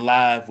will be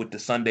live with the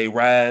Sunday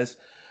Rise,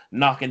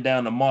 knocking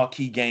down the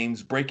marquee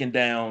games, breaking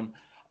down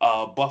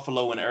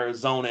Buffalo and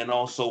Arizona, and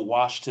also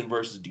Washington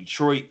versus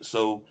Detroit.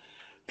 So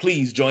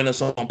please join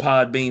us on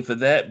Podbean for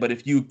that. But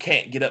if you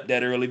can't get up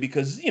that early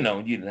because you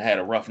had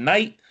a rough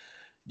night,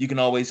 you can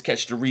always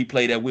catch the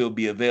replay that will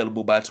be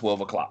available by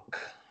 12 o'clock.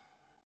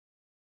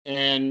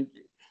 And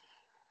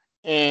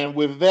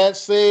with that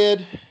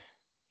said,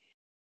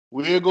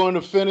 we're going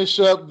to finish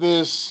up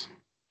this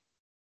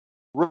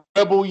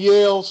Rebel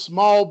Yell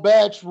small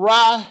batch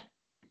rye,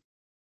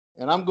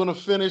 and I'm going to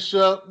finish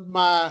up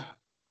my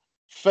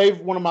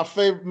favorite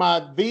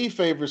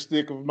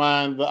stick of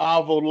mine, the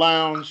Alvo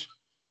Lounge,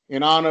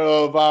 in honor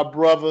of our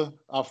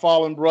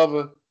fallen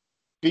brother,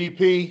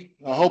 DP.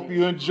 I hope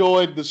you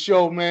enjoyed the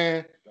show,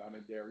 man.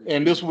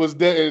 And this was,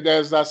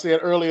 as I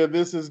said earlier,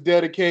 this is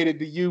dedicated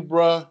to you,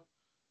 bruh.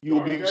 You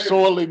will be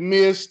sorely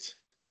missed.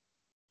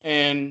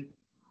 And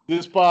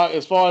this pod,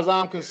 as far as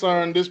I'm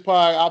concerned,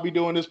 I'll be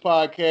doing this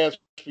podcast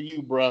for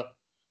you, bruh,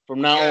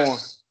 from now on.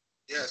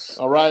 Yes.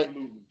 All right.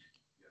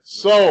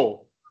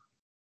 So,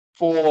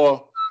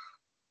 for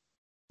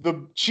the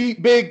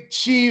big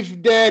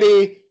chief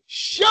daddy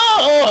show,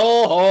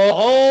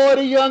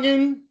 the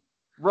youngin,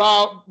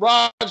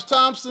 Raj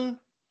Thompson,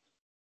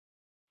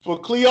 for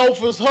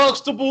Cleophas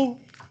Huxtable,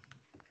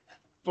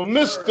 for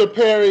Mr.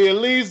 Perry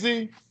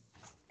Elise,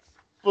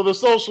 for the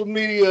social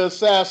media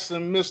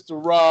assassin, Mr.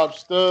 Rob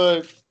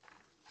Stud,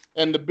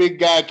 and the big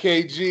guy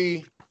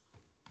KG.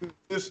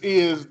 This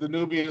is the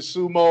Nubian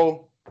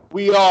Sumo.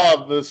 We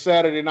are the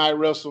Saturday Night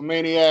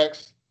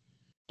WrestleManiacs,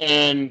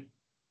 and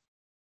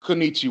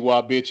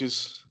konnichiwa,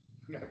 bitches.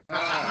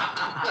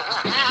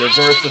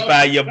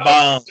 Diversify your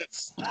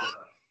bonds.